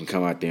that can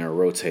come out there and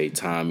rotate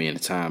time in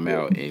and time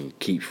out and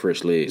keep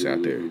fresh legs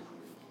out there.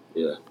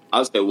 Yeah.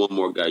 I'll say one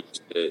more guy you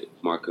said,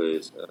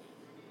 Marcus,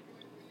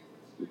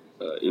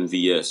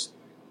 MVS,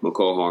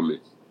 McCall Harmon.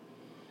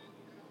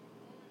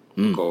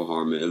 McCall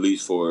Harmon, at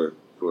least for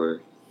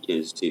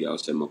Kansas City, I'll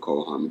say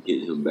McCall Harmon,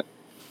 getting him back.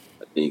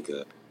 I think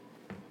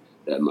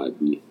that might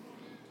be.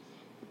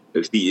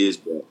 If he is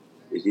back.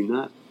 Is he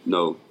not?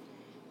 No.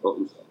 Oh,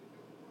 I'm sorry.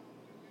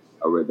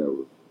 I read that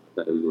one. I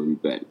thought he was going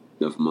to be back.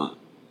 Never mind.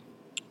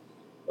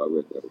 I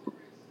read that one.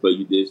 But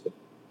you did say.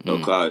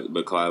 Clyde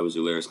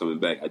Edwards-Helaire coming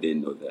back. I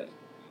didn't know that.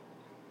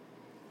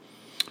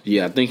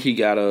 Yeah, I think he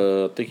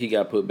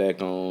got put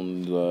back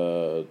on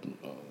the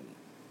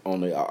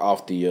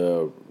off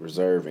the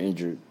reserve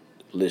injured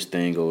list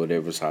thing or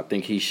whatever. So I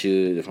think he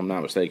should, if I'm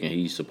not mistaken,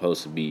 he's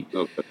supposed to be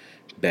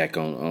back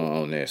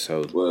on that.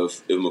 So if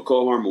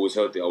McCall Harmon was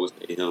healthy, I would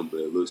say him, but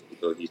it looks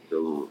like he's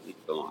still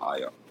on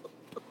IR.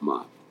 Come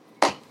on.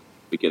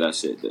 Forget I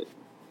said that.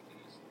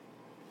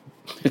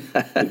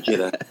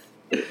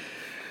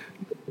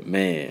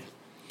 Man.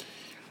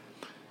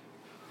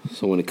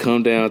 So when it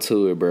come down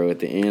to it, bro, at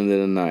the end of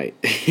the night,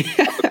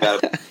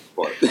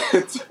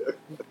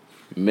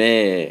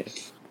 man,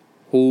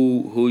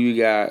 who you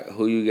got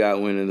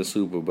winning the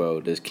Super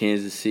Bowl? Does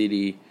Kansas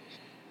City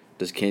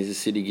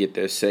get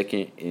their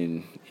second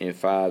in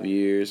 5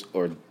 years,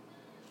 or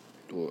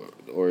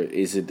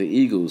is it the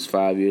Eagles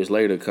 5 years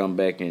later come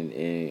back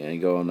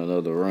and go on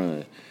another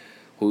run?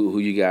 Who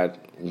you got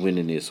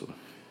winning this one?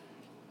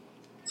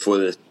 For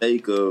the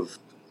sake of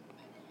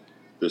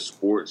the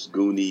sports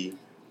Goonie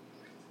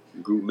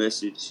group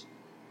message,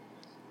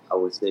 I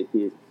would say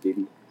Kansas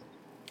City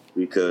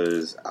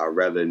because I'd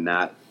rather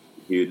not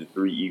hear the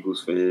three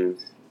Eagles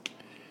fans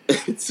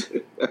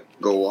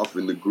go off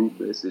in the group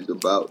message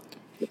about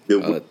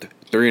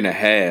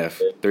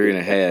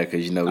 3.5,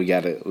 because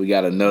we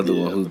got another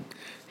one who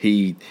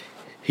he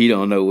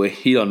don't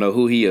know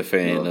who he a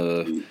fan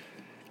of.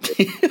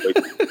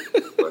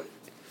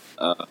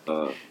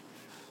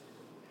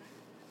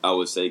 I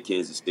would say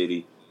Kansas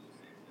City.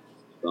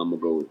 So I'm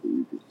gonna go with the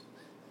Eagles.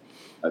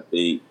 I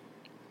think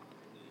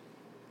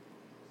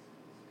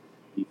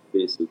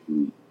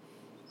defensively,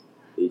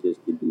 they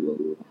just can do a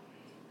lot.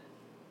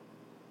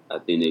 I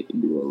think they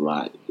can do a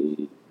lot.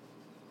 And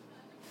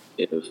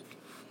if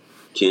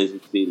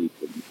Kansas City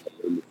can play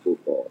the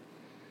football,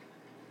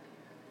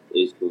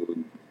 it's going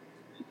to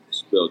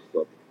spell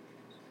trouble.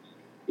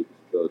 It can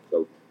spell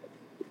trouble.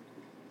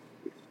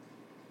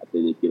 I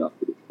think they get off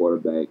to the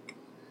quarterback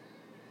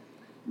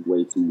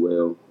way too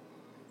well.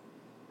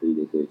 I think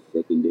that their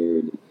secondary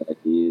and their back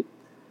end,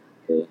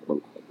 they have a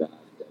lot of guys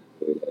back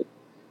there that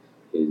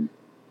can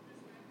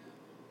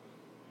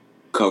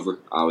cover.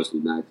 Obviously,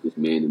 not just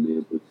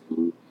man-to-man, but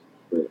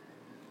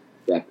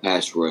that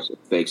pass rush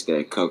affects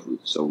that coverage.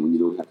 So when you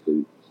don't have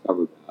to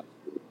cover guys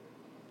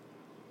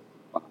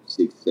for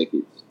 5-6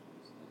 seconds, I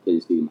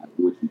can't see my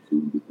want you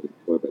to because the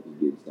quarterback is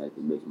getting sacked.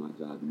 It makes my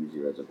job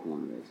easier as a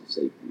corner, as a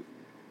safety.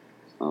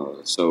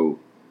 And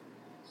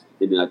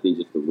then I think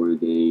just the run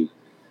game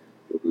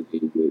with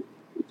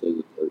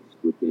Jalen Hurts,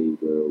 good game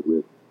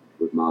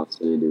with Miles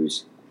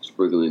Sanders,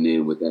 sprinkling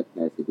in with that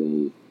passing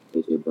game,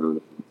 A.J.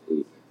 Brown,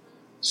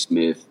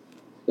 Smith,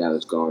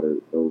 Dallas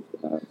Goedert, those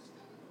guys.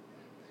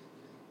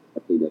 I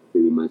think that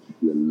Philly might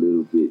be a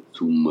little bit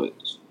too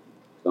much.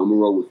 So I'm going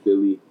to roll with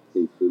Philly. I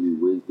think Philly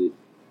wins it.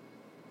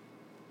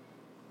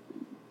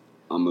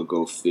 I'm going to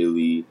go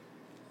Philly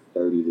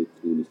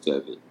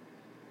 30-27.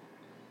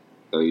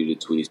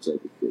 30-27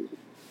 Philly.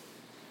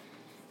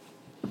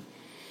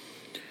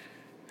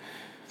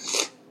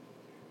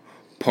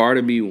 Part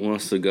of me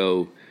wants to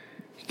go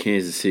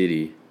Kansas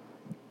City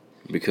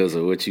because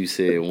of what you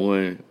said,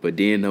 one, but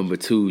then number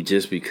two,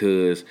 just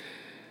because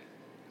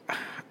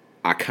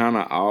I kind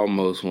of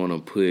almost want to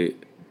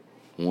put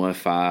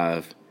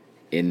 1-5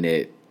 in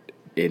that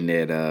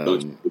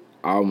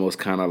almost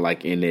kind of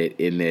like in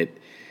that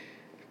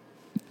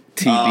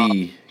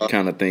TB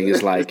kind of thing.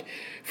 It's like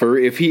for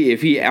if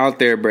he out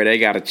there, bro, they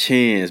got a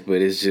chance,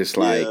 but it's just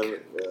like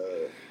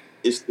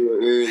it's still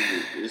early.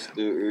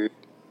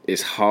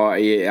 It's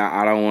hard. Yeah,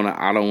 I don't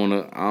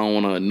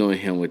want to annoy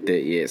him with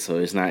that yet. So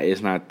it's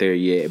not there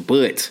yet.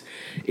 But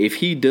if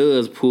he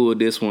does pull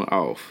this one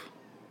off,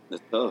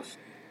 that's tough.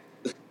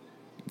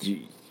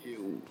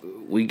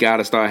 We got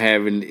to start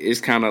having. It's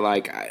kind of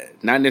like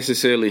not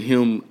necessarily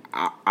him.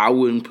 I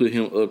wouldn't put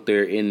him up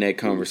there in that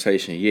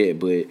conversation yet.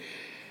 But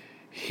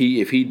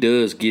if he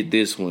does get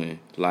this one,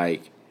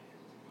 like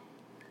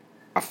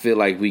I feel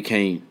like you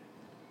can't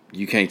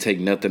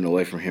take nothing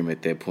away from him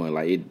at that point.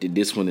 Like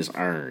this one is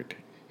earned.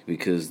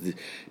 Because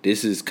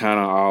this is kind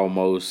of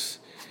almost,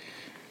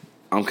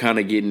 I'm kind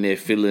of getting that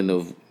feeling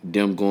of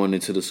them going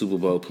into the Super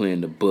Bowl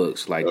playing the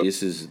Bucs. Like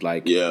this is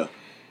like,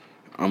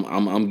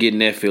 I'm getting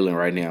that feeling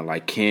right now.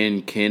 Like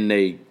can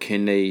they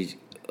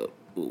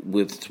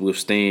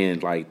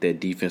withstand like that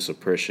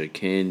defensive pressure?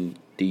 Can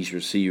these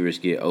receivers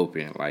get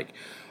open? Like,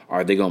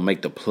 are they gonna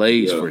make the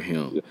plays for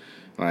him? Yeah.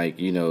 Like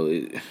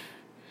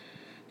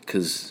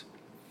because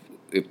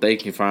if they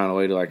can find a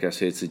way to, like I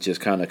said, to just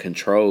kind of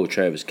control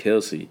Travis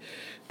Kelce.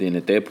 Then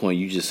at that point,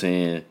 you just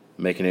saying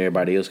making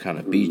everybody else kind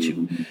of beat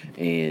you.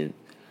 And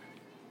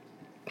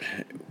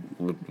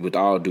with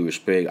all due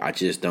respect, I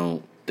just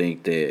don't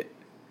think that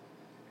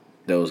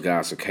those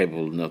guys are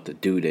capable enough to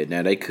do that.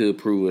 Now, they could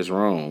prove us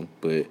wrong,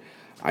 but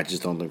I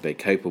just don't think they're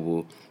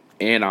capable.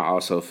 And I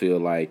also feel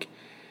like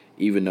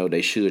even though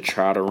they should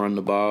try to run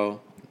the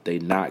ball,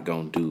 they're not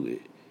going to do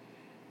it.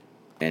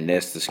 And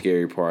that's the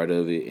scary part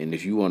of it. And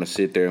if you want to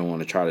sit there and want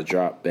to try to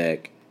drop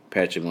back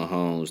Patrick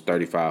Mahomes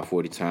 35,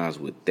 40 times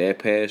with that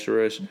pass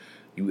rush,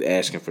 you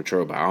asking for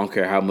trouble. I don't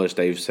care how much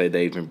they say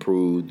they've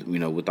improved,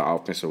 with the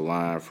offensive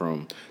line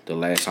from the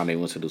last time they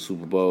went to the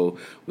Super Bowl.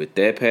 With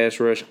that pass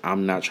rush,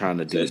 I'm not trying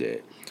to do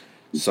that.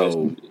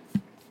 So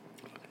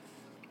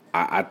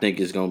I think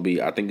it's gonna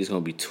be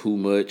too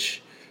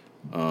much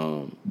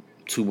of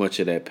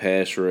that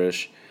pass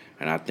rush,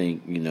 and I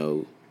think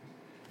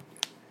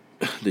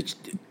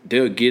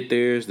they'll get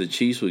theirs. The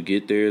Chiefs will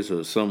get theirs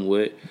or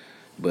somewhat.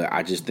 But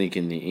I just think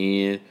in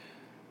the end,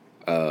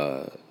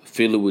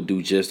 Philly would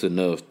do just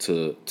enough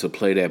to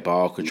play that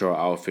ball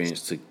control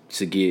offense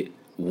to get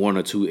one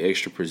or two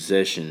extra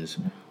possessions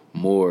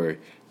more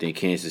than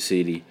Kansas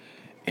City.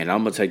 And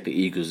I'm going to take the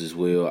Eagles as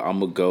well. I'm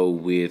going to go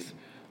with,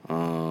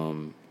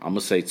 I'm going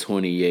to say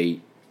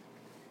 28-24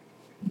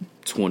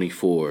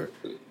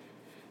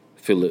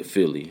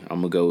 Philly.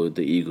 I'm going to go with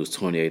the Eagles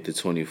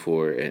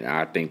 28-24. And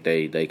I think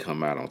they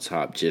come out on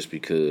top just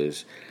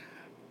because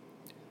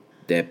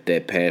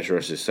that pass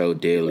rush is so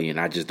deadly, and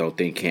I just don't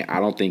think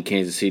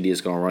Kansas City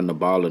is gonna run the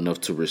ball enough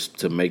to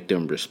make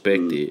them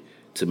respect it,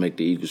 to make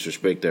the Eagles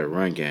respect their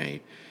run game,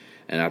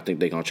 and I think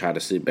they're gonna try to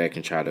sit back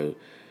and try to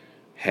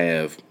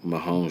have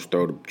Mahomes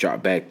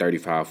drop back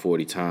 35,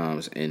 40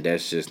 times, and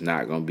that's just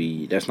not gonna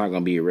be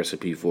a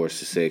recipe for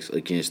success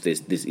against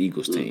this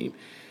Eagles team.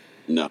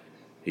 No.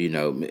 You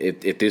know,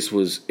 if this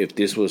was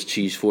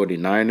Chiefs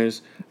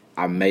 49ers,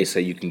 I may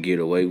say you can get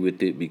away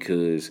with it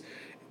because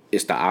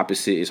it's the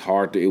opposite.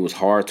 It was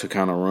hard to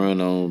kind of run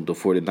on the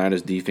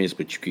 49ers defense,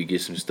 but you could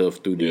get some stuff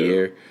through the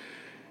air.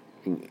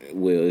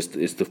 Well, it's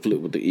the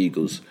flip with the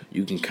Eagles.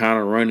 You can kind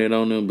of run it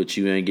on them, but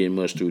you ain't getting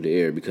much through the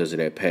air because of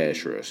that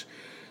pass rush.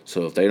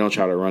 So if they don't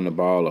try to run the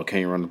ball or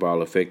can't run the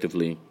ball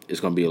effectively, it's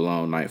going to be a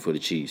long night for the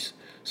Chiefs.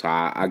 So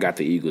I got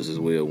the Eagles as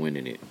well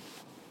winning it.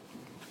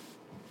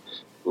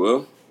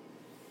 Well,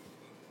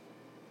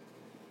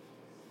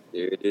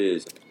 there it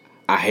is.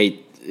 It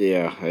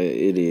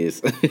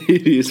is.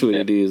 It is what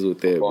it is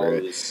with that, bro.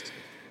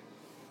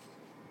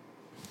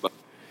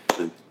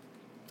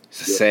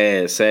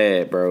 It's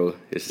sad, bro.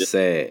 It's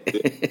sad.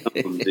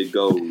 It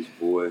goes,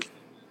 boy.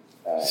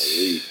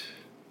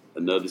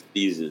 Another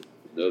season.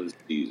 But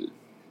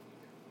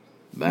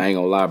I ain't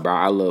gonna lie, bro.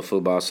 I love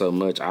football so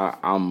much.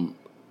 I'm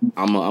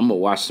gonna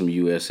watch some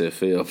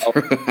USFL,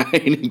 bro. I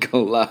ain't even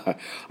gonna lie.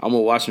 I'm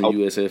gonna watch some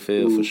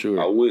USFL for sure.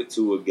 I went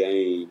to a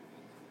game.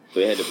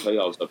 They had the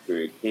playoffs up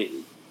here in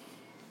Canton.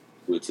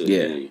 Went to the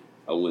game.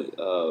 I went.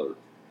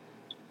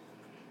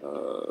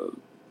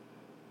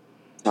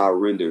 Ty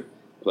Render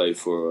played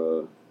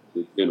for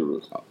the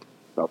Generals.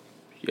 In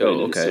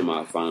the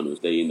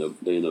semifinals. They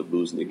end up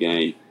losing the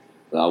game.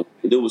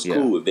 It was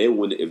cool.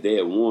 If they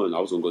had won, I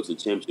was gonna go to the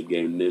championship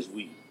game this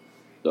week.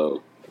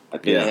 So I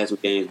think I had some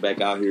games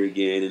back out here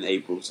again in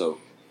April. So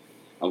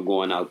I'm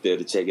going out there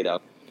to check it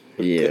out.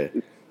 Yeah,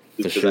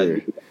 for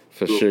sure.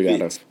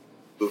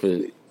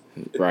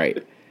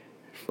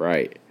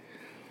 Right.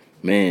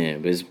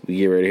 Man, but we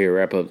get ready to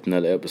wrap up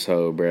another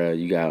episode, bro.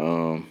 You got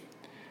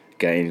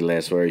any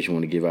last words you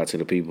want to give out to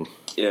the people?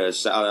 Yeah,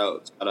 shout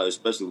out,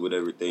 especially with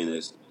everything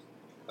that's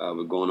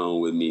been going on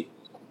with me,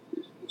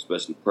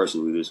 especially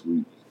personally this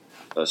week.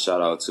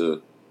 Shout out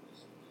to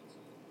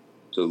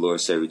the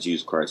Lord Savior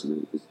Jesus Christ,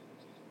 man.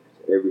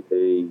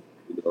 Everything,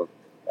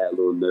 had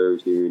little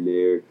nerves here and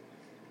there.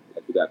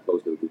 Like we got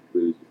closer with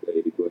Chris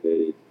today to go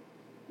ahead and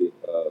get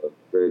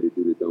ready to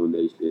do the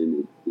donation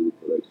and do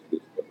the collection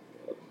and stuff.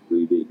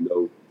 Really didn't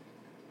know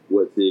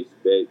what to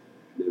expect.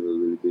 Never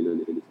really been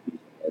under any speech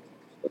that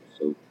stuff.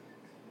 So I'm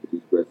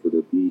just grateful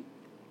to be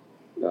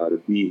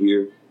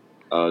here,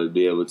 to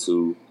be able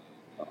to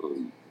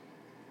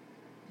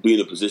be in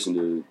a position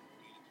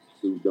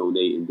to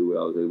donate and do what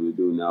I was able to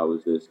do. Now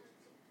is just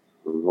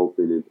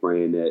hoping and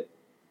praying that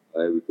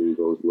everything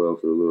goes well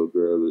for the little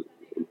girl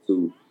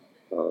too.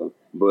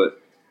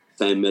 But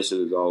same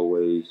message as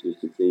always: just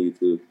continue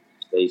to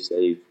stay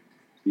safe,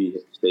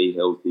 stay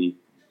healthy.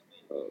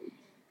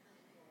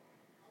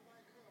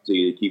 So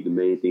you keep the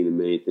main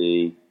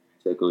thing.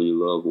 Check on your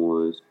loved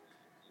ones.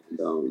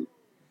 And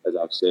as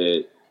I've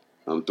said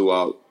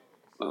throughout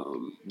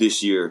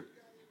this year,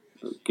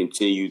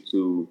 continue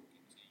to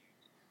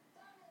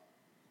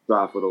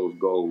strive for those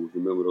goals.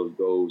 Remember those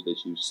goals that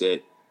you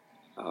set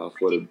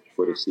for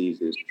the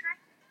season.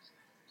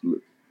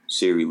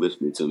 Siri,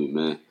 listening to me,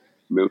 man.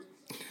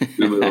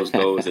 Remember those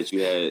goals that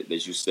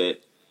you set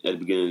at the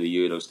beginning of the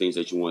year. Those things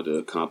that you wanted to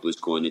accomplish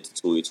going into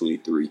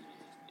 2023,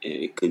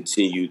 and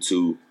continue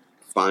to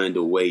find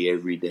a way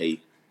every day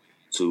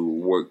to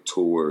work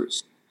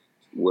towards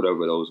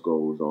whatever those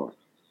goals are.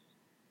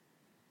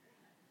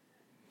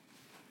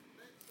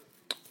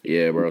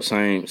 Yeah, bro.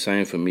 Same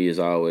for me as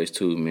always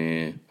too,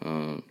 man.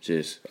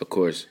 Just of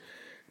course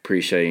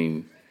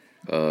appreciating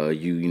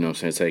you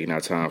taking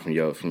out time from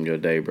your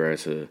day, bro,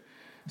 to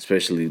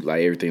especially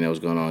like everything that was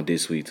going on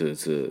this week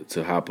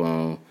to hop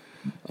on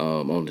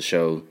the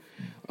show.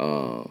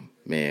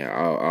 Man,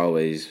 I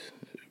always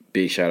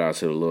big shout out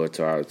to the Lord,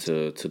 to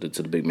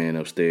the big man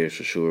upstairs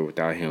for sure.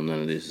 Without him,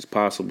 none of this is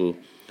possible.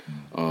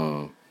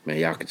 Man,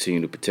 y'all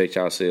continue to protect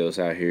yourselves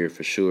out here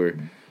for sure.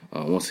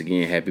 Once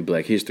again, happy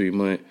Black History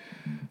Month.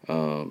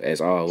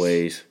 As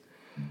always,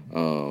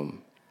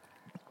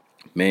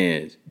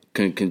 man,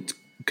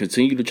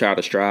 continue to try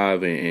to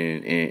strive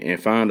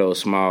and find those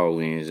small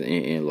wins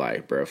in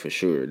life, bro, for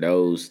sure.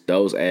 Those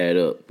add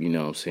up, you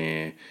know what I'm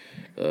saying,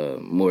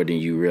 more than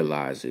you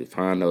realize it.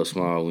 Find those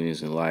small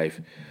wins in life.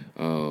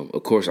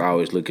 Of course, I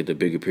always look at the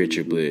bigger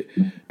picture, but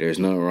there's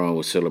nothing wrong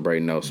with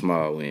celebrating those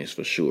small wins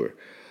for sure.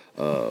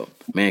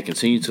 Man,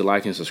 continue to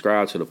like and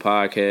subscribe to the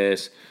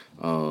podcast.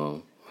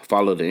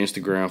 Follow the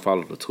Instagram,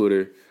 follow the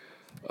Twitter.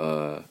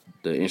 The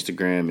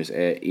Instagram is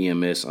at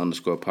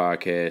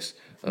EMS_podcast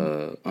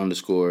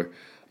 _.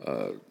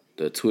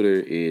 The Twitter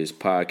is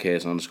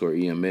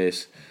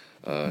podcast_EMS.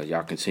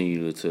 Y'all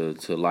continue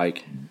to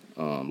like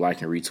and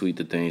retweet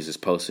the things that's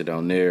posted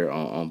on there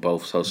on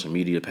both social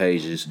media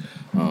pages.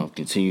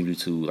 Continue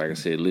to, like I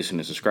said, listen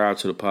and subscribe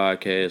to the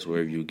podcast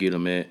wherever you get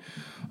them at.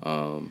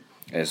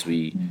 As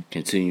we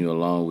continue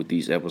along with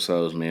these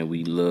episodes, man,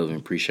 we love and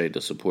appreciate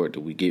the support that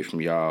we get from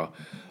y'all.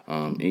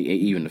 And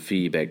even the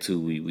feedback too,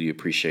 we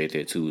appreciate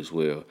that too as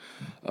well.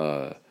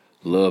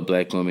 Love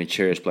black women,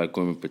 cherish black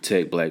women,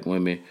 protect black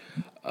women.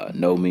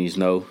 No means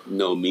no.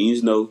 No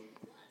means no.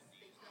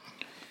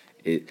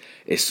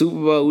 It's Super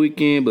Bowl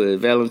weekend, but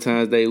it's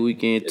Valentine's Day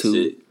weekend That's too.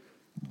 it.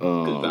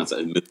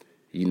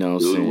 You know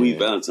what I'm saying? We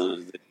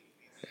Valentine's Day.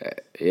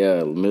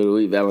 Yeah, middle of the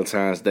week,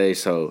 Valentine's Day.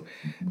 So,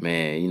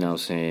 man, you know what I'm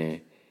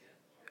saying?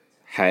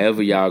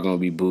 However y'all gonna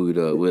be booed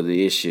up, whether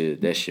it's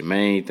that's your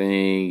main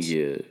thing,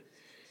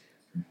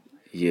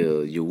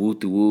 your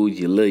woo-to-woo,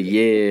 your little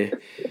yeah,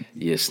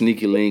 your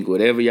sneaky link,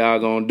 whatever y'all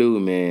gonna do,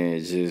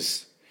 man,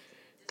 just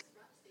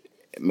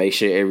make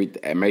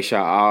sure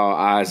all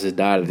I's is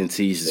dotted and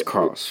T's is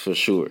crossed for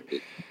sure.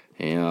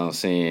 You know what I'm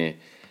saying?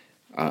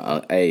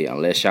 Hey,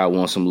 unless y'all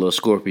want some little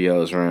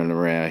Scorpios running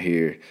around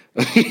here.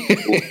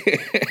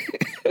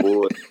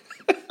 Boy,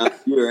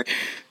 you're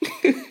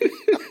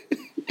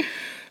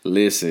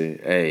Listen,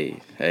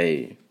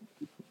 hey,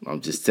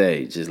 I'm just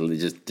telling you,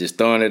 just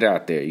throwing it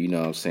out there. You know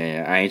what I'm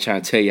saying? I ain't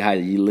trying to tell you how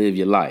you live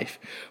your life,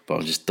 but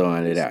I'm just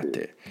throwing it out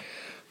there.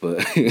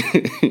 But,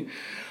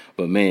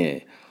 but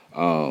man,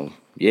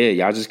 yeah,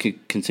 y'all just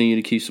continue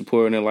to keep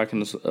supporting and liking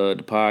the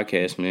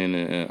podcast, man.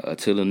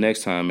 Until the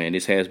next time, man,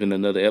 this has been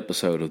another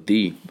episode of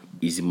the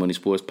Easy Money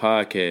Sports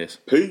Podcast.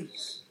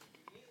 Peace.